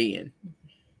getting it in.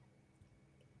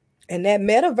 And that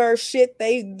metaverse shit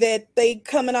they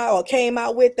coming out or came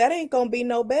out with, that ain't gonna be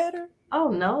no better. Oh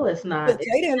no, it's not.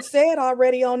 They didn't say it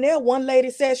already on there. One lady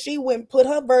said she went and put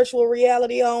her virtual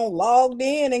reality on, logged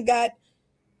in, and got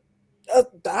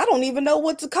I don't even know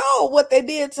what to call what they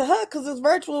did to her because it's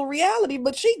virtual reality,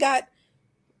 but she got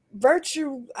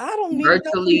virtually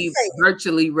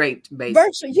raped,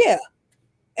 basically.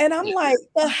 And I'm like,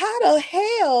 well, how the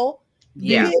hell?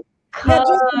 Yeah. Now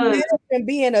just imagine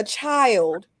being a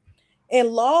child and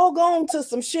log on to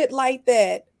some shit like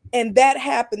that, and that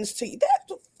happens to you.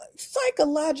 That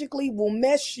psychologically will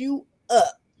mess you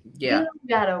up. Yeah. You don't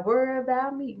gotta worry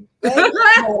about me.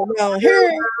 Around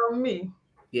here. Around me.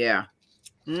 Yeah.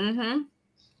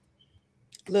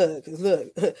 Look,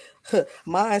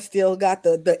 mine still got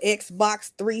the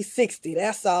Xbox 360.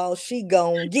 That's all she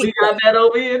gonna get. We got that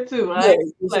over here too.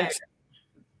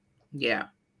 Yeah.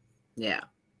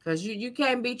 Because you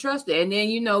can't be trusted. And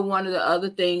then one of the other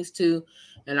things too,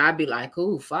 and I'd be like,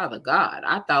 oh, Father God,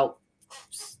 I thought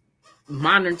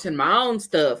monitoring my own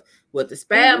stuff with the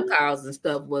spam calls and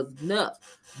stuff was enough.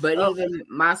 But even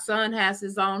my son has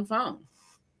his own phone.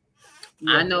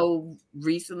 Yeah. I know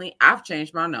recently I've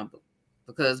changed my number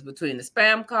because between the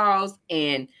spam calls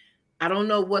and I don't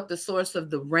know what the source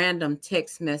of the random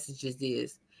text messages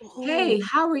is. Hey,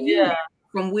 how are you?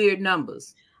 From weird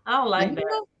numbers. I don't like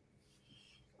that.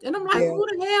 And I'm like, who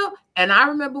the hell? And I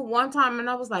remember one time and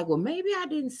I was like, well, maybe I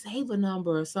didn't save a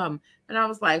number or something. And I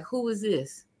was like, who is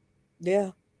this? Yeah.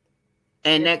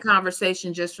 And that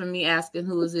conversation just from me asking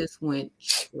who is this went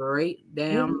straight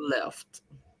down left.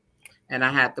 And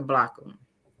I had to block him.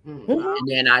 And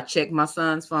then I checked my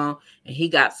son's phone and he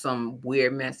got some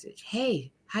weird message.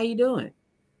 Hey, how you doing?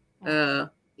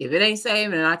 If it ain't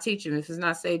saved, and I teach him, if it's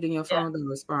not saved in your phone, then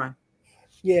respond.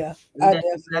 Yeah, I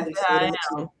definitely say that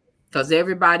too. Because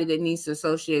everybody that needs to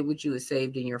associate with you is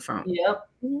saved in your phone. Yep.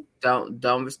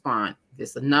 Don't respond. If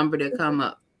it's a number that come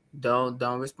up, don't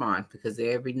respond, because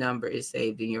every number is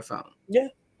saved in your phone. Yeah.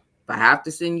 If I have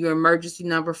to send you an emergency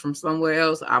number from somewhere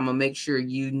else, I'm gonna make sure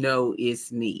you know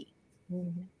it's me.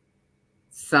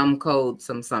 Some code,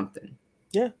 something.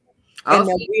 Yeah.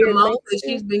 Also,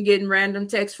 she's been getting random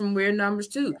texts from weird numbers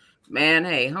too. Man,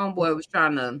 hey, homeboy was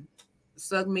trying to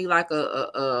suck me like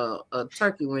a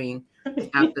turkey wing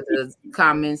after the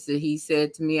comments that he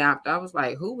said to me after. I was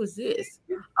like, who was this?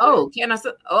 Oh, can I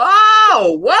say?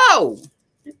 Oh, whoa.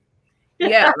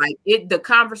 Yeah, like the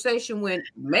conversation went,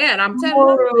 man, I'm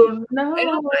telling you. No. And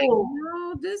I'm like,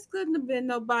 no, this couldn't have been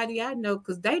nobody I know,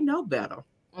 because they know better.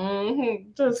 I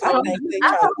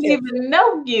don't even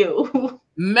know you.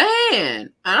 Man.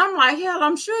 And I'm like, hell,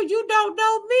 I'm sure you don't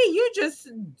know me. You just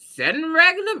sending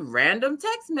random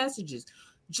text messages.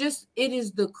 Just, it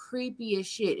is the creepiest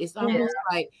shit. It's almost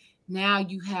like now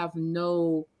you have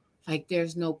no, like,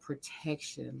 there's no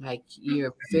protection. Like,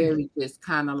 you're very just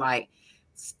kind of like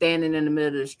standing in the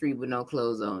middle of the street with no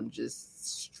clothes on,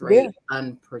 just straight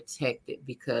unprotected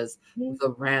because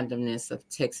the randomness of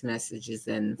text messages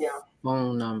and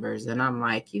phone numbers. And I'm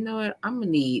like, you know what? I'm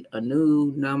gonna need a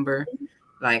new number,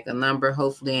 like a number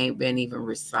hopefully ain't been even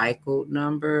recycled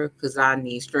number, because I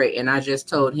need straight. And I just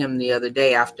told him the other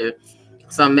day after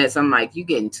some mess, I'm like, you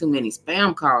getting too many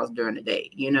spam calls during the day,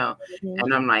 you know?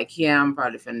 And I'm like, yeah, I'm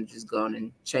probably finna just go on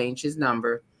and change his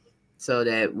number so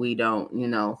that we don't, you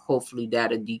know, hopefully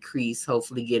that'll decrease,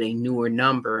 hopefully get a newer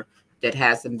number that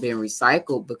hasn't been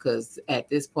recycled, because at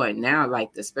this point now,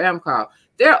 like the spam call,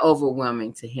 they're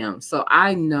overwhelming to him. So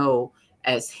I know,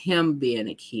 as him being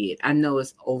a kid, I know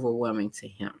it's overwhelming to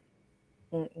him.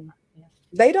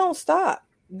 They don't stop.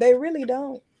 They really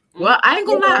don't. Well, I ain't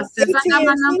gonna lie. Since I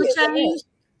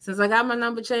got my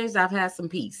number changed, I've had some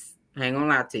peace. I ain't gonna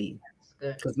lie to you.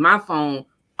 Because my phone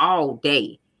all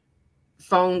day,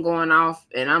 phone going off,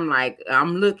 and I'm like,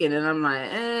 I'm looking, and I'm like,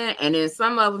 and then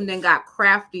some of them then got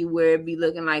crafty where it be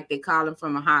looking like they calling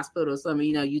from a hospital or something.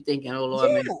 You know, you thinking, oh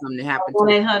Lord, maybe something happened to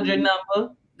 1-800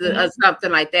 number.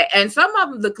 Something like that. And some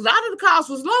of them, a lot of the calls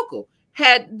was local,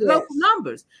 had local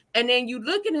numbers, and then you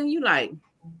looking and you like,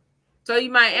 so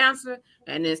you might answer,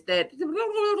 and instead,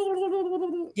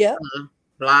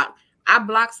 block. I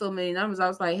blocked so many numbers. I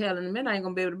was like, hell, in a minute I ain't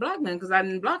gonna be able to block them, because I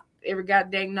didn't block every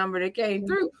goddamn number that came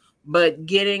through. But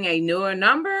getting a newer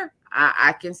number,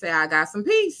 I can say I got some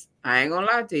peace. I ain't gonna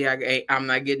lie to you. I'm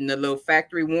not getting the little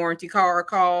factory warranty car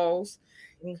calls,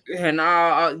 and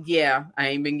all. Yeah, I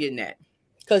ain't been getting that.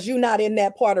 Because you're not in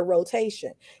that part of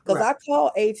rotation. Because I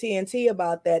called AT&T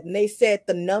about that, and they said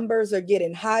the numbers are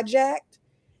getting hijacked,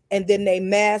 and then they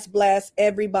mass blast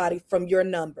everybody from your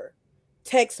number,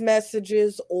 text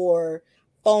messages or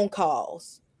phone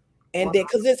calls. And then,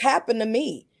 because it's happened to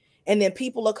me, and then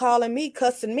people are calling me,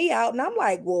 cussing me out, and I'm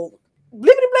like, well, blippity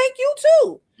blank, you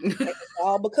too. And it's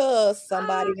all because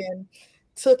somebody then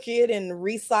took it and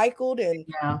recycled and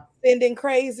sending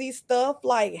crazy stuff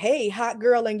like, hey, hot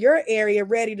girl in your area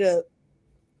ready to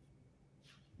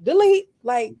delete,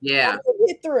 like, get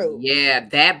through. Yeah,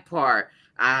 that part.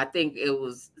 I think it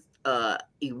was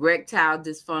erectile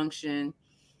dysfunction.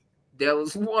 There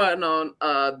was one on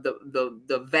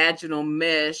the vaginal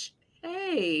mesh.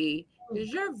 Hey,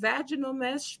 is your vaginal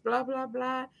mesh blah blah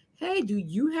blah? Hey, do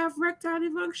you have erectile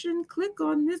dysfunction? Click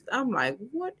on this. I'm like,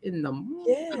 what in the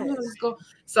morning?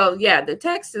 So yeah, the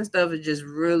text and stuff is just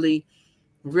really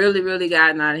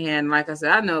gotten out of hand. Like I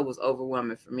said, I know it was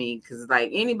overwhelming for me, because like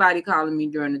anybody calling me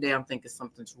during the day, I'm thinking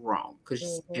something's wrong,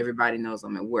 because everybody knows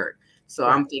I'm at work. So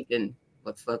I'm thinking,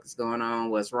 what the fuck is going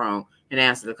on? What's wrong? And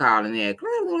answer the call, and they're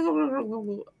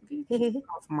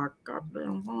off my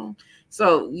goddamn phone.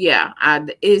 So yeah,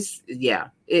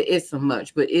 it's so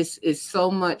much, but it's so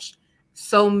much,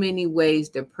 so many ways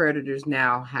that predators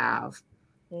now have,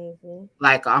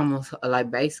 like almost like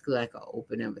basically like an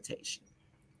open invitation.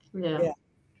 Yeah.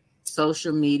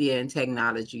 Social media and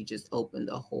technology just opened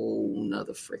a whole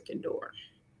nother freaking door.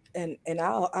 And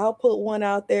I'll put one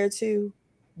out there too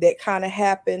that kind of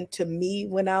happened to me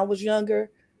when I was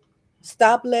younger.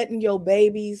 Stop letting your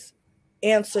babies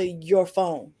answer your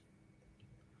phone.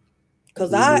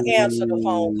 Because I answered the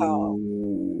phone call.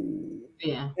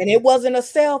 Yeah. And it wasn't a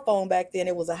cell phone back then.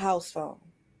 It was a house phone.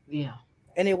 Yeah.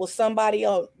 And it was somebody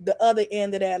on the other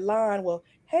end of that line. Well,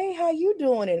 hey, how you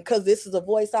doing? And because this is a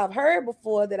voice I've heard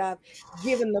before that I've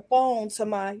given the phone to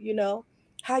my,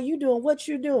 how you doing? What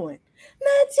you doing?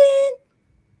 Nothing.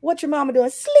 What your mama doing?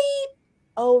 Sleep.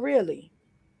 Oh, really?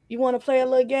 You want to play a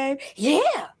little game?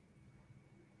 Yeah.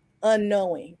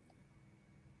 Unknowing.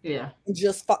 Yeah.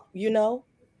 Just,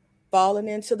 falling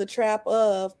into the trap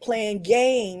of playing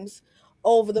games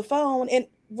over the phone. And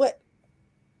what?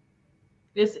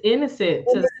 It's innocent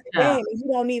to the game.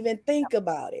 You don't even think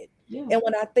about it. Yeah. And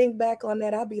when I think back on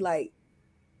that, I'll be like,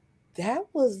 that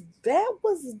was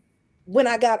when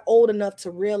I got old enough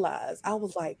to realize. I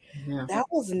was like, that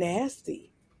was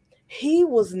nasty. He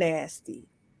was nasty.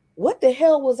 What the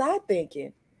hell was I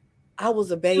thinking? I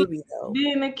was a baby though.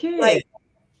 Being a kid. Like,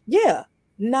 yeah,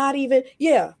 not even,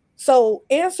 yeah. So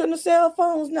answering the cell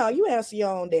phones, no, you answer your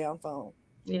own damn phone.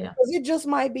 Yeah. Because it just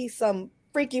might be some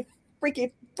freaky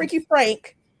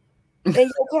Frank in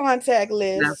your contact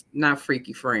list. Not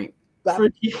Freaky Frank.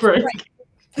 Freaky Frank.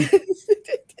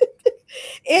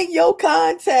 In your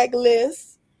contact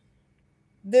list.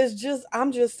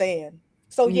 I'm just saying.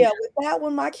 So yeah, with that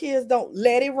one, my kids don't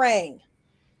let it ring.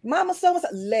 Mama so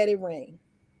let it ring.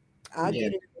 I'll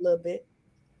get it a little bit.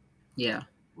 Yeah.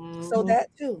 Mm-hmm. So that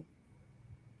too.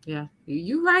 Yeah.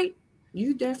 You're right.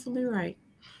 You definitely right.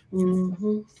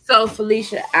 Mm-hmm. So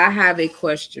Felicia, I have a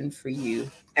question for you.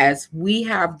 As we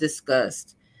have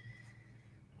discussed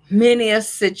many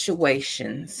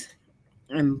situations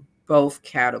in both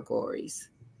categories,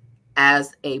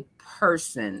 as a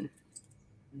person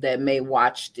that may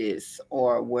watch this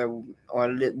or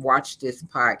watch this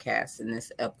podcast in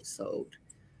this episode,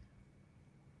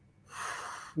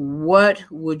 what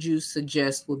would you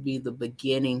suggest would be the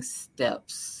beginning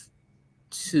steps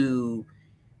to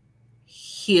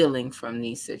healing from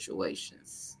these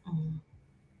situations?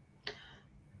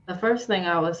 The first thing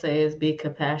I would say is be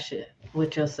compassionate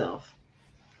with yourself.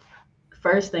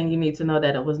 First thing you need to know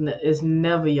that it's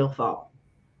never your fault.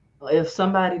 If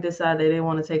somebody decided they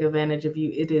want to take advantage of you,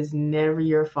 it is never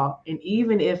your fault. And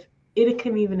even if it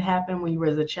can even happen when you were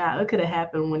as a child, it could have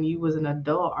happened when you was an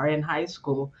adult or in high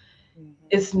school. Mm-hmm.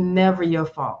 It's never your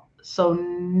fault. So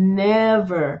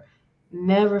never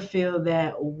feel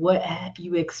that what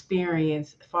you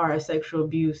experienced as far as sexual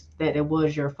abuse, that it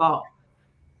was your fault.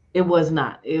 It was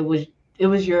not. It was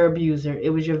your abuser.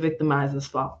 It was your victimizer's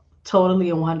fault.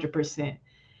 Totally 100%.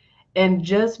 And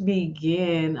just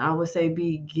begin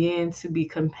to be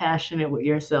compassionate with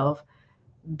yourself.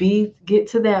 Get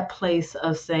to that place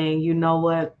of saying, you know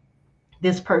what?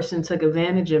 This person took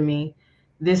advantage of me.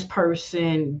 This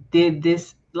person did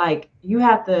this. Like, you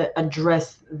have to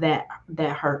address that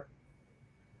hurt,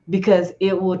 because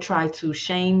it will try to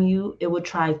shame you. It will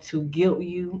try to guilt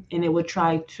you, and it will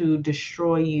try to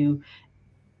destroy you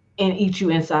and eat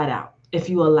you inside out if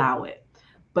you allow it.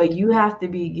 But you have to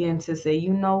begin to say,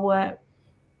 you know what?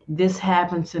 This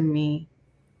happened to me,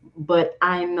 but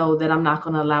I know that I'm not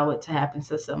going to allow it to happen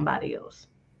to somebody else.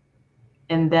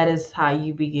 And that is how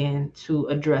you begin to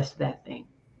address that thing.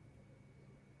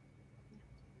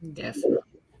 Definitely.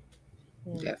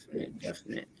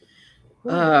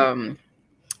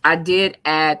 I did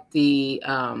add the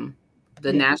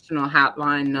national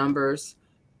hotline numbers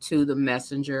to the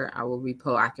messenger. I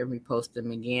can repost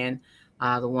them again.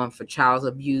 The one for child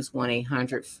abuse,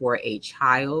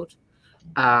 1-800-4A-CHILD.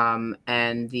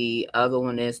 And the other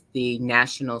one is the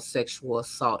National Sexual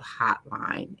Assault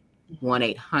Hotline,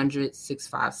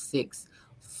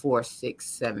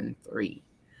 1-800-656-4673.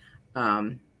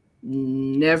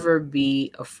 Never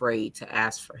be afraid to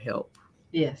ask for help.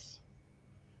 Yes.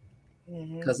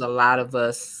 Because a lot of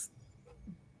us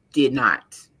did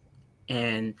not.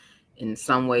 And in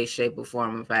some way, shape, or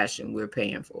form or fashion, we're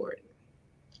paying for it.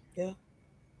 Yeah.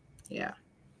 Yeah.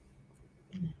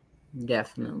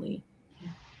 Definitely.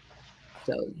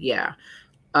 So yeah.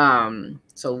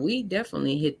 So we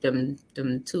definitely hit them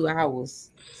 2 hours.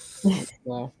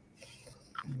 Well,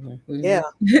 yeah.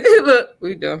 Look,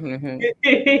 we definitely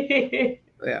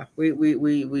yeah,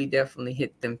 we definitely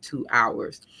hit them 2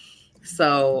 hours.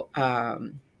 So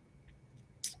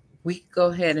we can go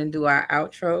ahead and do our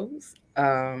outros.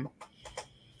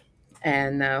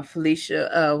 And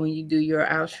Felicia, when you do your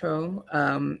outro,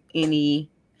 any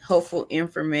helpful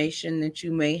information that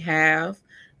you may have,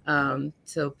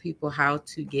 tell people how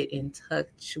to get in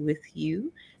touch with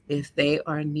you if they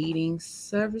are needing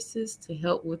services to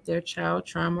help with their child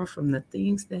trauma from the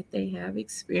things that they have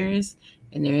experienced,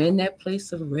 and they're in that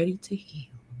place of ready to heal.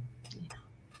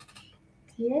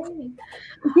 Yay.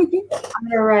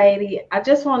 Alrighty. I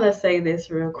just want to say this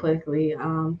real quickly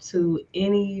to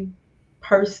any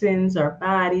persons or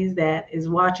bodies that is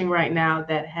watching right now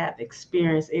that have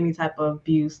experienced any type of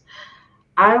abuse.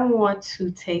 I want to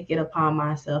take it upon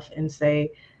myself and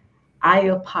say, I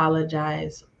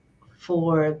apologize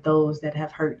for those that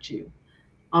have hurt you.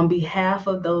 On behalf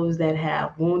of those that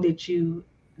have wounded you,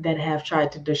 that have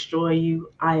tried to destroy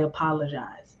you, I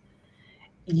apologize.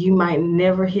 You might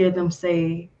never hear them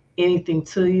say anything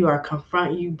to you or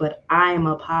confront you, but I am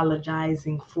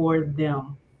apologizing for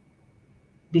them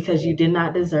because you did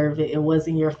not deserve it. It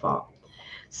wasn't your fault.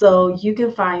 So you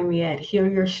can find me at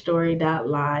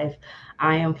hearyourstory.live.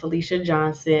 I am Felicia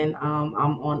Johnson. I'm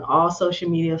on all social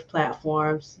media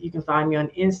platforms. You can find me on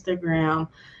Instagram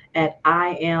at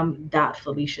I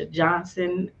am.Felicia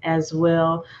Johnson as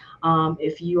well.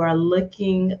 If you are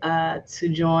looking to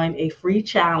join a free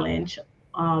challenge,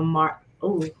 I'm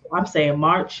saying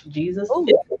March, Jesus, Ooh.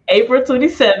 April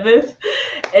 27th.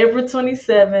 April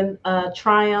 27th,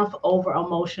 triumph over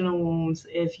emotional wounds.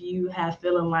 If you have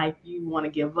feeling like you want to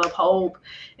give up hope,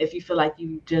 if you feel like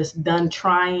you just done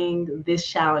trying, this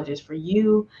challenge is for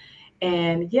you.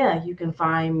 And yeah, you can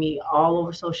find me all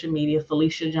over social media,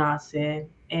 Felicia Johnson,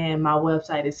 and my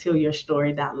website is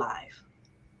healyourstory.live.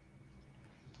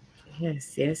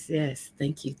 Yes, yes, yes.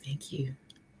 Thank you, thank you.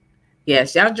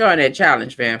 Yes, y'all join that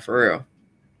challenge, man, for real.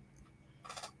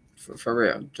 For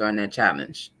real, join that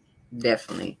challenge,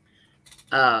 definitely.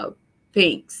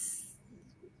 Pinks,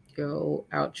 your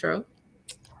outro.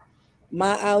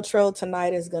 My outro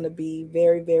tonight is going to be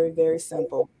very, very, very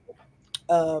simple.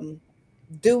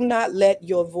 Do not let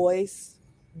your voice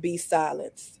be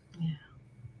silenced. Yeah.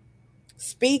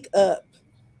 Speak up.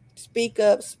 Speak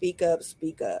up, speak up,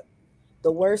 speak up.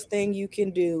 The worst thing you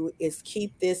can do is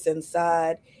keep this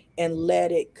inside and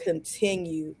let it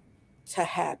continue to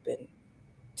happen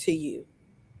to you.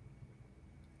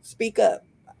 Speak up.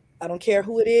 I don't care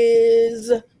who it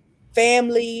is,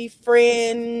 family,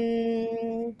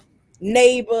 friend,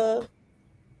 neighbor,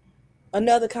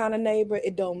 another kind of neighbor,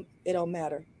 it don't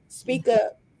matter. Speak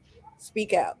up,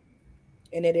 speak out.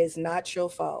 And it is not your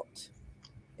fault.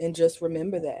 And just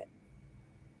remember that.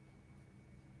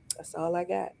 That's all I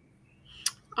got.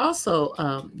 Also,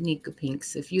 Nika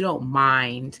Pinks, if you don't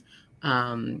mind,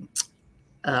 um,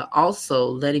 also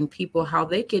letting people how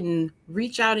they can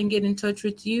reach out and get in touch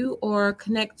with you or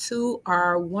connect to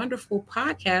our wonderful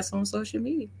podcast on social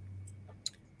media.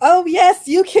 Oh, yes,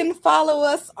 you can follow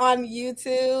us on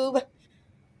YouTube,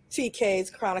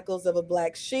 TK's Chronicles of a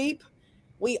Black Sheep.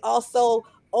 We also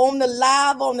on the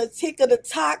live on the Tick of the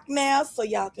Talk now, so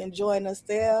y'all can join us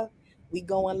there. We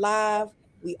going live.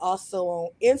 We also on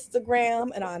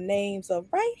Instagram, and our names are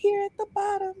right here at the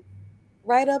bottom,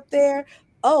 right up there.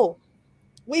 Oh,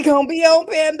 we gonna be on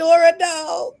Pandora,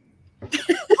 dog.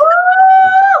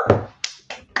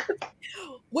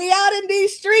 We out in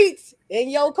these streets, in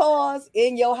your cars,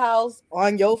 in your house,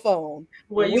 on your phone.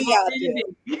 Where you We out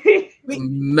there.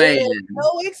 Man, There's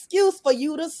no excuse for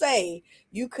you to say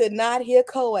you could not hear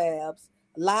Coabs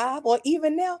live or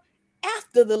even now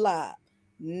after the live.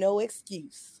 No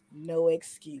excuse. No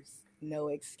excuse. No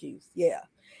excuse. Yeah.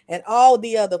 And all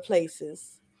the other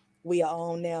places we are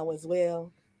on now as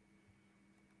well.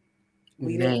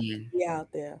 We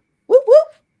out there. Whoop whoop.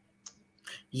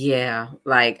 yeah,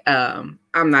 like I'm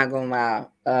not gonna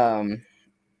lie.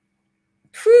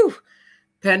 Whew,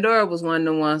 Pandora was one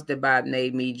of the ones that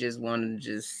made me just want to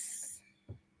just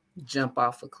jump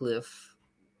off a cliff.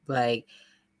 Like,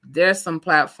 there's some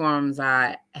platforms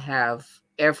I have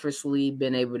effortlessly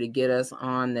been able to get us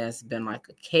on that's been like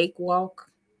a cakewalk.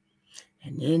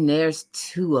 And then there's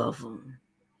two of them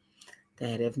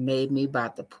that have made me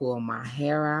about to pull my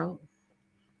hair out,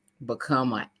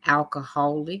 become an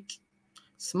alcoholic,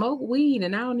 smoke weed,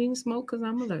 and I don't even smoke because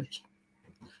I'm allergic.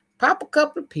 Pop a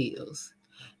couple of pills.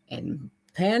 And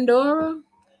Pandora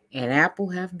and Apple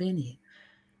have been it.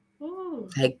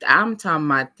 Like, I'm talking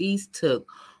about these took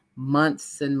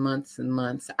months and months and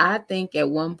months. I think at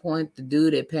one point the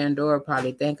dude at Pandora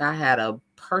probably think I had a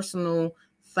personal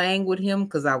thing with him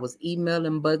because I was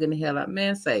emailing, bugging the hell out.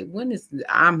 Man, say, when is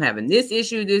I'm having this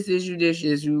issue,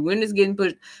 when it's getting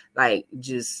pushed, like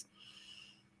just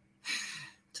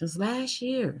last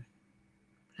year.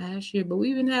 But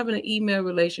we've been having an email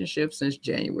relationship since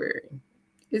January.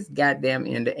 It's goddamn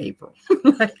end of April.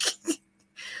 Like,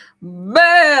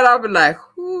 man, I'll be like,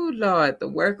 "Ooh, Lord, the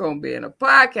work on being a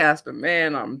podcaster,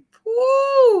 man.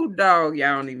 Dog,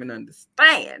 y'all don't even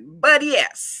understand." But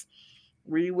yes,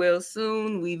 we will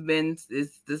soon.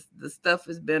 The stuff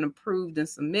has been approved and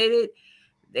submitted.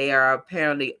 They are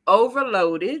apparently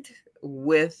overloaded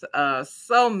with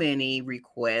so many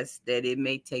requests that it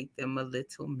may take them a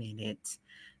little minute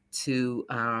to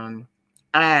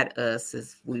add us,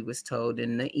 as we was told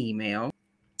in the email.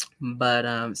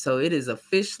 But so it is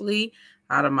officially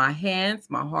out of my hands.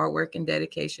 My hard work and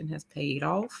dedication has paid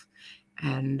off.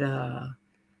 And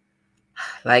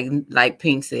like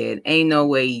Pink said, ain't no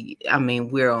way. I mean,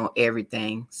 we're on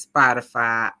everything: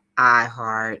 Spotify,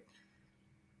 iHeart,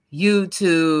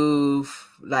 YouTube.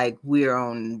 Like, we're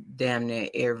on damn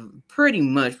near pretty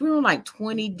much. We're on like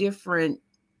 20 different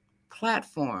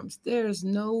platforms. There's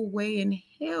no way in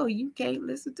hell you can't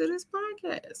listen to this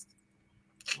podcast.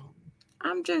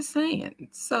 I'm just saying.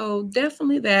 So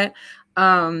definitely that.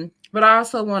 But I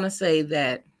also want to say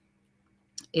that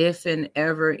if in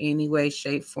ever any way,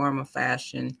 shape, form, or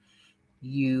fashion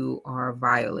you are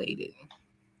violated,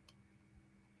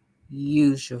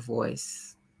 use your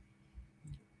voice.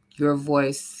 Your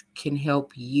voice can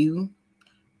help you.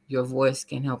 Your voice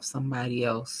can help somebody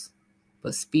else.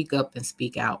 But speak up and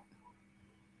speak out.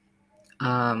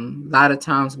 A lot of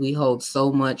times we hold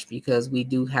so much because we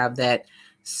do have that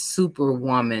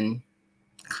superwoman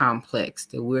complex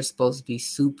that we're supposed to be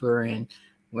super and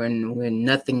when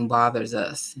nothing bothers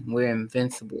us, we're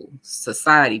invincible.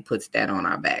 Society puts that on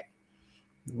our back.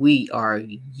 We are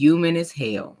human as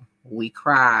hell. We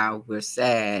cry, we're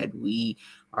sad, we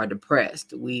are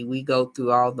depressed, we go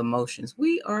through all the motions.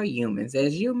 We are humans.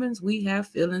 As humans, we have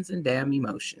feelings and damn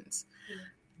emotions.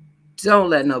 Don't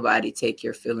let nobody take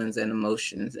your feelings and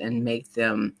emotions and make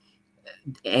them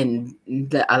and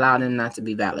allow them not to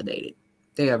be validated.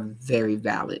 They are very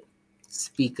valid.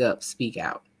 Speak up, speak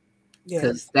out.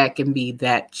 Because that can be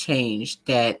that change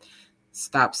that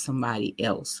stops somebody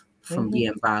else from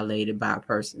being violated by a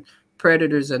person.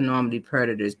 Predators are normally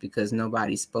predators because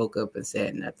nobody spoke up and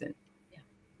said nothing.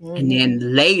 And then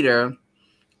later,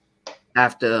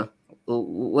 after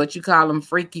what you call him,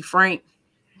 Freaky Frank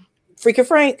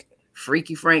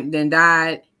then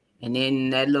died. And then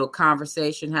that little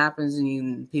conversation happens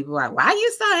and people are like, why are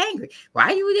you so angry?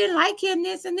 Why you didn't like him,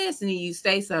 this and this? And then you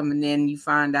say something and then you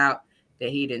find out that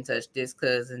he didn't touch this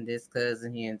cousin.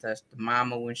 He didn't touch the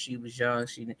mama when she was young.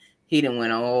 He done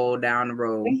went all down the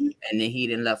road. And then he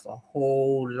done left a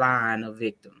whole line of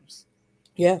victims.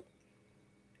 Yeah.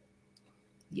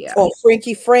 Yeah. Or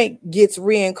Frankie Frank gets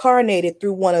reincarnated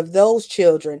through one of those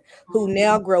children who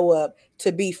now grow up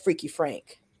to be Freaky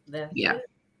Frank. Yeah.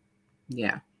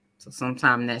 So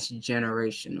sometimes that's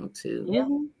generational too. Yeah.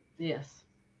 Yes.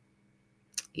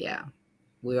 Yeah.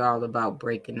 We're all about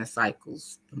breaking the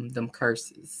cycles, them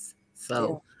curses.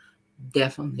 So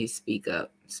definitely speak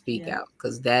up, speak out,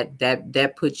 because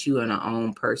that puts you in our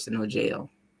own personal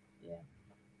jail.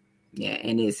 Yeah,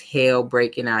 and it's hell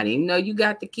breaking out. Even though you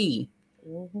got the key,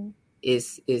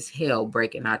 it's hell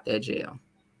breaking out that jail.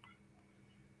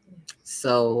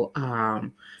 So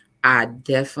I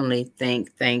definitely thank,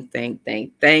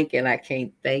 and I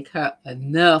can't thank her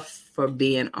enough for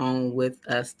being on with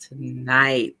us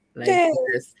tonight. Like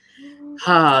this.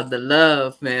 The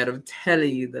love, man. I'm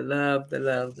telling you, the love.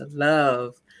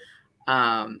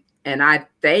 And I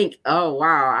think, oh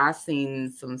wow, I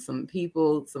seen some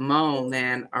people. Simone,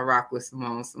 man, I rock with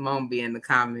Simone. Simone be in the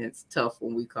comments tough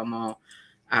when we come on.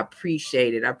 I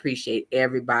appreciate it. I appreciate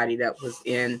everybody that was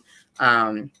in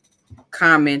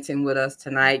commenting with us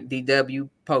tonight. DW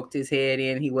poked his head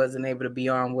in. He wasn't able to be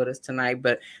on with us tonight,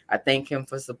 but I thank him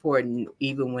for supporting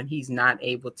even when he's not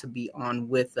able to be on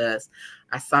with us.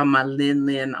 I saw my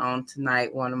Lynn on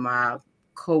tonight, one of my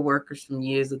co-workers from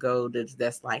years ago.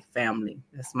 That's like family.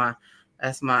 That's my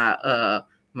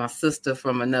sister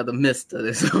from another mister.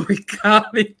 That's what we call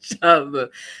each other.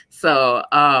 So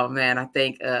man, I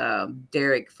thank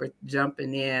Derek for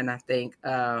jumping in. I think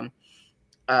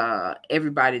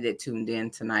everybody that tuned in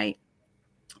tonight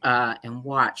and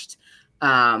watched.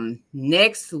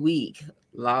 Next week,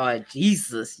 Lord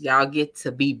Jesus, y'all get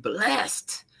to be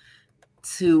blessed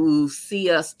to see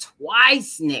us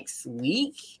twice next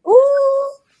week. Ooh.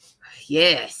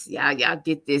 Yes, y'all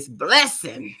get this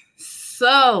blessing.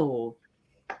 So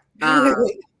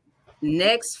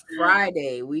next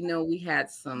Friday, we know we had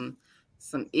some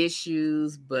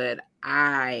issues, but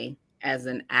I, as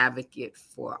an advocate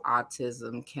for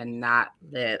autism, cannot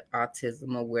let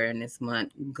Autism Awareness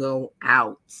Month go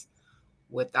out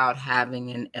without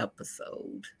having an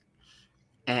episode.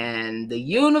 And the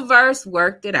universe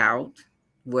worked it out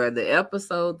where the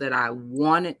episode that I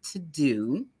wanted to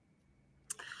do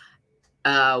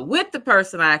with the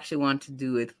person I actually want to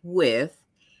do it with,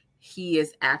 he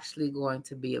is actually going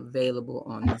to be available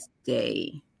on this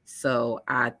day. So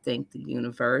I thank the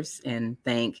universe and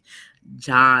thank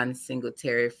John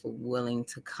Singletary for willing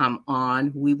to come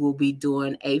on. We will be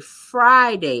doing a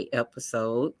Friday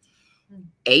episode,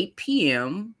 8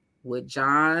 p.m. with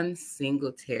John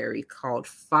Singletary called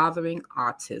Fathering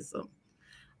Autism.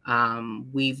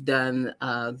 We've done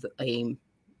a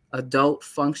adult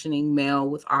functioning male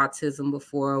with autism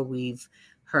before. We've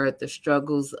heard the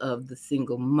struggles of the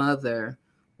single mother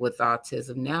with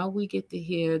autism. Now we get to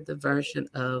hear the version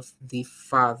of the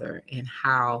father and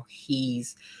how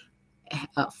he's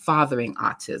fathering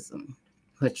autism,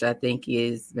 which I think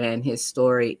is, man, his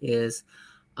story is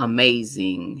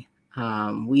amazing.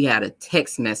 We had a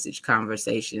text message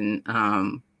conversation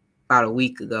about a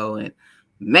week ago, and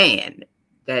man,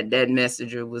 that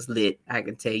messenger was lit. I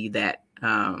can tell you that.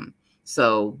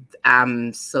 So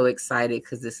I'm so excited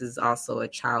because this is also a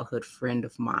childhood friend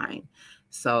of mine.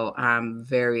 So I'm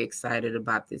very excited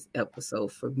about this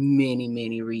episode for many,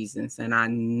 many reasons. And I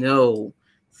know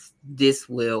this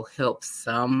will help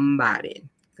somebody,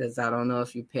 because I don't know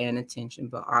if you're paying attention,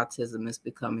 but autism is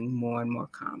becoming more and more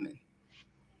common.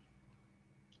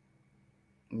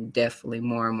 Definitely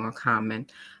more and more common.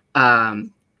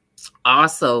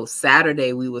 Also,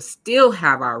 Saturday, we will still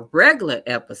have our regular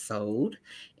episode,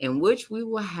 in which we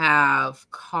will have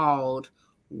called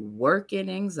Working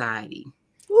Anxiety.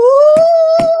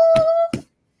 Ooh.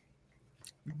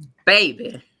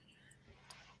 Baby.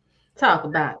 Talk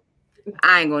about it.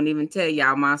 I ain't gonna even tell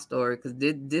y'all my story, because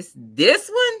this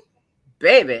one,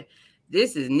 baby,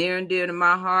 this is near and dear to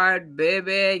my heart,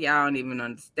 baby. Y'all don't even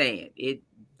understand it,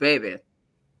 baby.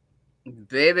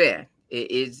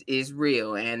 It is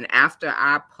real. And after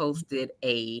I posted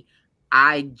a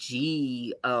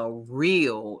IG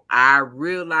reel, I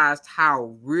realized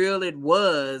how real it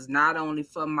was, not only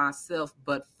for myself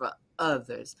but for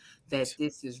others, that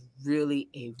this is really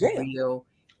a real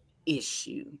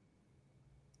issue.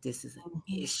 This is an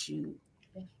issue.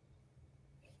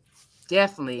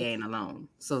 Definitely ain't alone.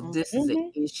 So this is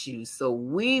an issue. So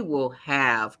we will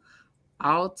have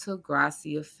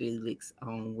Altagracia Felix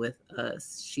on with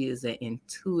us. She is an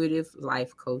intuitive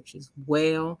life coach as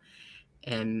well.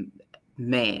 And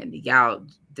man, y'all,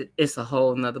 it's a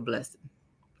whole nother blessing.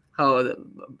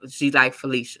 She's like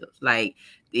Felicia. Like,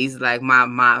 these like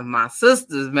my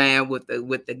sisters, man, with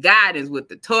the guidance, with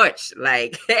the torch.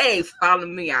 Like, hey, follow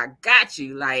me, I got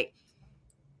you. Like,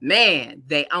 man,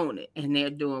 they own it, and they're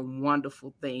doing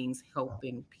wonderful things,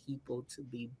 helping people to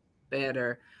be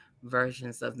better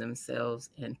versions of themselves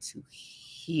and to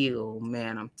heal.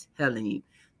 Man, I'm telling you,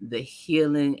 the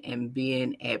healing and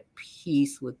being at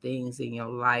peace with things in your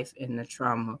life and the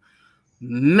trauma,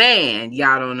 man,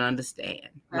 y'all don't understand.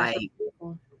 That's like,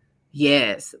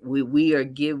 yes, we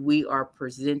are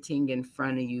presenting in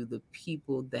front of you the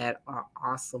people that are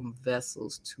awesome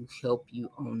vessels to help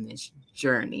you on this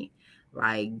journey.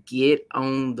 Like, get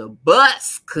on the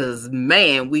bus, because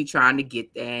man, we trying to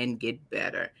get there and get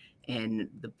better. And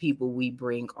the people we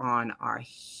bring on are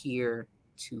here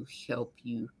to help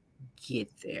you get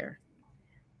there.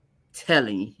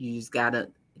 Telling you, you just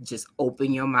gotta just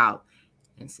open your mouth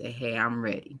and say, hey, I'm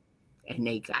ready. And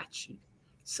they got you.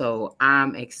 So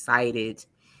I'm excited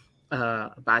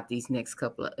about these next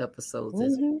couple of episodes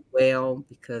as well,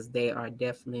 because they are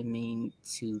definitely mean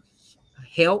to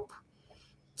help,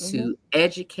 to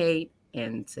educate,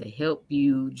 and to help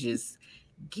you just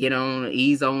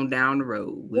ease on down the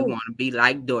road. We want to be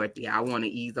like Dorothy. I want to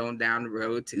ease on down the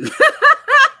road too.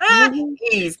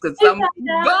 Ease, because some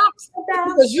bumps.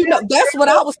 Because that's what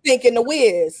I was thinking. The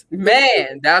Wiz.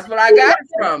 Man, that's what I got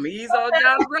from. Ease on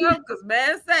down the road, because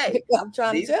man, say I'm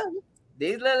trying to tell you.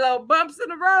 These little bumps in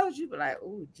the road, you be like,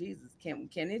 oh, Jesus, can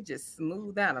it just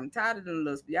smooth out? I'm tired of them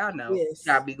little, y'all know,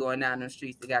 y'all be going down the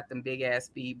streets, they got them big ass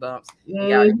speed bumps.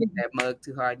 Y'all hit that mug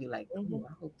too hard, you're like, oh,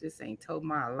 I hope this ain't told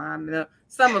my alignment up.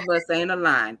 Some of us ain't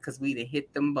aligned because we done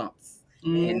hit them bumps.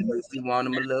 And we want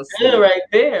them a little slow. Right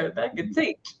there, that can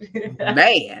teach.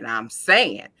 Man, I'm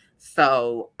saying.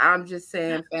 So I'm just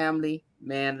saying, family,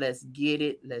 man, let's get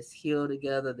it. Let's heal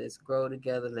together. Let's grow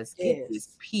together. Let's get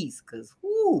this peace. Because,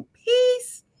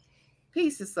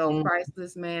 peace is so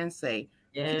priceless, man. Say,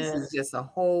 peace is just a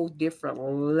whole different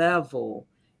level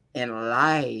in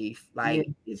life. Like,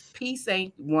 if peace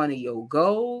ain't one of your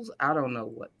goals, I don't know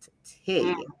what to tell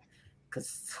you.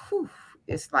 Because,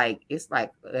 it's like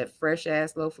that fresh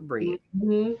ass loaf of bread.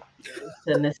 It's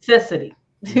a necessity.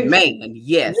 Man,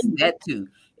 yes, that too.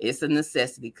 It's a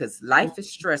necessity, because life is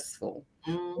stressful.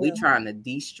 We trying to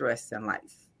de-stress in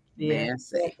life. Man,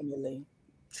 definitely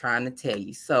trying to tell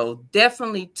you. So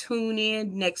definitely tune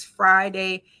in next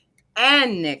Friday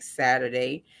and next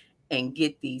Saturday and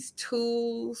get these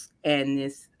tools and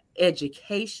this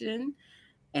education,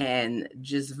 and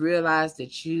just realize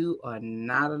that you are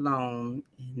not alone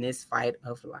in this fight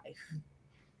of life.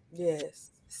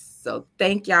 Yes. So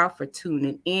thank y'all for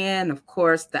tuning in. Of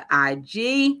course, the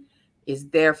IG is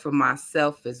there for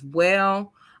myself as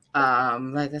well.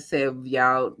 Like I said,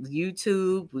 y'all,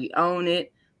 YouTube, we own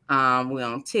it. We're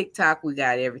on TikTok. We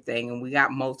got everything, and we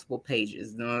got multiple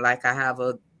pages. Like I have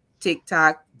a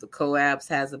TikTok. The Coabs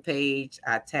has a page.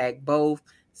 I tag both.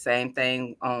 Same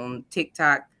thing on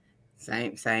TikTok.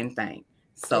 Same thing.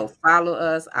 So follow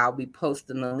us. I'll be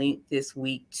posting a link this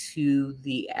week to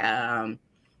the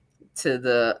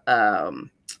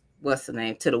what's the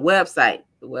name? To the website.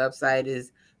 The website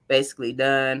is basically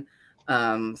done.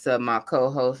 So my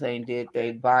co-hosts ain't did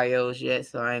their bios yet,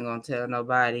 so I ain't gonna tell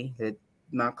nobody that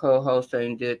my co-hosts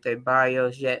ain't did their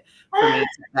bios yet for me to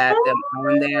have them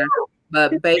on there.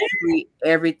 But basically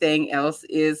everything else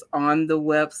is on the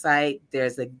website.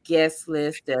 There's a guest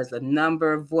list, there's a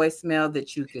number of voicemail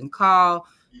that you can call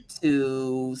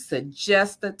to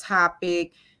suggest a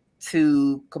topic,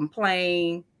 to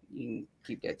complain. You can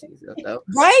keep that to yourself though.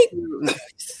 Right?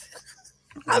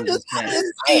 I'm just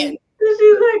saying.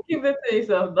 She's like, keep it to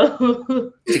yourself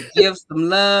though. To give some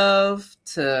love,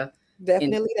 to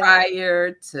Definitely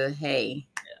inspire, to hey,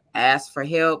 ask for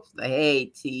help. Hey,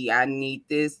 T, I need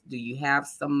this. Do you have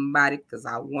somebody? Because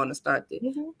I want to start this.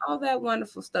 All that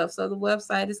wonderful stuff. So the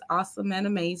website is awesome and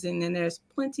amazing, and there's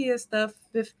plenty of stuff.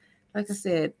 If, like I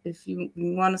said, if you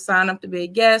want to sign up to be a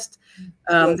guest,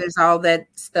 there's all that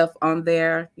stuff on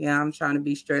there. Yeah, I'm trying to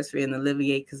be stress-free and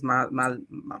alleviate because my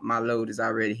load is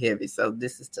already heavy. So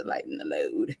this is to lighten the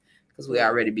load because we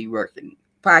already be working.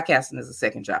 Podcasting is a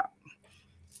second job.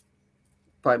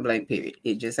 Point blank, period.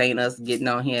 It just ain't us getting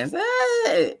on here and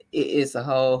say, it's a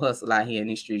whole hustle out here in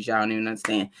these streets. Y'all don't even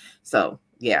understand. So,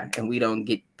 yeah, and we don't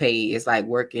get paid. It's like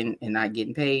working and not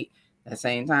getting paid at the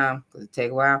same time because it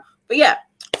take a while. But, yeah.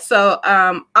 So,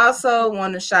 also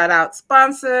want to shout out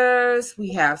sponsors.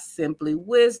 We have Simply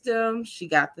Wisdom. She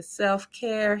got the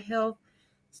self-care health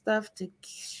stuff to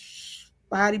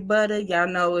body butter. Y'all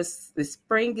know the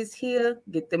spring is here.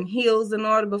 Get them heels in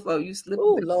order before you slip.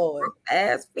 Oh, Lord.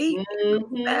 Ass feet. Don't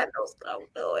do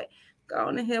it. Go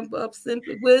on and hemp up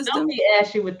Simply Wisdom. Don't be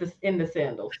ashy in the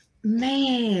sandals.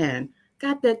 Man,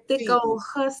 got that thick old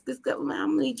husk. I'm gonna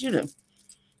need you to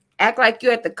act like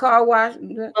you're at the car wash.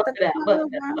 Get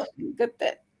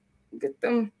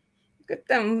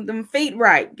them feet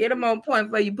right. Get them on point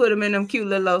before you put them in them cute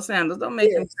little old sandals. Don't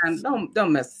make them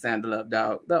don't mess the sandal up,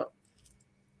 dog.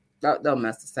 Don't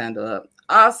mess the sandal up.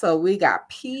 Also, we got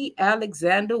P.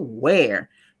 Alexander Wear.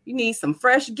 You need some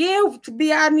fresh gear to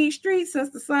be out in these streets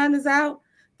since the sun is out.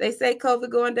 They say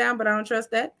COVID going down, but I don't trust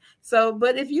that. So,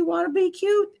 but if you want to be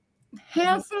cute,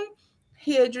 handsome,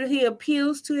 he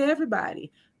appeals to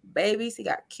everybody. Babies, he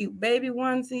got cute baby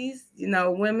onesies. You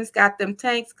know, women's got them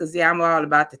tanks because I'm all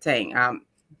about the tank. Y'all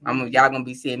gonna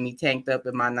be seeing me tanked up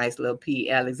in my nice little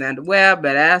P. Alexander Wear.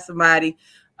 But ask somebody.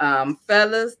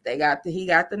 Fellas, he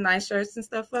got the nice shirts and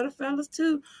stuff for the fellas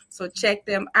too. So check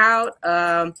them out.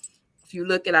 If you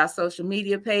look at our social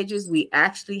media pages, we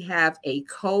actually have a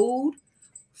code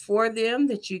for them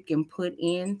that you can put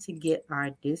in to get our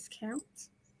discount.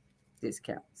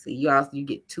 So you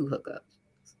get 2 hookups.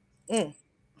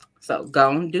 So go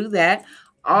and do that.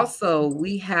 Also,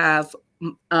 we have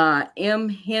Morgan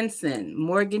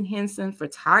Henson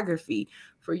Photography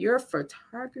for your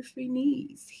photography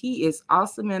needs. He is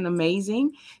awesome and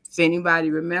amazing. If anybody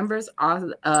remembers,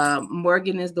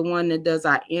 Morgan is the one that does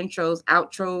our intros,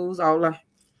 outros,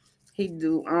 he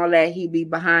do all that. He be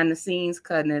behind the scenes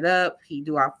cutting it up. He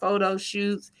do our photo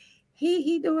shoots.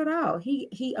 He do it all.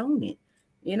 He own it.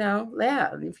 You know,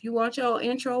 yeah. If you want your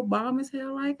intro bomb as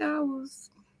hell like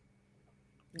ours,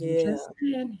 just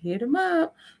hit him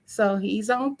up. So he's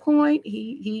on point.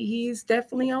 He's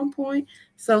definitely on point.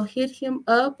 So hit him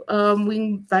up.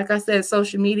 Like I said,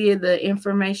 social media, the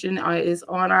information is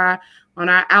on our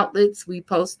outlets. We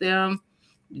post them.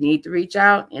 You need to reach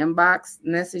out, inbox,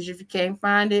 message if you can't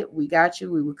find it. We got you.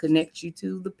 We will connect you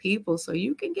to the people so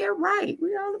you can get right.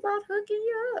 We're all about hooking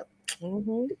you up. Get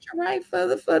you right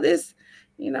for this.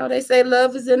 You know, they say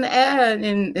love is in the air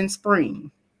in spring.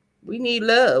 We need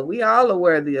love. We all are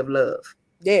worthy of love.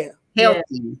 Yeah.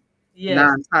 Healthy,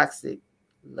 non-toxic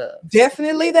love.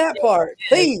 Definitely that part.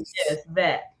 Please. Yes,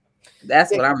 that.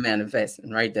 That's what I'm manifesting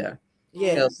right there.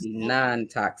 Yes. Healthy,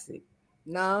 non-toxic.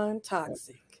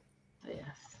 Non-toxic.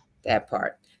 Yes. That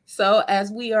part. So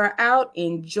as we are out,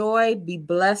 enjoy, be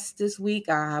blessed this week.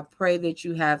 I pray that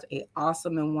you have an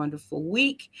awesome and wonderful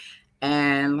week.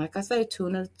 And like I say,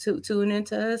 tune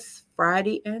into us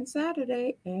Friday and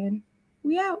Saturday, and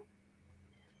we out.